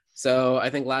 So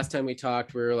I think last time we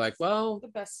talked, we were like, well, the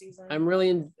best season. I'm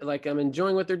really I'm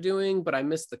enjoying what they're doing, but I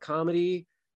miss the comedy.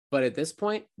 But at this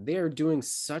point, they are doing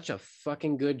such a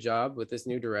fucking good job with this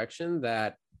new direction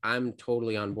that I'm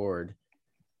totally on board.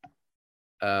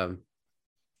 They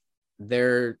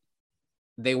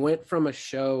went from a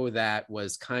show that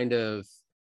was kind of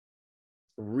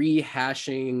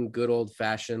rehashing good old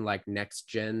fashioned like next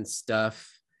gen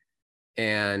stuff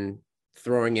and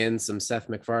throwing in some Seth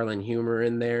MacFarlane humor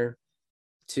in there,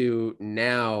 to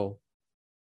now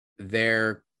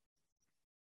they're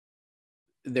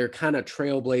kind of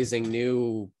trailblazing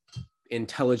new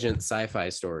intelligent sci-fi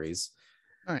stories.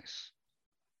 Nice.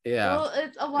 Yeah. Well,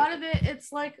 it's a lot of it.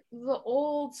 It's like the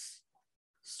old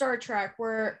Star Trek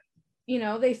where, you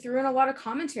know, they threw in a lot of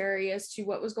commentary as to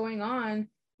what was going on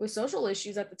with social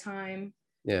issues at the time.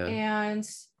 Yeah. And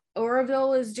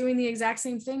Orville is doing the exact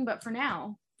same thing, but for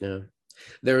now. Yeah.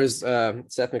 There was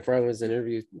Seth MacFarlane was in an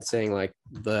interview saying like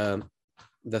the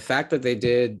fact that they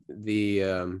did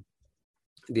the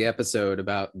episode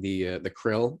about the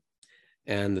krill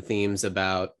and the themes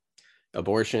about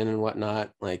abortion and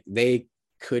whatnot, like they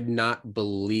could not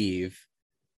believe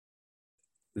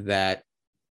that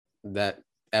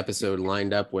episode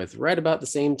lined up with right about the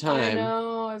same time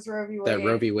as Roe v. Wade. That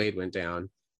Roe v. Wade went down.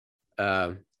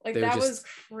 Like that was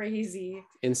crazy.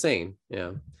 Insane.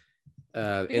 Yeah.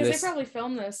 Because they probably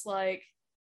filmed this like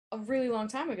a really long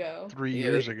time ago. 3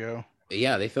 years ago.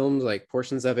 yeah, they filmed like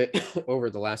portions of it over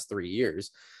the last 3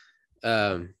 years.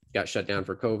 Got shut down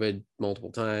for COVID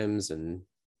multiple times, and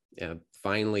yeah,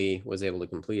 finally was able to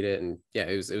complete it. And yeah,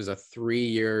 it was a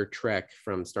 3-year trek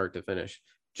from start to finish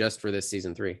just for this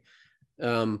season 3.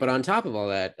 But on top of all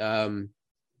that,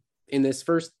 in this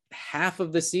first half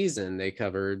of the season, they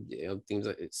covered things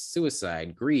like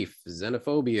suicide, grief,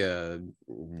 xenophobia,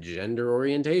 gender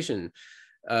orientation,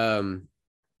 and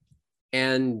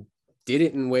did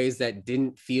it in ways that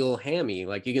didn't feel hammy.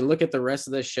 Like you can look at the rest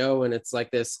of the show and it's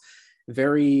like this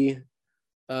very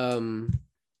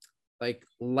like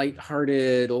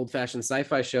lighthearted, old-fashioned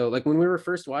sci-fi show. Like when we were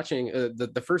first watching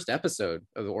the first episode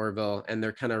of the Orville, and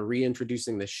they're kind of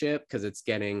reintroducing the ship because it's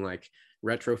getting like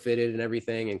retrofitted and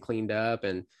everything and cleaned up,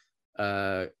 and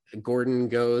Gordon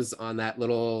goes on that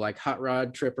little like hot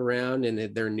rod trip around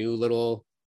in their new little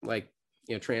like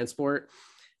transport,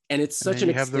 and it's such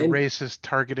you have the racist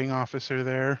targeting officer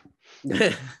there.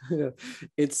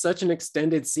 It's such an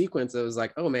extended sequence. It was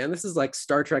like, oh man, this is like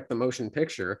Star Trek the motion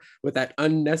picture with that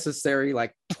unnecessary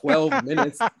like 12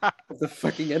 minutes of the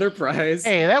fucking Enterprise.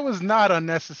 Hey, that was not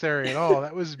unnecessary at all.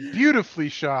 That was beautifully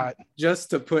shot. Just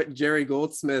to put Jerry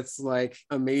Goldsmith's like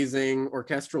amazing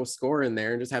orchestral score in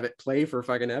there and just have it play for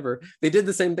fucking ever. They did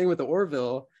the same thing with the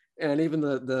Orville, and even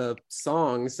the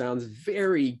song sounds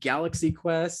very Galaxy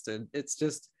Quest, and it's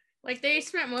just like they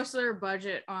spent most of their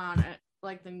budget on it,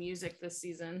 like the music this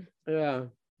season. Yeah,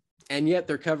 and yet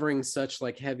they're covering such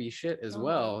like heavy shit as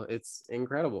well. It's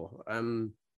incredible.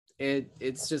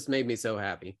 It's just made me so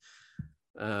happy.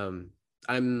 I'm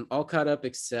all caught up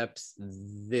except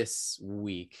this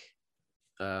week.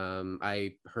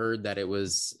 I heard that it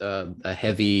was a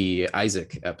heavy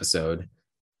Isaac episode.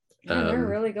 Yeah, they're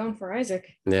really going for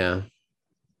Isaac. Yeah.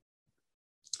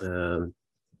 Todd,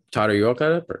 are you all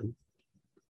caught up? Or?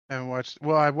 I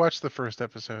watched the first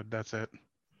episode. That's it.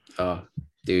 Oh,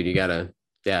 dude, you gotta,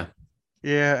 yeah.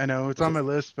 Yeah, I know it's on my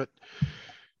list, but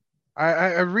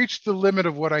I reached the limit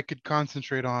of what I could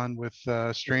concentrate on with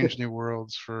Strange New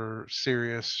Worlds for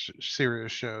serious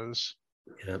shows.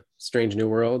 Yeah, Strange New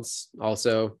Worlds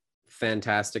also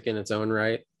fantastic in its own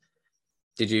right.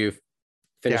 Did you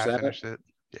finish that? I finished it.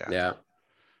 Yeah.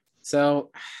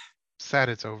 So sad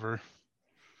it's over.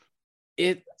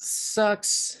 It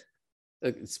sucks.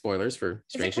 Spoilers for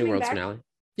Strange New Worlds finale.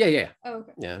 Yeah. Oh,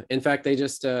 okay. Yeah. In fact, they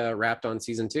just wrapped on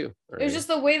season 2. It was just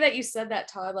the way that you said that,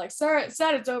 Todd. Like, sorry,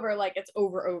 sad it's over. Like it's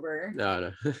over.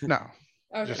 No. No.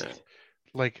 Okay. Just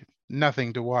like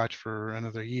nothing to watch for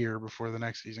another year before the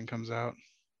next season comes out.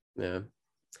 Yeah.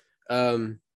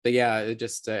 But yeah, it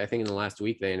just I think in the last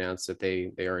week they announced that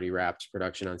they already wrapped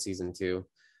production on season 2.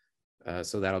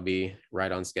 So that'll be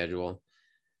right on schedule.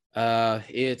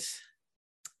 It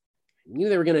knew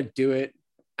they were gonna do it.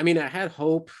 I mean, I had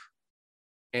hope,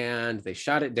 and they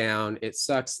shot it down. It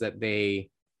sucks that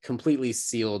they completely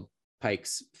sealed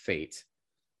Pike's fate.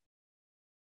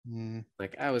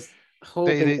 Like I was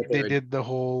hoping they did the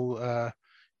whole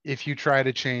if you try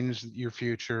to change your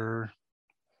future,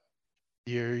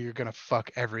 you're gonna fuck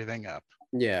everything up.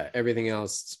 Yeah, everything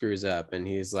else screws up, and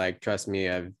he's like, trust me,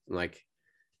 I've like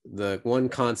the one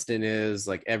constant is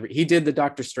like he did the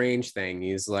Doctor Strange thing.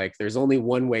 He's like, there's only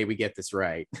one way we get this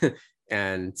right.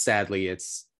 And sadly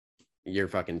it's you're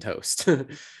fucking toast.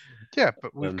 Yeah,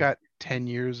 but we've got 10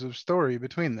 years of story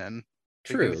between then.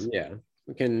 True. Yeah,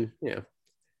 we can. Yeah,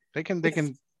 they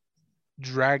can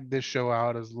drag this show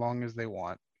out as long as they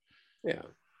want. Yeah,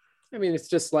 I mean, it's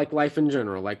just like life in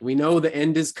general. Like we know the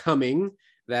end is coming,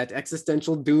 that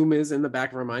existential doom is in the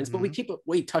back of our minds, but we keep it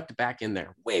way tucked back in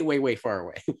there, way far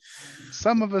away.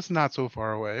 Some of us not so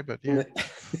far away, but yeah.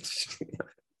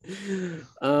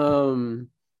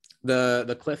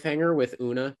 The cliffhanger with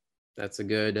Una, that's a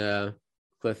good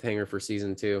cliffhanger for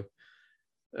season 2.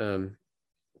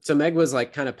 So Meg was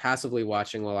like kind of passively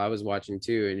watching while I was watching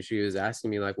too, and she was asking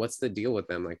me like, what's the deal with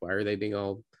them? Like, why are they being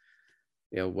all,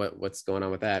 what's going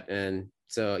on with that? And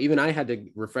so even I had to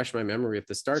refresh my memory of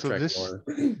the Star Trek lore.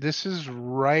 This is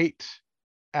right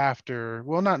after,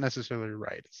 well, not necessarily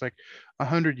right. It's like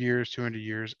 100 years, 200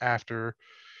 years after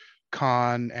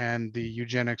Khan and the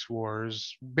eugenics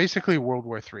wars, basically World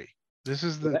War III. This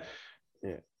is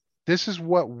this is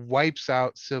what wipes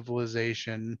out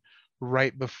civilization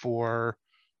right before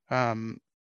the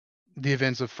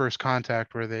events of First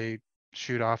Contact, where they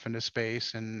shoot off into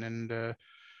space and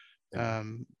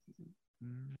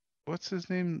what's his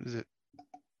name? Is it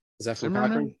Zephram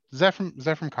Cochrane?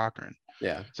 Zephram Cochrane.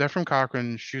 Yeah. Zephram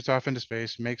Cochrane shoots off into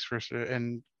space, makes first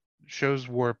and shows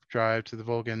warp drive to the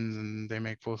Vulcans, and they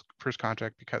make first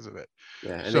contact because of it.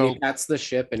 Yeah, and then he pats the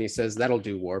ship and he says, "That'll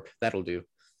do, warp. That'll do."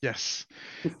 Yes.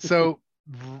 So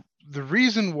the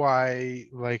reason why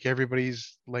like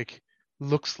everybody's like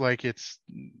looks like it's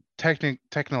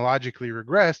technologically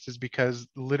regressed is because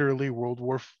literally World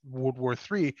War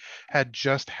III had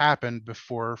just happened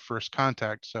before First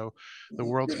Contact. So the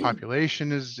world's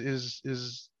population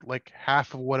is like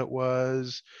half of what it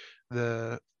was.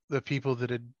 The people that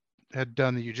had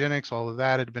done the eugenics, all of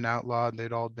that had been outlawed.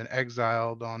 They'd all been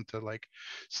exiled onto like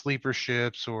sleeper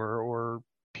ships or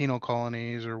penal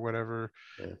colonies or whatever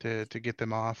to get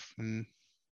them off. And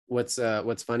what's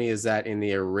funny is that in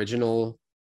the original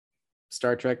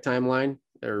Star Trek timeline,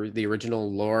 or the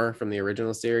original lore from the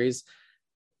original series,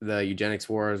 the eugenics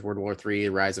wars, World War III,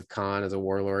 rise of Khan as a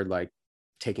warlord, like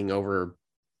taking over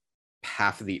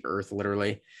half of the earth,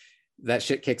 literally. That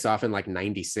shit kicks off in like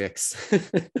 96.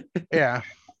 Yeah.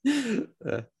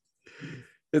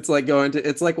 It's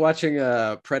like watching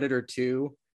Predator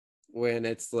 2 when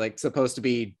it's like supposed to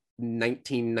be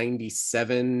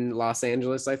 1997 Los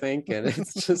Angeles, I think, and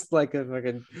it's just like a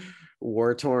fucking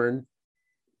war-torn.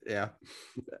 Yeah.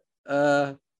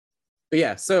 But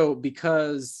yeah, so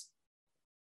because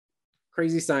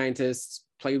crazy scientists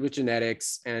played with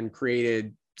genetics and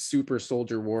created super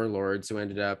soldier warlords who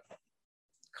ended up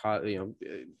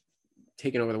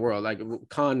taking over the world, like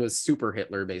Khan was super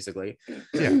Hitler basically.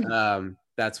 Yeah.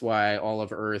 That's why all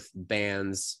of Earth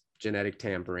bans genetic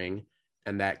tampering,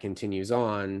 and that continues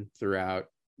on throughout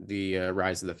the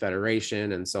rise of the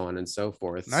Federation and so on and so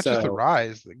forth. Not just the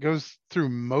rise, it goes through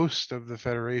most of the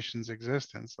Federation's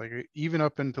existence, like even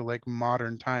up into like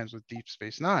modern times with Deep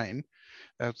Space Nine.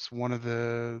 That's one of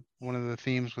the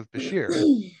themes with Bashir.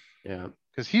 Yeah,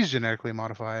 because he's genetically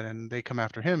modified and they come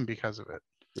after him because of it.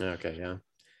 Okay, yeah.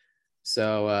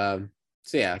 So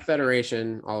yeah,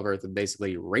 Federation, all of Earth, are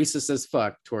basically racist as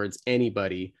fuck towards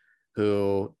anybody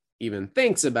who even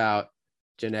thinks about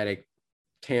genetic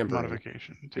tampering.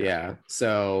 Modification. Yeah.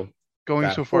 So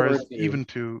going so far as even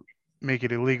to make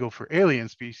it illegal for alien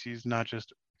species, not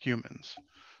just humans.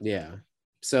 Yeah.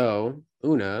 So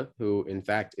Una, who in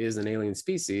fact is an alien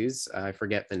species, I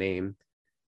forget the name,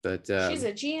 but she's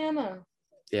a GMO.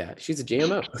 Yeah, she's a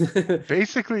GMO.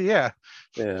 Basically, yeah.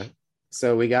 Yeah.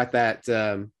 So we got that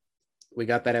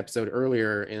episode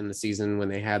earlier in the season when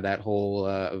they had that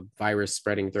whole virus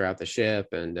spreading throughout the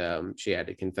ship, and she had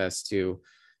to confess to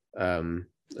La'an,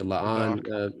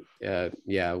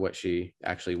 what she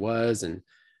actually was, and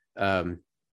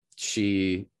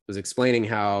she was explaining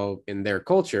how in their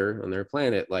culture on their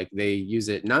planet, like they use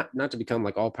it not to become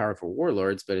like all powerful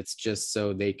warlords, but it's just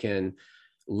so they can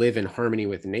live in harmony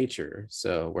with nature.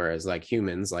 So whereas like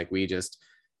humans, like we just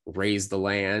raise the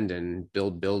land and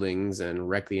build buildings and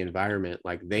wreck the environment,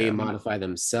 like they modify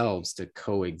themselves to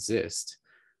coexist.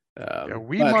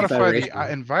 We modify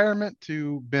the environment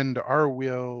to bend our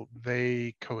will.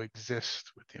 They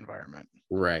coexist with the environment.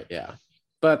 Right. Yeah.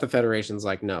 But the Federation's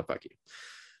like, no, fuck you.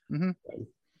 Mm-hmm.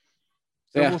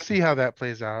 So we'll see how that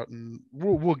plays out, and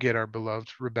we'll get our beloved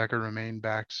Rebecca Romaine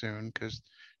back soon because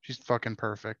she's fucking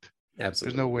perfect.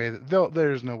 Absolutely.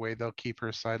 There's no way they'll keep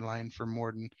her sidelined for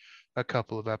more than a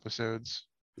couple of episodes.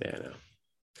 Yeah,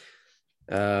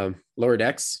 no. Lower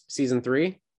Decks season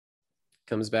 3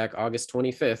 comes back August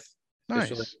 25th.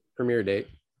 Nice. Premiere date.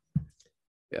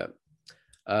 Yeah.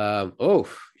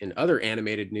 In other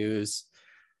animated news,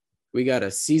 we got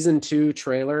a season 2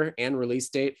 trailer and release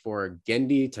date for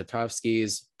Genndy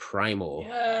Tartakovsky's Primal.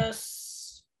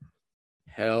 Yes.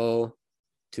 Hell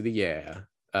to the yeah.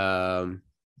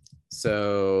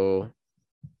 So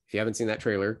if you haven't seen that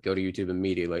trailer, go to YouTube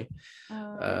immediately.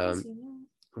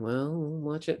 Well,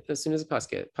 watch it as soon as the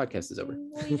podcast is over.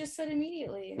 Well, you just said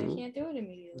immediately, and I can't do it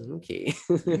immediately. Okay.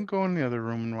 You can go in the other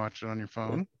room and watch it on your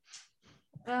phone.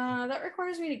 That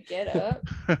requires me to get up.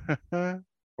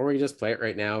 Or we can just play it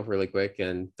right now really quick,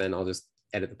 and then I'll just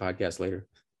edit the podcast later.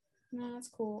 No, that's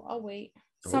cool. I'll wait.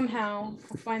 Somehow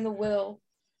I'll find the will.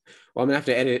 Well, I'm gonna have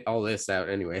to edit all this out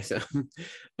anyway. So,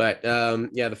 but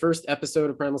the first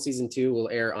episode of Primal season 2 will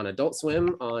air on Adult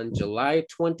Swim on July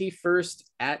 21st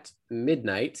at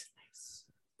midnight,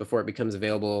 before it becomes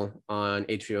available on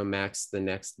HBO Max the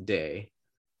next day.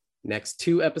 Next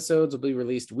 2 episodes will be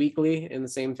released weekly in the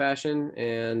same fashion,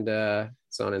 and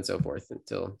so on and so forth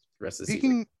until the rest of the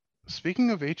season.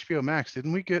 Speaking of HBO Max,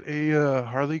 didn't we get a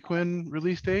Harley Quinn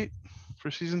release date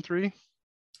for season 3?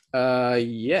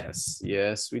 Yes,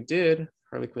 we did.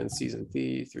 Harley Quinn season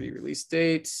 3 release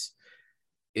date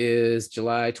is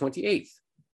July 28th.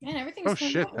 Man, everything's oh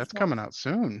shit, that's coming out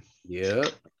soon. Yep.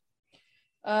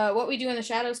 What We Do in the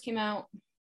Shadows came out.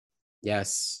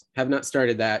 Yes, have not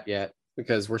started that yet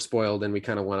because we're spoiled and we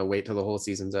kind of want to wait till the whole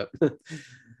season's up.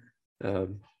 But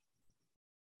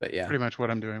yeah, pretty much what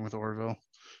I'm doing with Orville.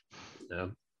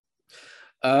 No.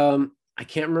 I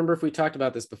can't remember if we talked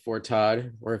about this before,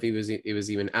 Todd, or if it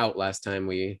was even out last time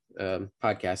we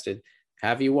podcasted.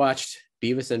 Have you watched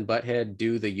Beavis and Butt-Head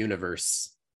Do the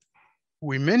Universe?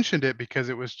 We mentioned it because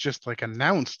it was just like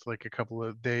announced like a couple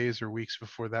of days or weeks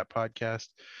before that podcast.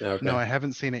 Okay. No, I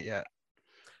haven't seen it yet.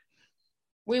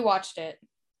 We watched it.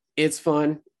 It's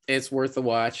fun. It's worth the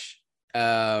watch.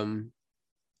 Part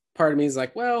of me is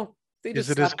like, well, they just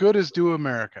is it as good as Do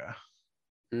America?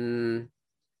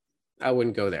 I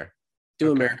wouldn't go there.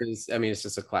 Do America is, I mean, it's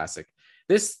just a classic.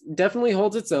 This definitely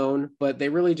holds its own, but they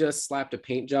really just slapped a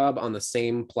paint job on the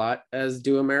same plot as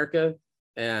Do America,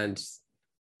 and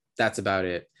that's about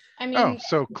it. I mean,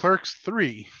 so Clerks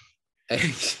 3.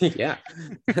 Yeah.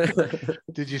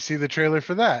 Did you see the trailer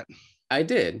for that? I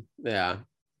did. Yeah.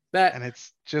 And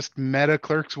it's just meta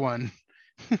Clerks 1.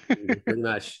 Pretty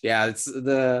much. Yeah, it's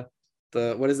the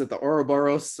what is it? The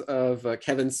Ouroboros of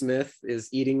Kevin Smith is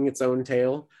eating its own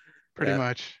tail. Pretty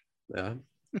much. Yeah.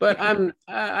 But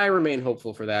I remain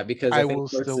hopeful for that because I think will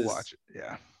Clerks still watch it.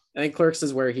 Yeah. I think Clerks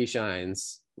is where he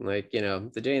shines. Like,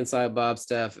 the Jay and Silent Bob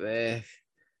stuff,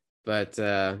 but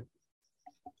I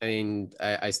mean,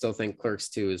 I still think Clerks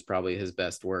 2 is probably his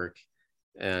best work.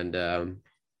 And I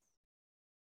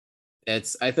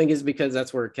think it's because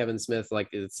that's where Kevin Smith, like,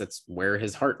 that's where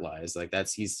his heart lies. Like,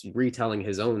 he's retelling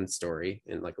his own story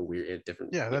in like a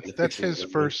different. Yeah, that's his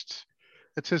first.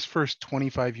 It's his first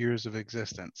 25 years of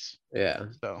existence. Yeah.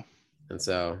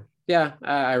 So yeah,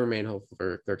 I remain hopeful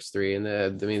for Clerks 3. And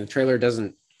the trailer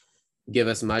doesn't give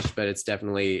us much, but it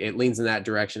leans in that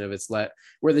direction of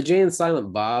where the Jay and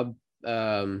Silent Bob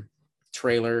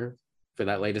trailer for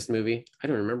that latest movie. I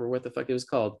don't remember what the fuck it was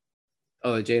called.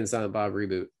 Oh, the Jay and Silent Bob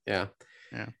reboot. Yeah.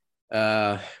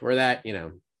 Where that,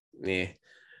 it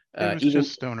was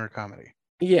just stoner comedy.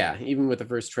 Yeah, even with the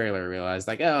first trailer, I realized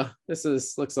like, oh,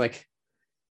 looks like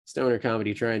stoner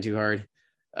comedy trying too hard.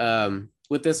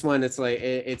 With this one, it's like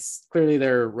it's clearly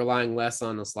they're relying less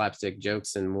on the slapstick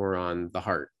jokes and more on the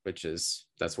heart,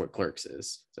 that's what Clerks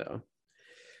is. So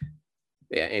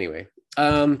yeah, anyway. But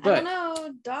I don't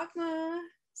know, Dogma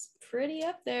is pretty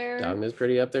up there. Dogma's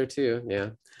pretty up there too. Yeah.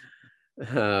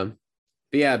 But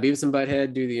yeah, Beavis and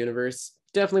Butt-Head Do the Universe,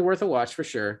 definitely worth a watch for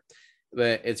sure.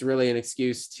 But it's really an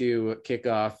excuse to kick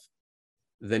off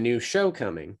the new show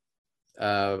coming.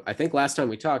 I think last time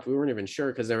we talked, we weren't even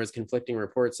sure because there was conflicting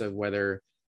reports of whether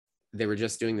they were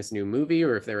just doing this new movie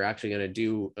or if they were actually going to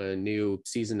do a new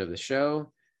season of the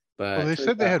show. But they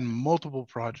said they had multiple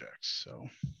projects. So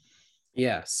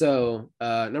yeah. So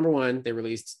number one, they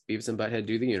released Beavis and Butt-Head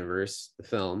Do the Universe, the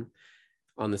film.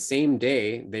 On the same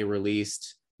day, they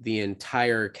released the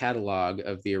entire catalog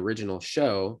of the original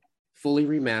show, fully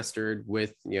remastered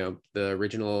with the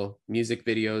original music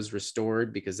videos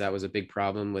restored, because that was a big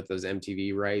problem with those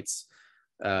MTV rights.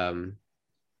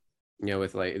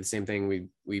 With like the same thing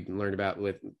we learned about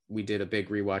we did a big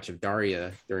rewatch of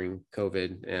Daria during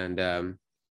COVID, and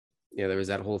there was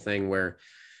that whole thing where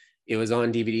it was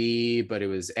on DVD but it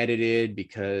was edited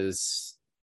because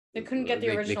they couldn't get the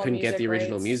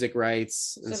original music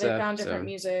rights and so stuff. They found different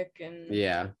music and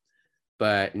yeah,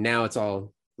 but now it's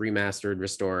all remastered,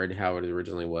 restored how it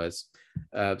originally was.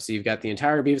 So you've got the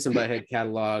entire Beavis and Butt-Head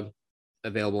catalog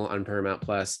available on Paramount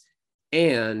Plus,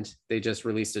 and they just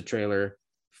released a trailer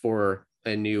for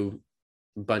a new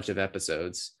bunch of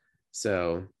episodes.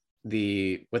 So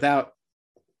without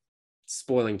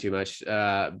spoiling too much,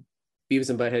 Beavis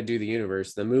and Butt-Head Do the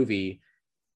Universe, the movie,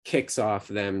 kicks off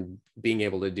them being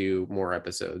able to do more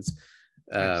episodes.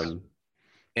 And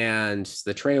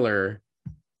the trailer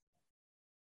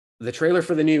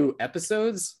for the new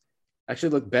episodes actually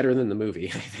look better than the movie,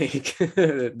 I think,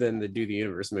 than the Do the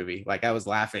Universe movie. Like, I was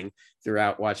laughing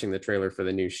throughout watching the trailer for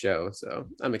the new show. So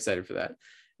I'm excited for that.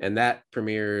 And that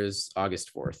premieres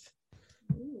August 4th.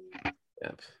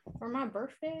 Yep. For my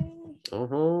birthday.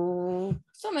 Uh-huh.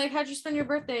 So, Meg, how'd you spend your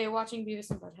birthday watching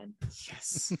Beavis and Butt-Head?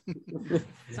 Yes.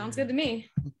 Sounds good to me.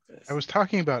 I was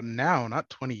talking about now, not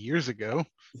 20 years ago.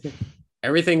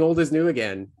 Everything old is new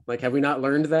again. Like, have we not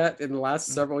learned that in the last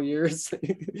several years?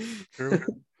 True.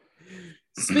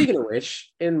 Speaking of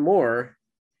which, in more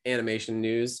animation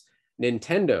news,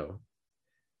 Nintendo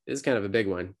is kind of a big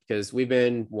one, because we've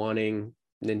been wanting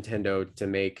Nintendo to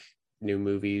make new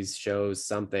movies, shows,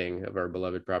 something of our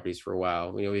beloved properties for a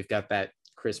while. We've got that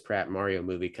Chris Pratt Mario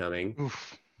movie coming.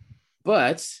 Oof.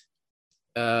 But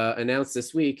announced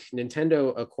this week,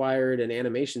 Nintendo acquired an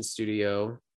animation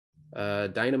studio,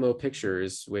 Dynamo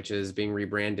Pictures, which is being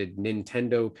rebranded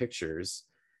Nintendo Pictures,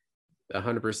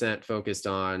 100% focused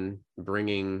on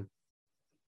bringing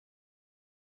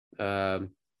content,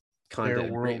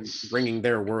 bringing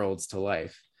their worlds to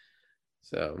life.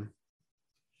 So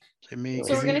So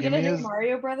we're gonna get a new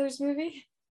Mario Brothers movie,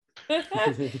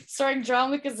 starring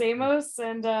John Leguizamo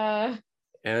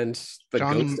and the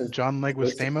John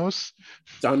Leguizamo.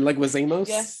 John Leguizamo.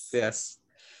 Yes.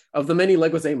 Of the many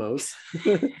Leguizamos.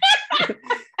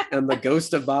 And the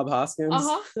ghost of Bob Hoskins.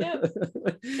 Yep.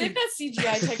 They've got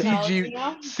CGI technology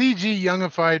now. CG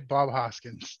youngified Bob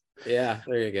Hoskins. Yeah,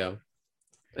 there you go.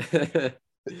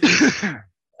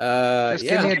 Just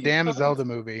give me a damn Zelda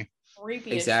movie.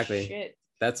 Creepy exactly. As shit.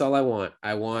 That's all I want.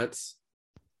 I want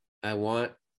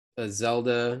a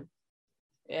Zelda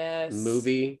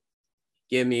movie.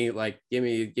 Give me like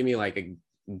a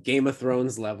Game of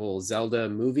Thrones level Zelda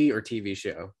movie or TV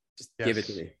show. Just give it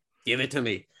to me. Give it to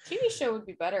me. TV show would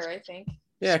be better, I think.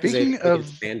 Yeah, because they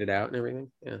expand it out and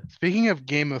everything. Yeah. Speaking of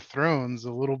Game of Thrones,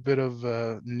 a little bit of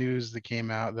news that came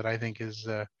out that I think is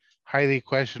highly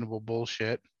questionable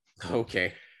bullshit.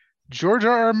 Okay. George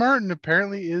R.R. Martin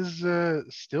apparently is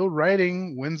still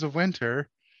writing Winds of Winter.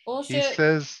 Bullshit.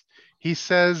 He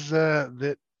says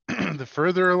that the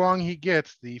further along he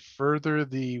gets, the further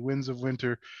the Winds of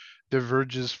Winter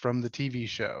diverges from the TV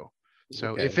show.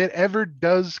 So if it ever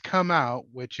does come out,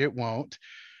 which it won't,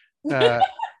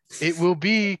 it will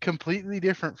be completely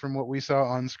different from what we saw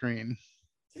on screen.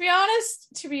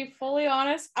 To be fully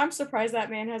honest, I'm surprised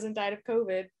that man hasn't died of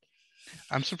COVID.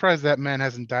 I'm surprised that man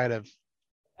hasn't died of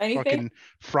fucking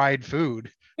fried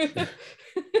food.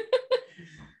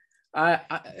 I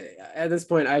at this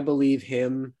point, I believe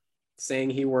him saying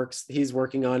he's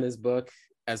working on his book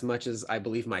as much as I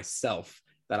believe myself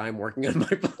that I'm working on my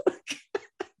book.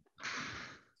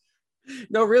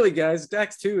 No, really, guys,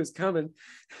 Dax 2 is coming.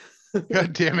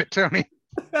 God damn it, Tony.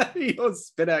 You don't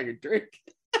spit out your drink.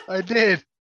 I did.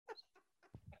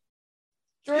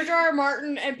 George R.R.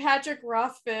 Martin and Patrick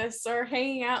Rothfuss are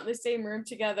hanging out in the same room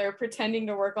together, pretending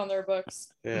to work on their books.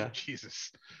 Yeah.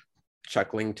 Jesus.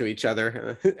 Chuckling to each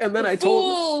other. And then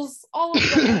Fools! All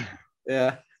of them.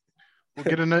 Yeah. We'll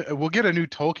get a new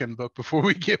Tolkien book before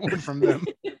we get one from them.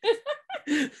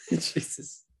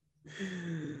 Jesus.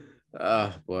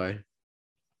 Oh boy.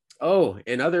 Oh,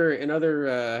 in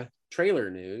other trailer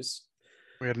news,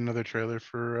 we had another trailer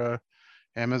for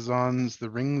Amazon's The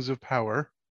Rings of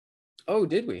Power. Oh,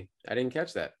 did we? I didn't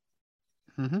catch that.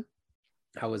 Mm-hmm.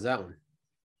 How was that one?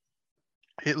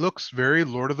 It looks very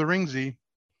Lord of the Ringsy.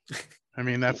 I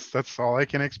mean, that's all I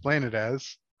can explain it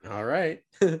as. All right.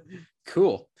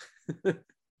 Cool.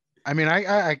 I mean,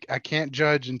 I can't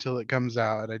judge until it comes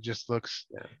out.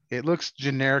 It looks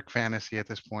generic fantasy at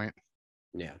this point.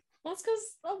 Yeah. Well, it's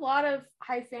because a lot of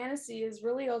high fantasy is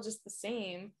really all just the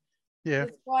same. Yeah.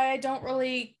 That's why I don't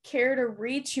really care to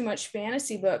read too much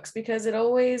fantasy books, because it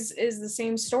always is the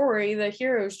same story, the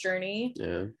hero's journey.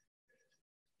 Yeah.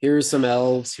 Here's some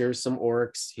elves, here's some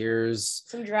orcs, here's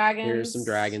some dragons, here's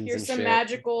some shit.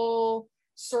 Magical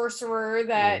sorcerer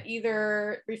that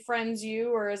either befriends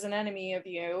you or is an enemy of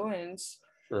you, and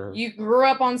you grew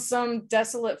up on some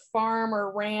desolate farm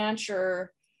or ranch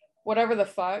or whatever the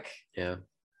fuck. Yeah.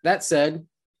 That said,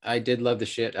 I did love the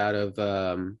shit out of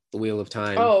the Wheel of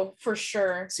Time. Oh, for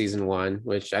sure. Season 1,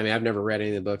 which I mean, I've never read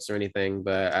any of the books or anything,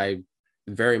 but I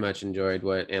very much enjoyed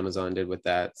what Amazon did with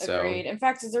that. Agreed. In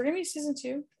fact, is there gonna be season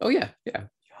 2? Oh yeah. Yes.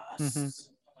 Mm-hmm.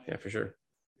 Yeah, for sure.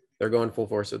 They're going full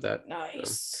force with that.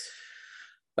 Nice.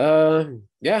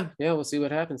 Yeah, we'll see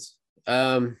what happens.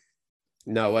 No,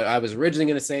 what I was originally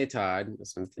gonna say, Todd,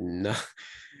 was something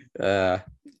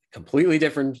completely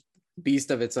different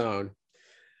beast of its own.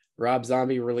 Rob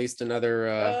Zombie released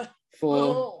another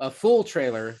full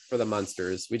trailer for the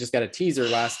Munsters. We just got a teaser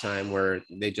last time where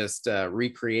they just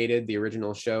recreated the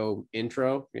original show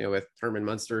intro, with Herman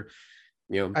Munster.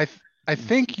 I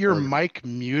think your mic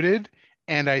muted,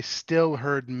 and I still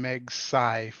heard Meg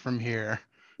sigh from here.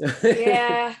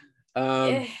 Yeah.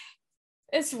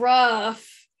 It's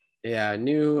rough. Yeah,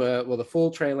 the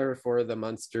full trailer for the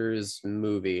Munsters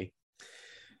movie.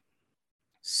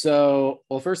 So,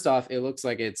 well, first off, it looks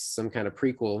like it's some kind of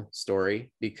prequel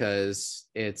story because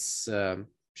it's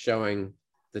showing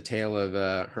the tale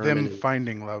of Herman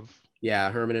finding love.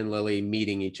 Yeah, Herman and Lily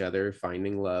meeting each other,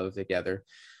 finding love together.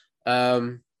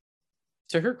 To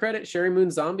her credit, Sherry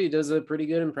Moon Zombie does a pretty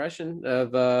good impression of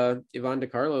Yvonne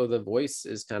DiCarlo. The voice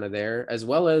is kind of there, as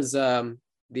well as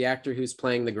the actor who's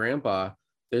playing the grandpa.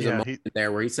 There's a moment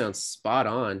there where he sounds spot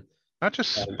on. Not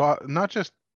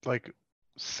just like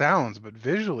sounds, but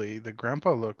visually, the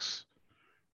grandpa looks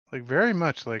like very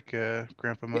much like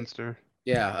Grandpa Munster.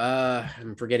 Yeah,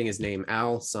 I'm forgetting his name,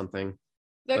 Al something.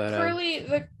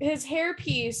 His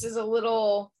hairpiece is a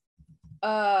little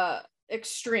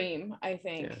extreme, I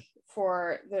think,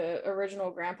 for the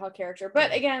original grandpa character.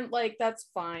 But again, like, that's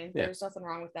fine. Yeah. There's nothing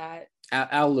wrong with that.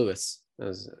 Al Lewis. That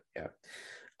was, yeah.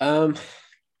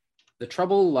 The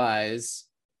trouble lies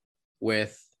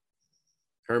with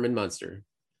Herman Munster.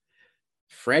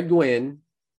 Fred Gwynn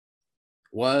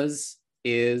was,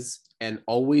 is, and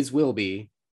always will be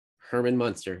Herman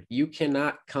Munster. You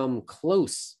cannot come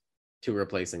close to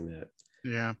replacing that.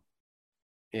 Yeah.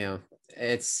 Yeah.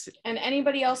 It's, and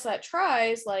anybody else that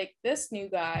tries, like this new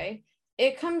guy,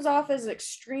 it comes off as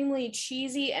extremely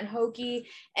cheesy and hokey.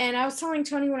 And I was telling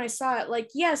Tony when I saw it, like,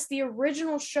 yes, the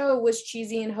original show was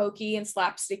cheesy and hokey and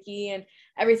slapsticky and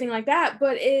everything like that,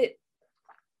 but it,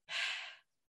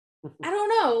 I don't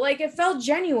know, like, it felt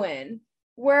genuine.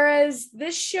 Whereas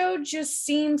this show just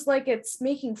seems like it's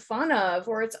making fun of,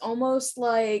 or it's almost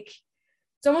like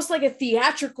a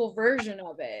theatrical version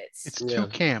of it. It's too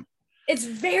camp. It's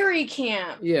very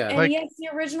camp. Yeah. And like, yes,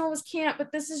 the original was camp,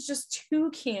 but this is just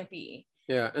too campy.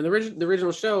 Yeah. And the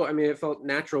original show, I mean, it felt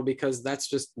natural because that's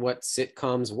just what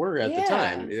sitcoms were at the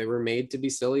time. They were made to be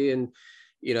silly, and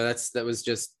you know,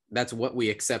 that's what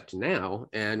we accept now.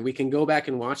 And we can go back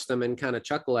and watch them and kind of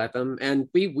chuckle at them. And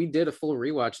we did a full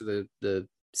rewatch of the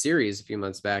series a few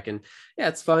months back, and yeah,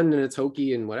 it's fun and it's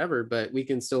hokey and whatever, but we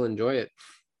can still enjoy it.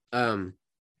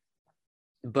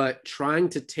 But trying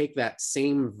to take that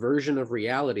same version of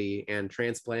reality and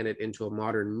transplant it into a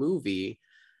modern movie,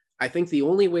 I think the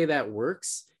only way that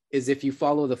works is if you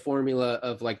follow the formula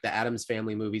of like the Addams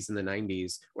Family movies in the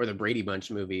 90s or the Brady Bunch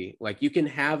movie. Like, you can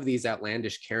have these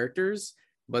outlandish characters,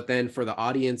 but then for the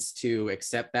audience to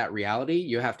accept that reality,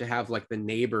 you have to have like the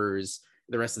neighbors,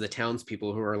 the rest of the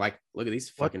townspeople who are like, look at these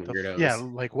fucking weirdos. Yeah,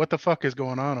 like, what the fuck is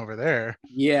going on over there?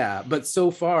 Yeah, but so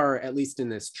far, at least in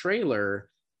this trailer,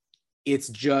 it's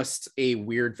just a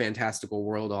weird, fantastical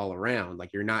world all around.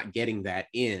 Like, you're not getting that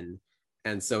in.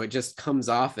 And so it just comes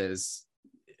off as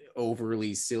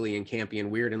overly silly and campy and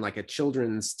weird, and like a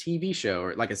children's TV show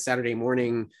or like a Saturday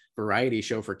morning variety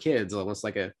show for kids, almost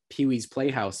like a Pee-wee's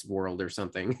Playhouse world or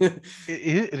something.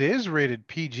 It is rated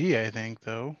PG, I think,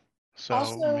 though. So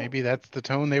also, maybe that's the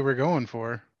tone they were going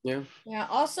for. Yeah. Yeah.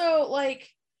 Also, like,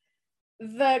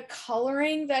 the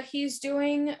coloring that he's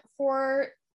doing for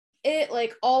it,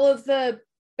 like all of the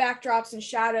backdrops and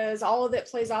shadows, all of it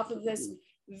plays off of this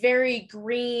very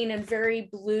green and very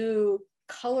blue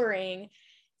coloring,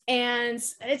 and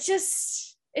it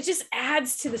just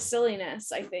adds to the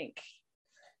silliness, I think,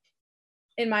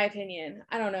 in my opinion.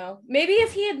 I don't know, maybe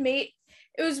if he had made,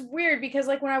 it was weird because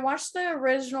like when I watched the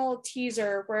original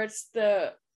teaser where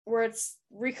it's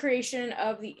recreation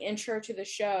of the intro to the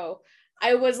show,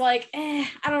 I was like, I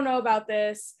don't know about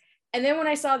this. And then when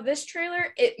I saw this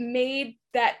trailer, it made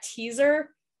that teaser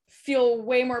feel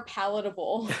way more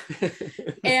palatable.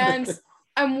 And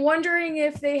I'm wondering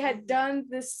if they had done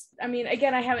this. I mean,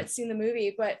 again, I haven't seen the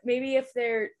movie, but maybe if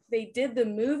they did the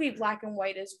movie black and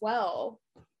white as well,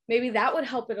 maybe that would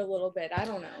help it a little bit. I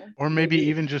don't know. Or maybe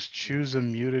even just choose a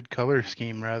muted color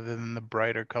scheme rather than the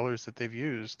brighter colors that they've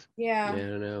used. Yeah.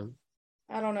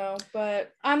 I don't know,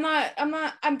 but I'm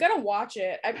gonna watch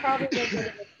it. I probably will go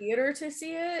to the theater to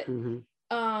see it.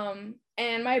 Mm-hmm.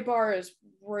 And my bar is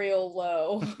real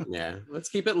low. Yeah, let's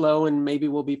keep it low and maybe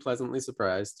we'll be pleasantly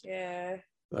surprised. Yeah.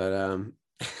 But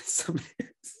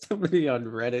somebody on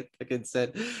Reddit fucking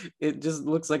said it just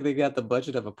looks like they got the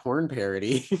budget of a porn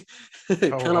parody.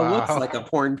 It kind of looks like a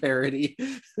porn parody.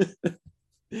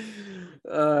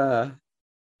 Yeah,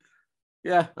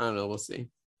 I don't know, we'll see.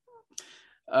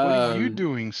 What are you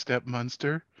doing, Step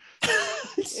Munster?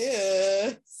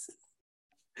 Yeah.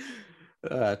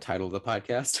 Title of the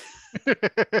podcast.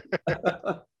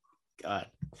 God.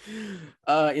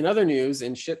 In other news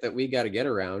and shit that we got to get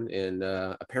around, in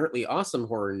apparently awesome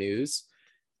horror news,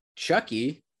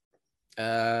 Chucky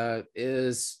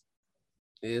is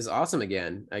awesome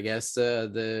again. I guess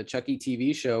the Chucky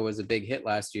TV show was a big hit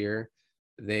last year.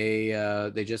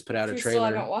 They just put out a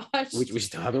trailer, which we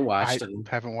still haven't watched. I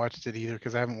haven't watched it either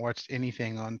because I haven't watched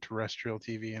anything on terrestrial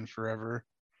TV in forever.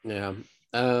 Yeah.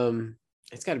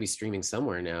 It's got to be streaming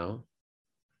somewhere now.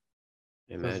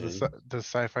 Does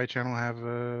Sci-Fi Channel have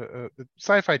a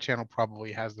Sci-Fi Channel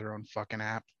probably has their own fucking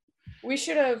app. We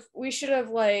should have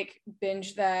like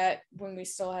binged that when we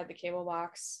still had the cable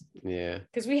box. Yeah.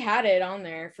 Because we had it on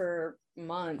there for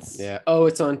months. Yeah. Oh,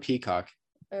 it's on Peacock.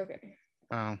 Okay.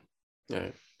 All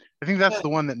right. I think that's the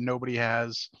one that nobody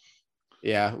has.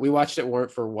 Yeah, we watched it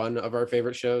for one of our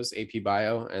favorite shows, AP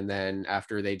Bio, and then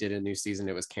after they did a new season,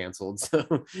 it was canceled.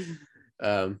 So,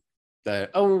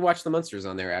 we watched the Munsters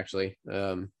on there actually,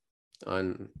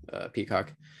 on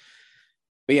Peacock.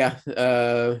 But yeah.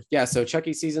 So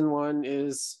Chucky season 1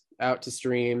 is out to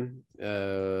stream.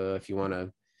 If you want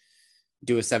to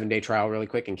do a 7-day trial really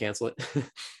quick and cancel it.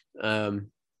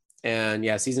 And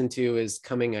yeah, season 2 is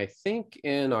coming, I think,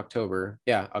 in October.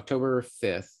 Yeah, October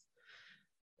 5th.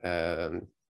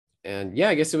 And yeah,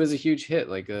 I guess it was a huge hit.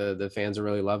 Like the fans are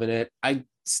really loving it. I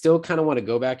still kind of want to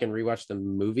go back and rewatch the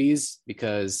movies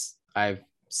because I've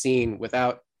seen,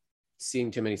 without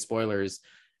seeing too many spoilers,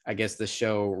 I guess the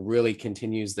show really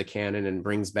continues the canon and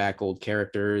brings back old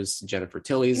characters. Jennifer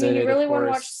Tilly's in it. You really want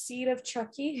to watch Seed of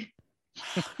Chucky?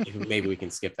 Maybe we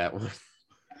can skip that one.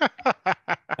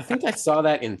 I think I saw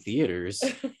that in theaters.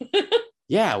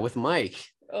 Yeah, with Mike.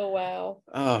 Oh, wow.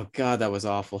 Oh, God, that was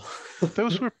awful.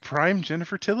 Those were prime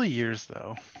Jennifer Tilly years,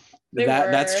 though.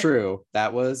 That's true.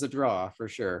 That was a draw for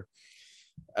sure.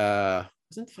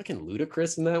 Wasn't fucking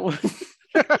Ludacris in that one?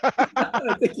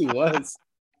 I think he was.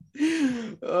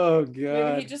 Oh, God.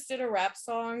 Maybe he just did a rap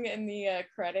song in the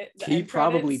credit. He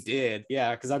probably did.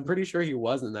 Yeah, because I'm pretty sure he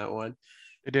was in that one.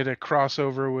 They did a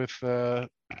crossover with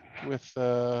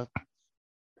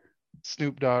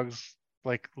Snoop Dogg's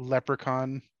like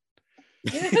Leprechaun.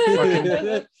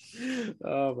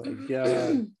 Oh my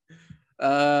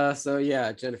God. So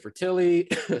yeah, Jennifer Tilly,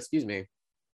 excuse me,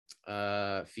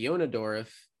 Fiona Dourif,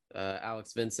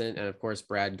 Alex Vincent, and of course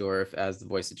Brad Dourif as the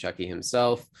voice of Chucky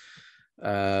himself.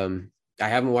 I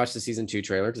haven't watched the season 2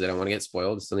 trailer because I don't want to get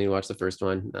spoiled. I still need to watch the first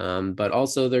one. But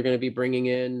also they're going to be bringing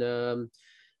in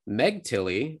Meg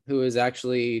Tilly, who is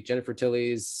actually Jennifer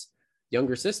Tilly's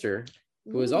younger sister,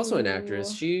 who is also an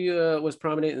actress. She was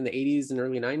prominent in the 80s and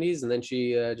early 90s, and then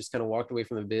she just kind of walked away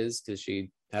from the biz because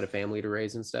she had a family to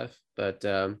raise and stuff. But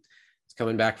it's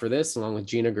coming back for this, along with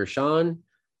Gina Gershon,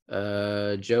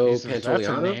 Joe Pantoliano. That's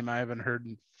a name I haven't heard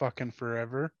in fucking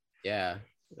forever. Yeah,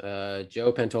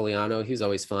 Joe Pantoliano. He's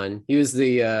always fun. He was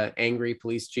the angry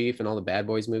police chief in all the Bad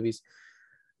Boys movies.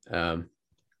 Yeah.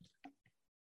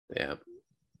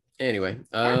 Anyway,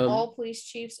 aren't all police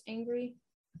chiefs angry?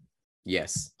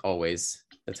 Yes, always.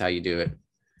 That's how you do it.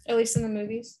 At least in the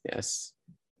movies. Yes.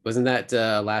 Wasn't that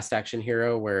Last Action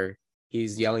Hero where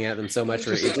he's yelling at them so much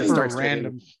where it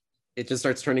just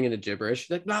starts turning into gibberish?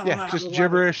 Like, blah, yeah, blah, just blah,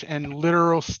 gibberish, and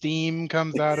literal steam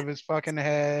comes out of his fucking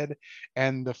head,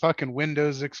 and the fucking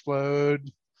windows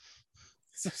explode.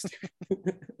 So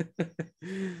stupid.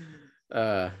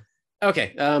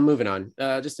 Okay, moving on.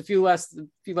 Just a few last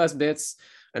bits.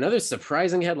 Another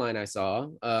surprising headline I saw,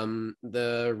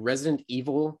 the Resident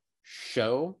Evil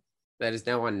show that is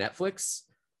now on Netflix,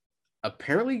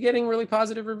 apparently getting really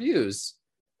positive reviews,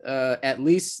 at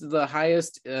least the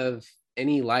highest of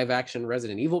any live action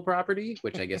Resident Evil property,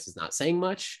 which I guess is not saying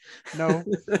much. No.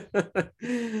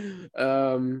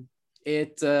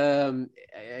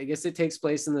 I guess it takes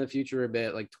place in the future a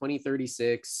bit, like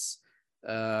 2036.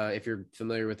 If you're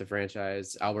familiar with the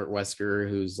franchise, Albert Wesker,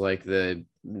 who's like the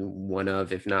one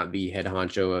of, if not the head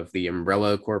honcho of the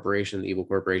Umbrella Corporation, the evil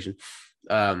corporation.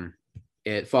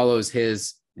 It follows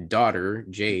his daughter,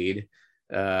 Jade,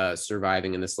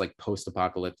 surviving in this like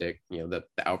post-apocalyptic, the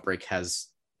outbreak has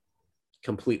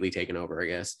completely taken over, I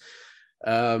guess.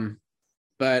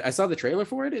 But I saw the trailer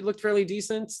for it. It looked fairly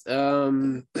decent.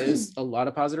 There's a lot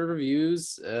of positive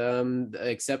reviews,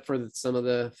 except for some of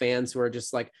the fans who are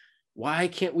just like, why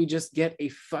can't we just get a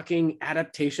fucking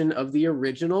adaptation of the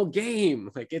original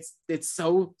game? Like it's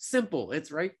so simple.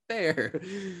 It's right there.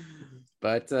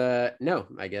 But no,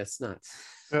 I guess not.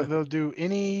 They'll do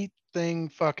anything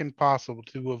fucking possible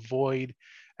to avoid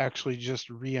actually just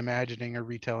reimagining or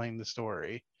retelling the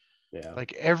story. Yeah.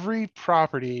 Like every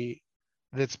property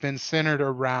that's been centered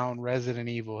around Resident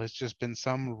Evil has just been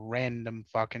some random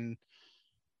fucking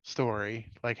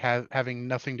story, like having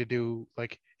nothing to do,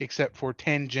 like except for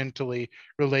tangentially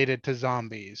related to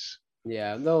zombies.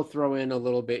 Yeah, they'll throw in a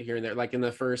little bit here and there, like in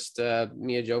the first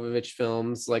Mia Jovovich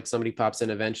films, like somebody pops in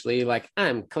eventually, like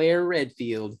I'm Claire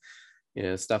Redfield,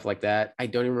 stuff like that. I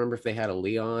don't even remember if they had a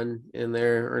Leon in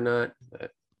there or not,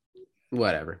 but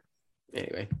whatever.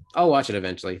 Anyway, I'll watch it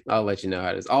eventually. I'll let you know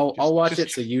how it is. I'll watch it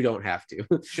so you don't have to.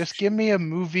 Just give me a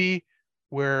movie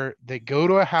where they go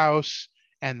to a house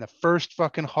and the first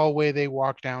fucking hallway they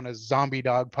walk down, a zombie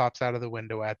dog pops out of the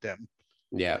window at them.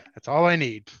 Yeah. That's all I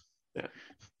need. Yeah.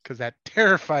 Because that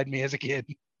terrified me as a kid.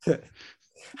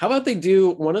 How about they do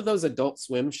one of those Adult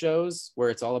Swim shows where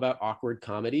it's all about awkward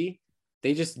comedy?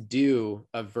 They just do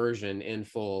a version in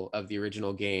full of the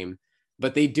original game,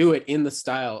 but they do it in the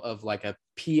style of like a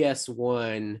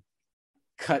PS1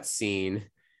 cutscene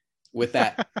with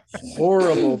that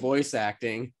horrible voice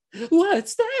acting.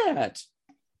 What's that?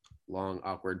 Long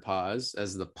awkward pause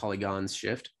as the polygons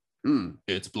shift.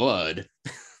 It's blood.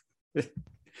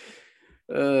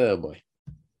 Oh boy.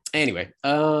 Anyway,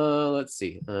 let's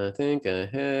see. I think I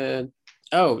had.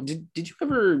 Oh, did you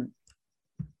ever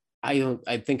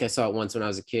I think I saw it once when I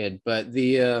was a kid, but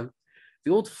the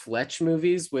old Fletch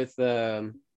movies with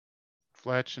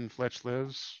Fletch and Fletch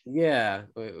Lives. yeah,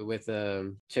 with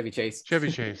Chevy Chase.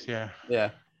 Chevy Chase, yeah.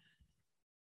 Yeah.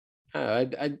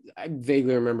 I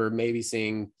vaguely remember maybe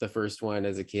seeing the first one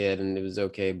as a kid and it was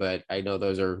okay, but I know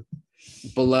those are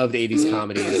beloved 80s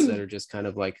comedies that are just kind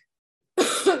of like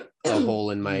a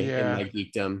hole in my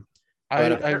geekdom.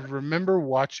 I remember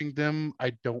watching them.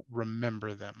 I don't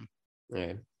remember them.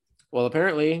 Okay. Well,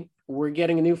 apparently we're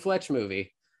getting a new Fletch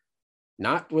movie,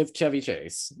 not with Chevy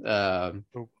Chase.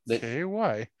 Okay,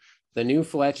 why? The new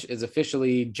Fletch is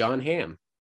officially John Hamm.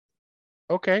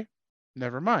 Okay,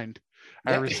 never mind.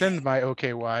 I rescind my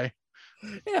okay, why?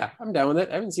 Yeah, I'm down with it.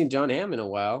 I haven't seen John Hamm in a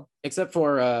while, except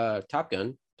for Top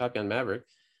Gun Maverick.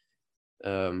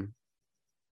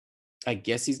 I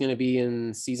guess he's going to be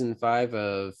in season 5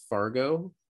 of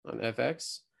Fargo on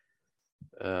FX.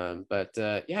 But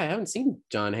yeah, I haven't seen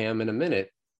John Hamm in a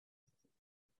minute.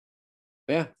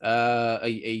 Yeah,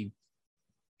 a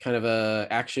kind of a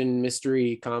action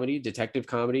mystery comedy, detective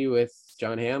comedy with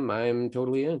John Hamm. I'm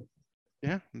totally in.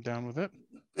 Yeah, I'm down with it.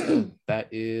 That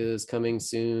is coming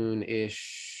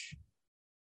soon-ish.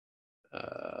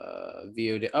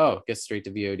 VOD. Oh, gets straight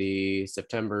to VOD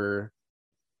September.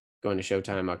 Going to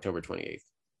Showtime October 28th.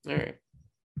 All right.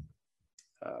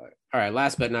 All right.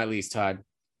 Last but not least, Todd.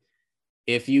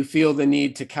 If you feel the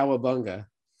need to cowabunga,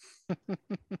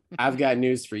 I've got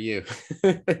news for you.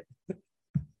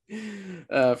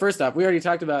 First off, we already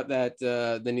talked about that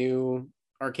the new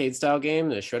arcade style game,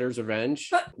 the Shredder's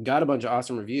Revenge, got a bunch of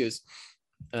awesome reviews.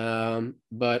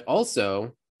 But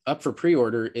also up for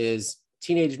pre-order is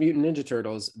Teenage Mutant Ninja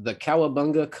Turtles, the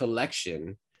Cowabunga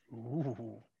Collection.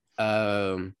 Ooh.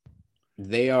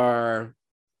 They are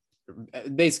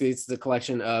basically, it's the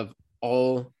collection of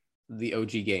all the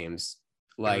OG games.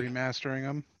 Like remastering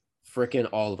them? Freaking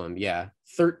all of them. Yeah.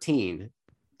 13.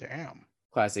 Damn.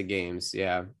 Classic games.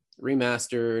 Yeah.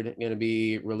 Remastered, going to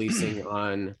be releasing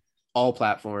on all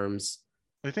platforms.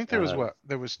 I think there was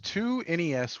there was 2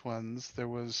 NES ones. There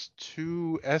was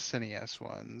 2 SNES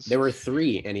ones. There were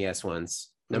 3 NES ones.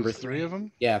 Number 3 of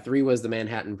them? Yeah, 3 was the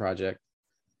Manhattan Project.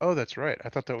 Oh, that's right. I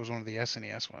thought that was one of the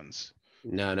SNES ones.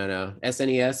 No.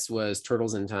 SNES was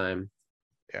Turtles in Time.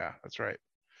 Yeah, that's right.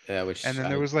 Yeah, and then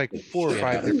there was like 4 or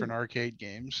 5 different arcade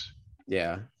games.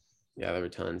 Yeah, there were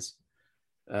tons.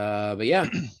 But yeah,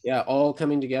 all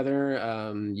coming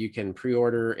together. You can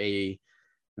pre-order a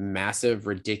massive,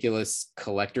 ridiculous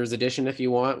collector's edition if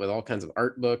you want, with all kinds of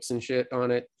art books and shit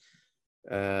on it.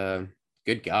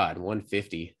 Good God,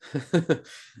 $150.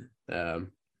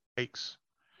 Yikes.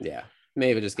 Yeah,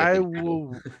 maybe just get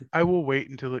I will wait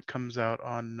until it comes out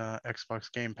on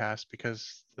Xbox Game Pass,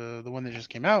 because the one that just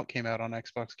came out on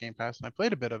Xbox Game Pass, and I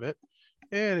played a bit of it.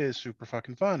 It is super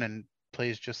fucking fun and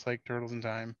plays just like Turtles in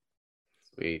Time.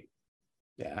 Sweet.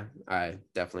 Yeah, I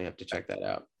definitely have to check that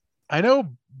out. I know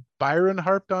Byron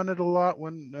harped on it a lot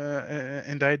when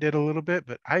and I did a little bit,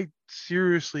 but I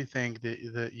seriously think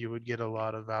that you would get a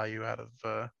lot of value out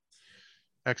of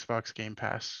Xbox Game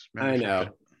Pass membership. I know.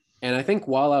 And I think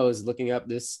while I was looking up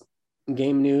this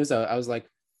game news, I was like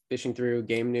fishing through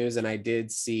game news, and I did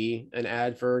see an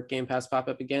ad for Game Pass pop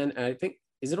up again. And I think,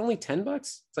 is it only $10?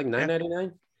 It's like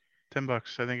 $9.99. $10.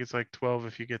 I think it's like 12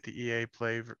 if you get the EA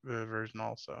Play version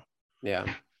also. Yeah.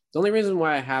 The only reason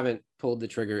why I haven't pulled the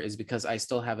trigger is because I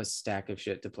still have a stack of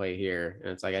shit to play here.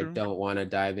 And it's like, I don't want to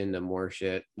dive into more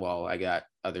shit while I got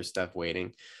other stuff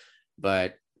waiting.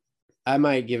 But I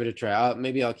might give it a try.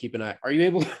 Maybe I'll keep an eye. Are you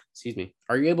able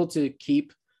to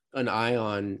keep an eye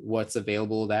on what's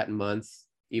available that month,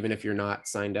 even if you're not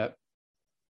signed up?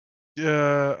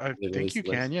 I think you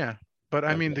can, yeah. But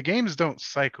I mean, the games don't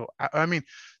cycle. I mean,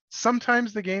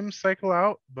 sometimes the games cycle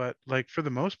out, but like for the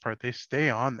most part, they stay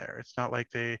on there. It's not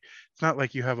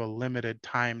like you have a limited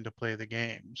time to play the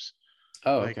games.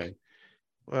 Oh, like, okay.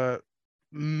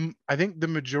 I think the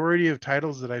majority of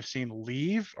titles that I've seen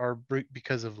leave are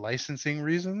because of licensing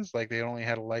reasons. Like they only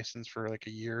had a license for like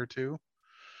a year or 2.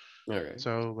 All right.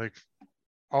 So like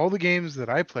all the games that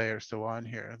I play are still on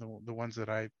here, the ones that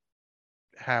I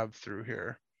have through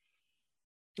here.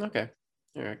 Okay.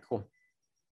 All right, cool.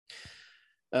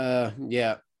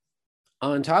 Yeah.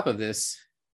 On top of this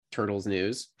Turtles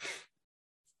news,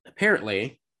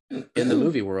 apparently in the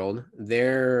movie world,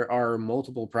 there are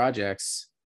multiple projects,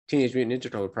 Teenage Mutant Ninja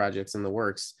Turtle projects in the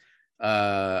works.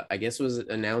 I guess it was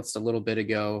announced a little bit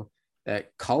ago that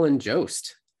Colin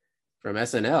Jost from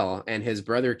SNL and his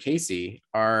brother Casey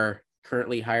are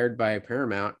currently hired by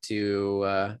Paramount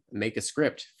to make a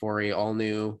script for a all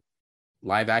new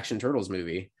live action Turtles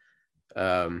movie.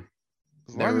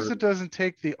 As long as it doesn't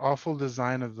take the awful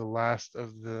design of the last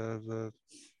of the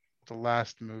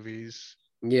last movies.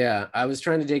 Yeah, I was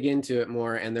trying to dig into it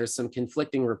more, and there's some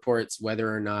conflicting reports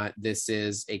whether or not this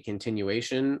is a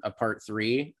continuation, a part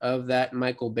 3 of that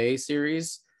Michael Bay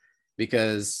series,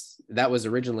 because that was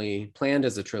originally planned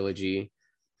as a trilogy,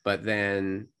 but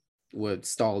then was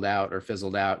stalled out or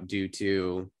fizzled out due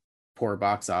to poor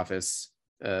box office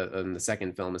in the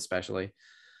second film, especially.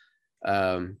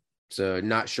 So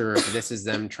not sure if this is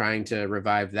them trying to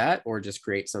revive that or just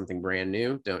create something brand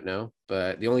new. Don't know.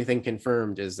 But the only thing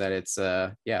confirmed is that it's,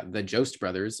 the Jost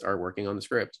brothers are working on the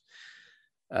script.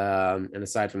 And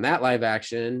aside from that live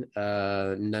action,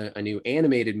 a new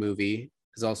animated movie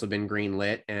has also been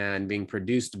greenlit and being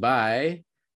produced by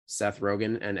Seth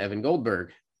Rogen and Evan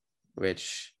Goldberg,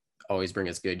 which always bring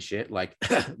us good shit like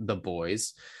The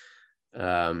Boys.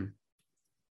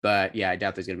 But yeah, I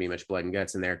doubt there's going to be much blood and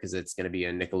guts in there because it's going to be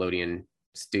a Nickelodeon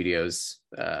Studios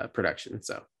production.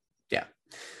 So yeah.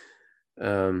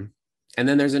 And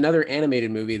then there's another animated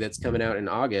movie that's coming out in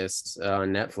August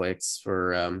on Netflix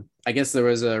for, I guess there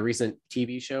was a recent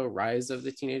TV show, Rise of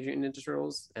the Teenage Mutant Ninja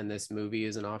Turtles, and this movie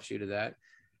is an offshoot of that.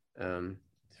 From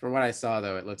what I saw,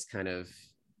 though, it looks kind of,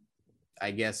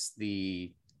 I guess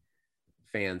the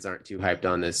fans aren't too hyped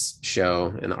on this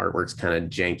show, and the artwork's kind of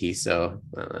janky. So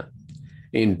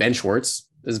I mean, Ben Schwartz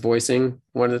is voicing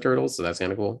one of the turtles, so that's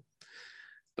kind of cool.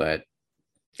 But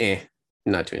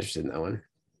not too interested in that one.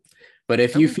 But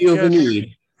if you feel the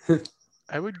need,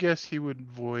 I would guess he would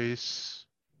voice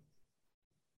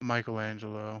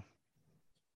Michelangelo.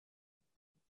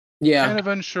 Yeah. Kind of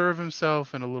unsure of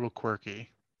himself and a little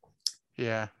quirky.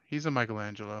 Yeah, he's a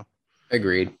Michelangelo.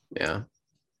 Agreed. Yeah.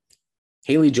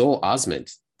 Haley Joel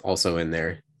Osment also in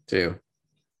there too.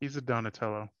 He's a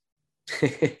Donatello.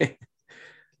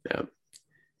 Yeah.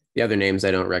 The other names I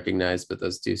don't recognize, but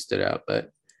those two stood out. But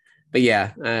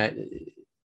yeah, I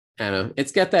don't know.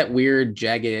 It's got that weird,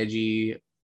 jagged, edgy,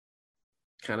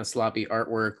 kind of sloppy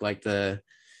artwork, like the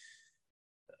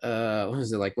what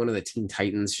was it, like one of the Teen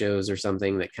Titans shows or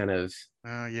something that kind of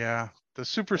yeah, the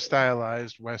super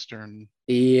stylized Western.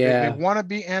 Yeah, they want to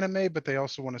be anime, but they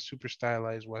also want a super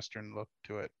stylized Western look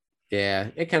to it. Yeah,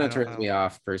 it kind of turns me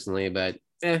off personally, but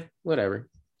whatever.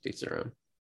 Each their own.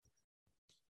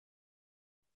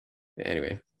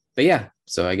 Anyway, but yeah,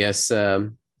 so I guess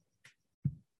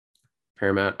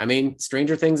Paramount, I mean,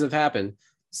 stranger things have happened.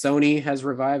 Sony has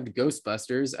revived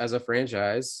Ghostbusters as a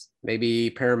franchise. Maybe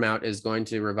Paramount is going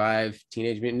to revive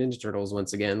Teenage Mutant Ninja Turtles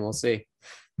once again. We'll see.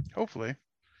 Hopefully.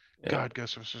 Yeah. God,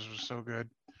 Ghostbusters was so good.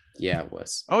 Yeah, it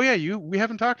was. Oh yeah, we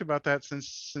haven't talked about that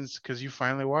since because you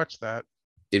finally watched that.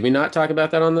 Did we not talk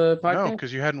about that on the podcast? No,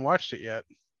 because you hadn't watched it yet.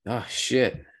 Oh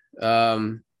shit.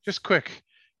 Just quick.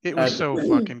 It was so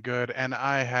fucking good, and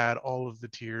I had all of the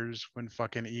tears when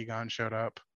fucking Egon showed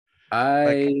up.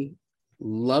 I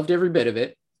loved every bit of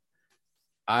it.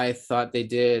 I thought they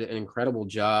did an incredible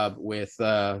job with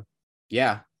the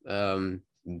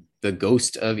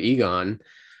ghost of Egon.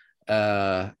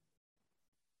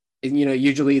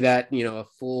 Usually that, a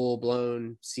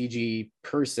full-blown CG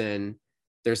person,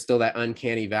 there's still that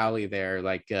uncanny valley there.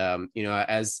 Like,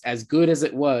 as good as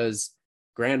it was,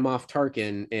 Grand Moff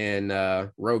Tarkin in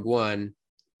Rogue One,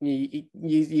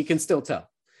 you can still tell.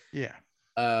 Yeah.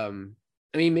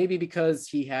 I mean, maybe because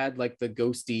he had like the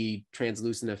ghosty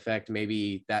translucent effect,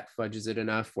 maybe that fudges it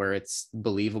enough where it's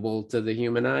believable to the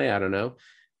human eye. I don't know.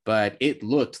 But it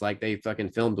looked like they fucking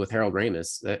filmed with Harold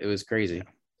Ramis. It was crazy.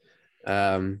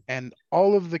 And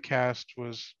all of the cast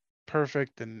was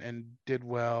perfect and did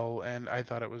well. And I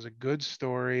thought it was a good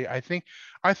story. I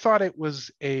thought it was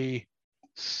a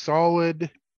solid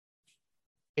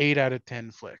 8 out of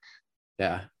 10 flick.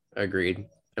 Yeah, agreed.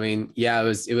 I mean, yeah,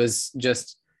 it was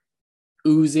just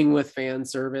oozing with fan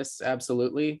service,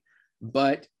 absolutely.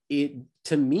 But it,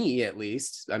 to me at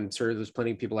least, I'm sure there's plenty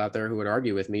of people out there who would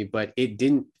argue with me, but it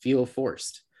didn't feel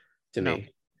forced to me.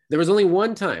 There was only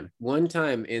one time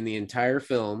in the entire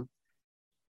film,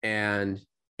 and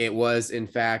it was in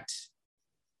fact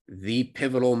the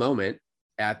pivotal moment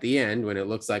at the end when it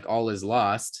looks like all is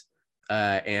lost,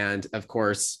 and of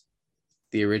course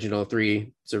the original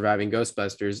 3 surviving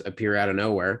Ghostbusters appear out of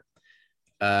nowhere.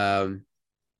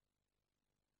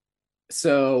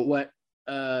 So what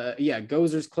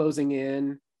Gozer's closing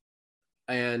in,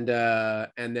 and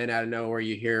then out of nowhere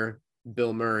you hear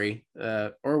Bill Murray,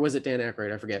 or was it Dan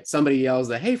Aykroyd? I forget. Somebody yells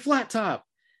that, "Hey, Flat Top!"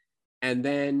 And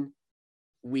then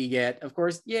we get, of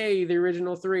course, yay, the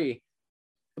original 3.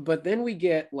 But then we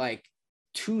get like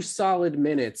 2 solid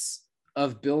minutes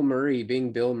of Bill Murray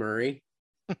being Bill Murray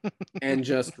and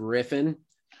just riffing.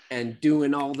 and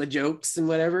doing all the jokes and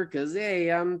whatever, because hey,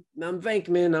 I'm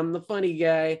Venkman, I'm the funny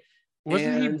guy.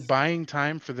 Wasn't he buying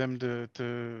time for them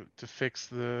to fix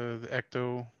the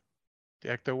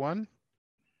ecto one?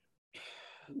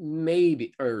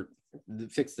 Maybe, or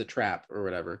fix the trap or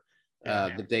whatever.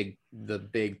 The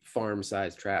big farm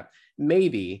size trap,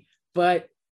 maybe. But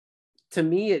to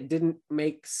me, it didn't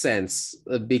make sense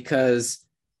because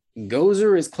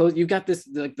Gozer is close. You got this,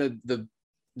 like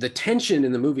the tension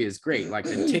in the movie is great. Like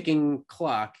the ticking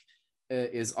clock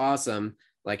is awesome.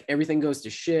 Like everything goes to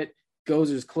shit.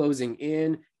 Gozer's closing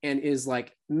in and is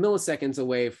like milliseconds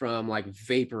away from like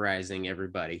vaporizing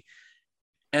everybody.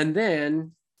 And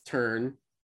then turn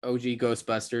OG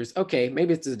Ghostbusters. Okay,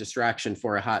 maybe it's a distraction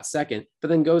for a hot second, but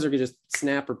then Gozer could just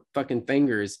snap her fucking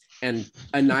fingers and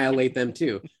annihilate them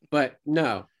too. But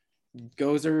no,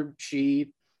 Gozer,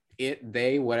 she, it,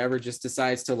 they, whatever, just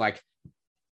decides to like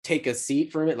take a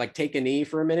seat for a minute, like take a knee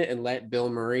for a minute and let Bill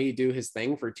Murray do his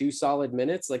thing for 2 solid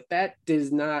minutes. Like that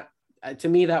does not, to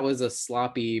me, that was a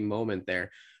sloppy moment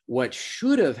there. What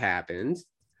should have happened,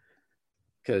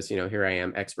 because, you know, here I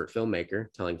am, expert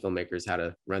filmmaker, telling filmmakers how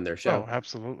to run their show. Oh,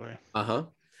 absolutely.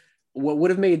 What would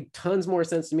have made tons more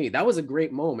sense to me, that was a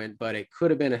great moment, but it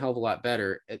could have been a hell of a lot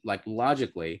better, like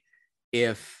logically,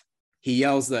 if he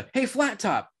yells hey, flat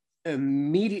top,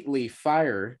 immediately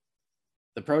fire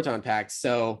the proton pack.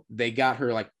 So they got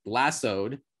her like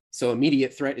lassoed. So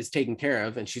immediate threat is taken care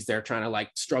of. And she's there trying to like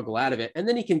struggle out of it. And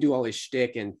then he can do all his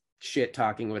shtick and shit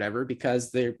talking, whatever, because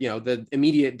they're, you know, the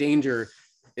immediate danger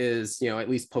is, you know, at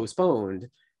least postponed.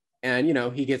 And, you know,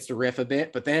 he gets to riff a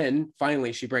bit, but then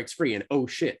finally she breaks free and oh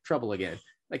shit, trouble again.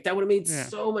 Like that would have made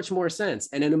so much more sense.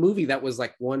 And in a movie that was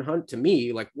like 100 to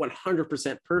me, like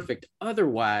 100% perfect.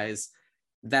 Otherwise,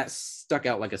 that stuck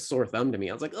out like a sore thumb to me.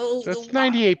 I was like, oh, that's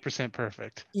 98%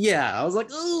 perfect. Yeah, I was like,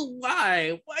 oh,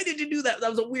 why did you do that? That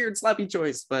was a weird sloppy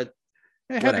choice, but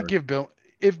they had to give Bill,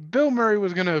 if Bill Murray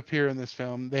was going to appear in this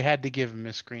film, they had to give him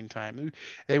his screen time.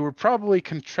 They were probably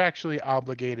contractually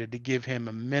obligated to give him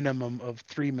a minimum of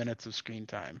 3 minutes of screen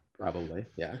time. Probably,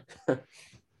 yeah.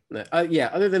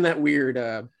 Yeah, other than that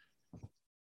weird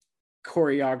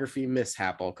choreography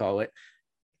mishap, I'll call it,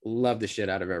 love the shit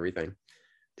out of everything.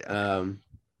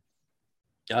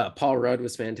 Paul Rudd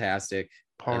was fantastic.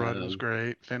 Paul Rudd was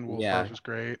great. Finn Wolfhard was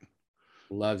great.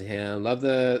 Loved him. Love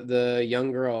the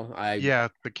young girl.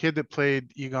 The kid that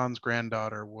played Egon's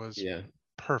granddaughter was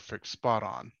perfect, spot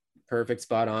on. Perfect,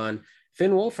 spot on.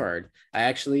 Finn Wolfhard. I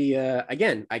actually,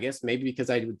 again, I guess maybe because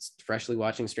I was freshly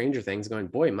watching Stranger Things, going,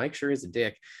 boy, Mike sure is a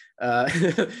dick.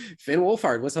 Finn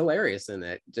Wolfhard was hilarious in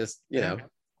it. Just, you know,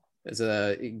 as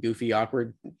a goofy,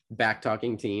 awkward,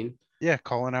 back-talking teen. Yeah,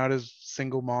 calling out his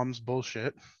single mom's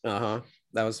bullshit. That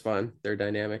was fun. Their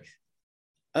dynamic.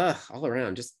 All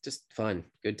around, just fun,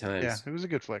 good times. Yeah, it was a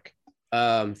good flick.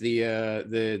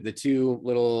 The 2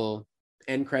 little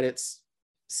end credits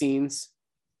scenes.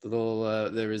 There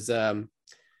was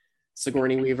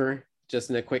Sigourney Weaver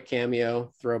just in a quick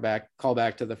cameo,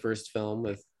 callback to the first film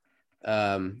with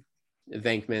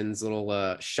Venkman's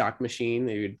little shock machine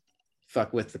that you'd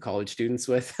fuck with the college students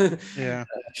with.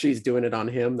 She's doing it on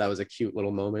him. That was a cute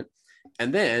little moment.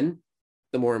 And then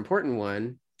the more important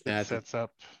one at the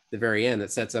very end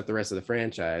that sets up the rest of the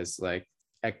franchise, like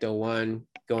Ecto 1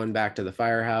 going back to the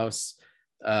firehouse,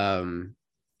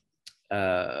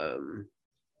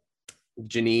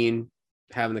 Janine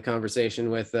having the conversation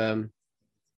with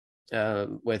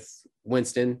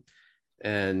Winston,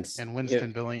 and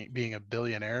Winston being a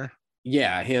billionaire.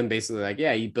 Yeah, him basically like,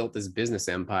 he built this business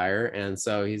empire, and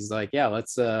so he's like,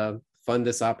 let's fund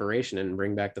this operation and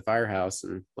bring back the firehouse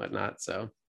and whatnot. So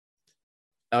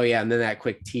and then that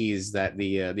quick tease that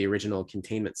the original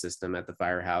containment system at the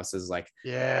firehouse is like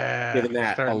giving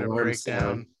that alarm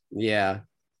sound.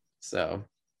 So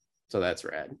that's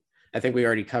rad. I think we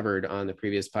already covered on the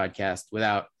previous podcast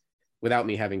without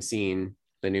me having seen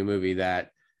the new movie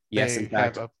that in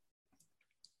fact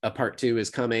a part 2 is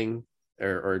coming,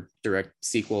 or direct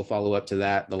sequel follow up to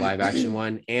that, the live action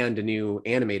one, and a new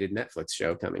animated Netflix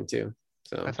show coming too.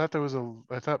 So I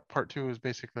thought part 2 was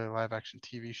basically a live action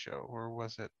TV show, or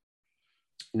was it?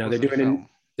 No, they're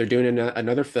doing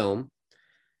another film.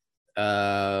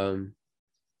 There's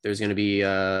going to be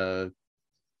an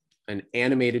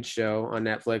animated show on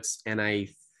Netflix, and I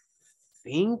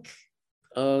think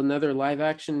another live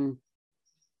action.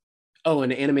 Oh,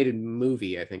 an animated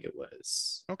movie, I think it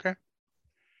was. Okay.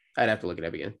 I'd have to look it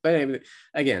up again. But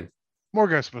again, more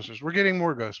Ghostbusters. We're getting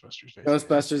more Ghostbusters. Basically.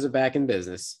 Ghostbusters are back in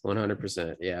business.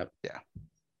 100%. Yeah.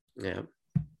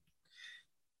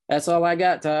 That's all I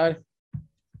got, Todd.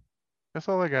 That's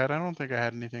all I got. I don't think I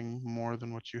had anything more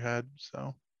than what you had.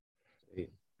 So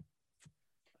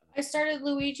I started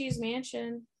Luigi's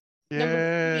Mansion.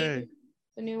 Yay.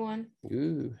 The new one.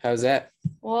 Ooh, how's that?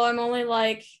 Well, I'm only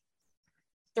like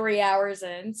 3 hours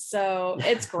in, so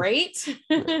it's great.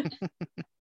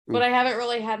 But I haven't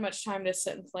really had much time to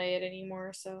sit and play it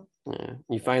anymore. So yeah.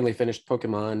 You finally finished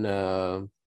Pokemon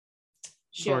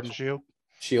Sword and Shield.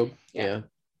 Shield. Yeah.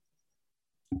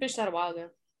 Finished that a while ago.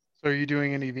 So are you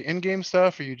doing any of the in-game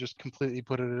stuff, or you just completely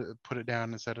put it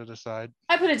down and set it aside?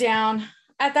 I put it down.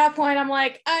 At that point, I'm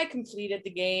like, I completed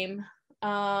the game.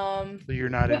 So you're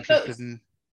not interested in.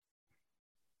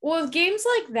 Well, with games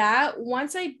like that,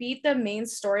 once I beat the main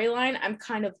storyline, I'm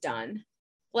kind of done.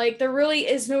 Like, there really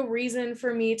is no reason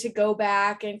for me to go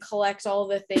back and collect all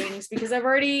the things because I've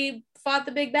already fought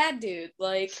the big bad dude.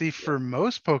 Like, see, for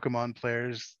most Pokemon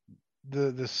players,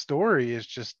 the story is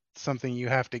just something you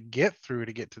have to get through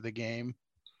to get to the game.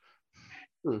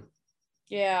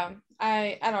 Yeah,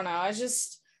 I don't know. I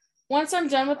just once I'm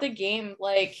done with the game,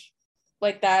 like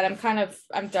that,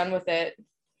 I'm done with it.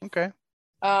 Okay.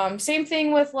 Same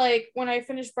thing with like when I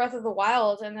finished Breath of the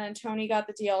Wild and then Tony got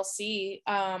the DLC.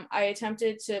 I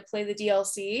attempted to play the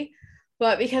DLC,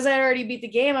 but because I already beat the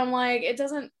game, I'm like, it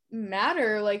doesn't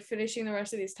matter like finishing the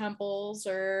rest of these temples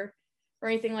or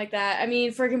anything like that. I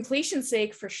mean, for completion's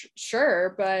sake, for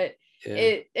sure, but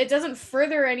it doesn't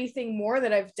further anything more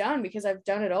that I've done because I've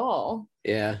done it all.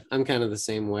 Yeah, I'm kind of the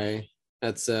same way.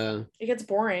 That's it gets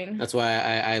boring. That's why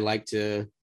I like to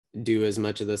do as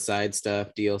much of the side stuff,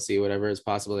 DLC, whatever as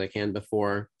possible as I can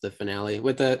before the finale.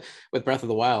 With Breath of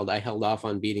the Wild, I held off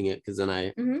on beating it because then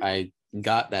I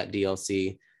got that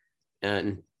DLC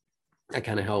and I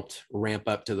kind of helped ramp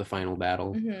up to the final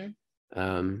battle.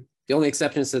 The only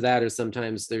exceptions to that are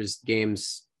sometimes there's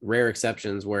games, rare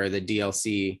exceptions, where the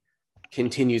DLC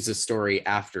continues the story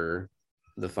after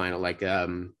the final, like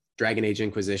Dragon Age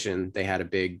Inquisition. They had a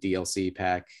big DLC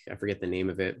pack. I forget the name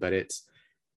of it, but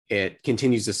it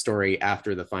continues the story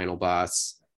after the final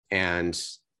boss and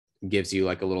gives you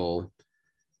like a little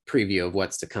preview of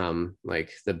what's to come,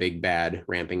 like the big bad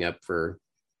ramping up for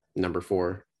number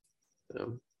 4.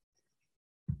 So,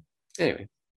 anyway.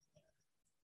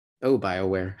 Oh,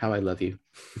 BioWare, how I love you.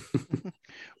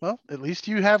 Well, at least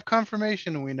you have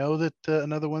confirmation, and we know that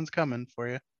another one's coming for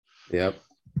you. Yep.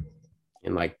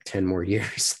 In like 10 more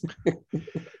years.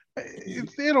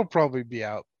 It'll probably be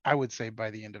out, I would say,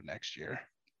 by the end of next year.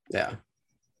 Yeah,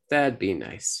 that'd be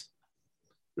nice.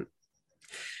 All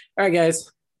right,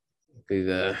 guys. We've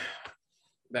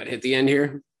about hit the end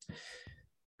here.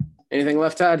 Anything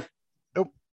left, Todd?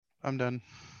 Nope, I'm done.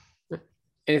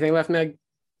 Anything left, Meg?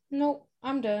 Nope,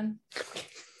 I'm done.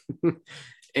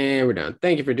 And we're done.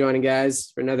 Thank you for joining,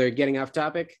 guys, for another Getting Off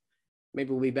Topic.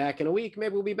 Maybe we'll be back in a week.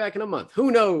 Maybe we'll be back in a month.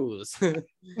 Who knows?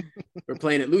 We're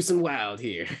playing it loose and wild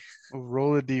here. We'll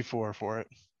roll a D4 for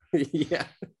it. Yeah.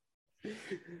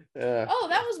 That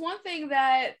was one thing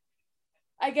that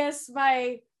I guess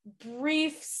my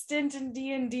brief stint in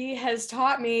D&D has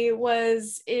taught me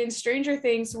was in Stranger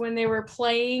Things when they were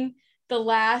playing the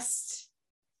last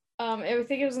I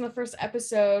think it was in the first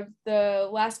episode, the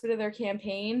last bit of their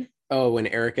campaign. Oh, when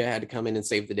Erica had to come in and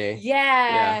save the day.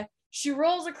 Yeah. She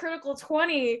rolls a critical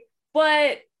 20,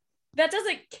 but that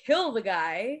doesn't kill the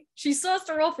guy. She still has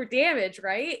to roll for damage,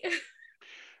 right?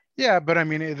 Yeah, but I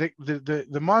mean,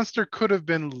 the monster could have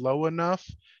been low enough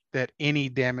that any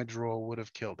damage roll would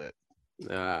have killed it.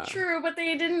 True, but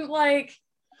they didn't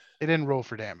They didn't roll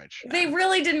for damage. They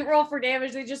really didn't roll for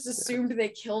damage. They just assumed they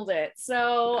killed it.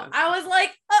 So I was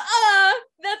like,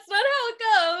 that's not how it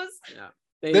goes. Yeah.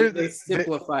 They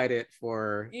simplified it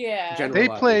for general They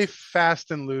play audience.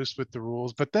 fast and loose with the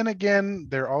rules, but then again,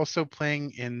 they're also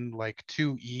playing in like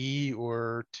 2E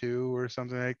or 2 or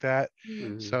something like that.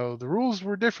 Mm-hmm. So the rules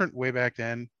were different way back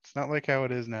then. It's not like how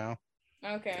it is now.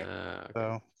 Okay.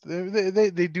 So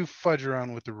they do fudge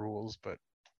around with the rules, but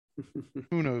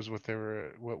who knows what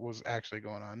was actually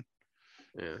going on.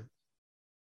 Yeah.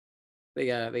 They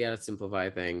gotta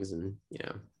simplify things and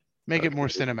make it more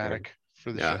cinematic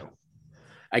for the show.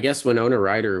 I guess Winona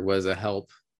Ryder was a help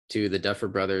to the Duffer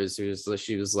Brothers.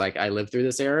 She was like, I lived through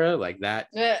this era, like that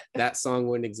song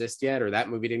wouldn't exist yet, or that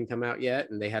movie didn't come out yet,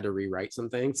 and they had to rewrite some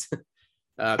things.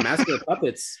 Master of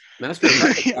Puppets.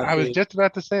 I was just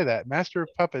about to say that Master of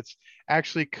Puppets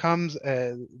actually comes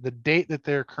the date that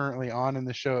they're currently on in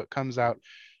the show. It comes out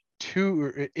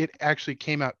it actually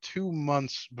came out 2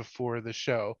 months before the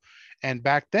show, and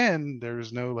back then there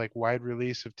was no like wide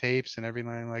release of tapes and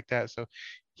everything like that. So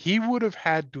he would have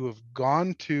had to have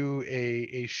gone to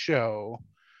a show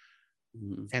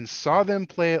and saw them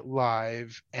play it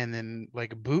live, and then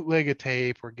like bootleg a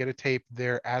tape or get a tape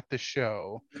there at the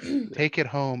show, take it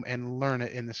home and learn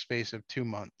it in the space of 2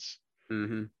 months.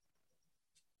 Mm-hmm.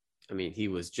 I mean, he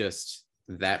was just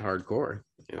that hardcore.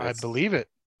 You know, I believe it.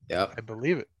 Yep. I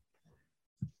believe it.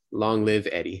 Long live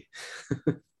Eddie.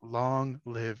 Long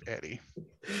live Eddie.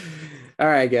 All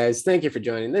right, guys. Thank you for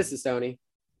joining. This is Tony.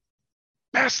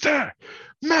 Master!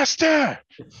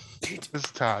 This is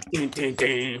Todd.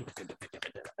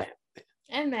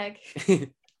 And Meg.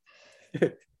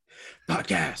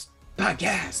 Podcast.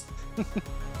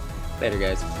 Later,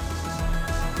 guys.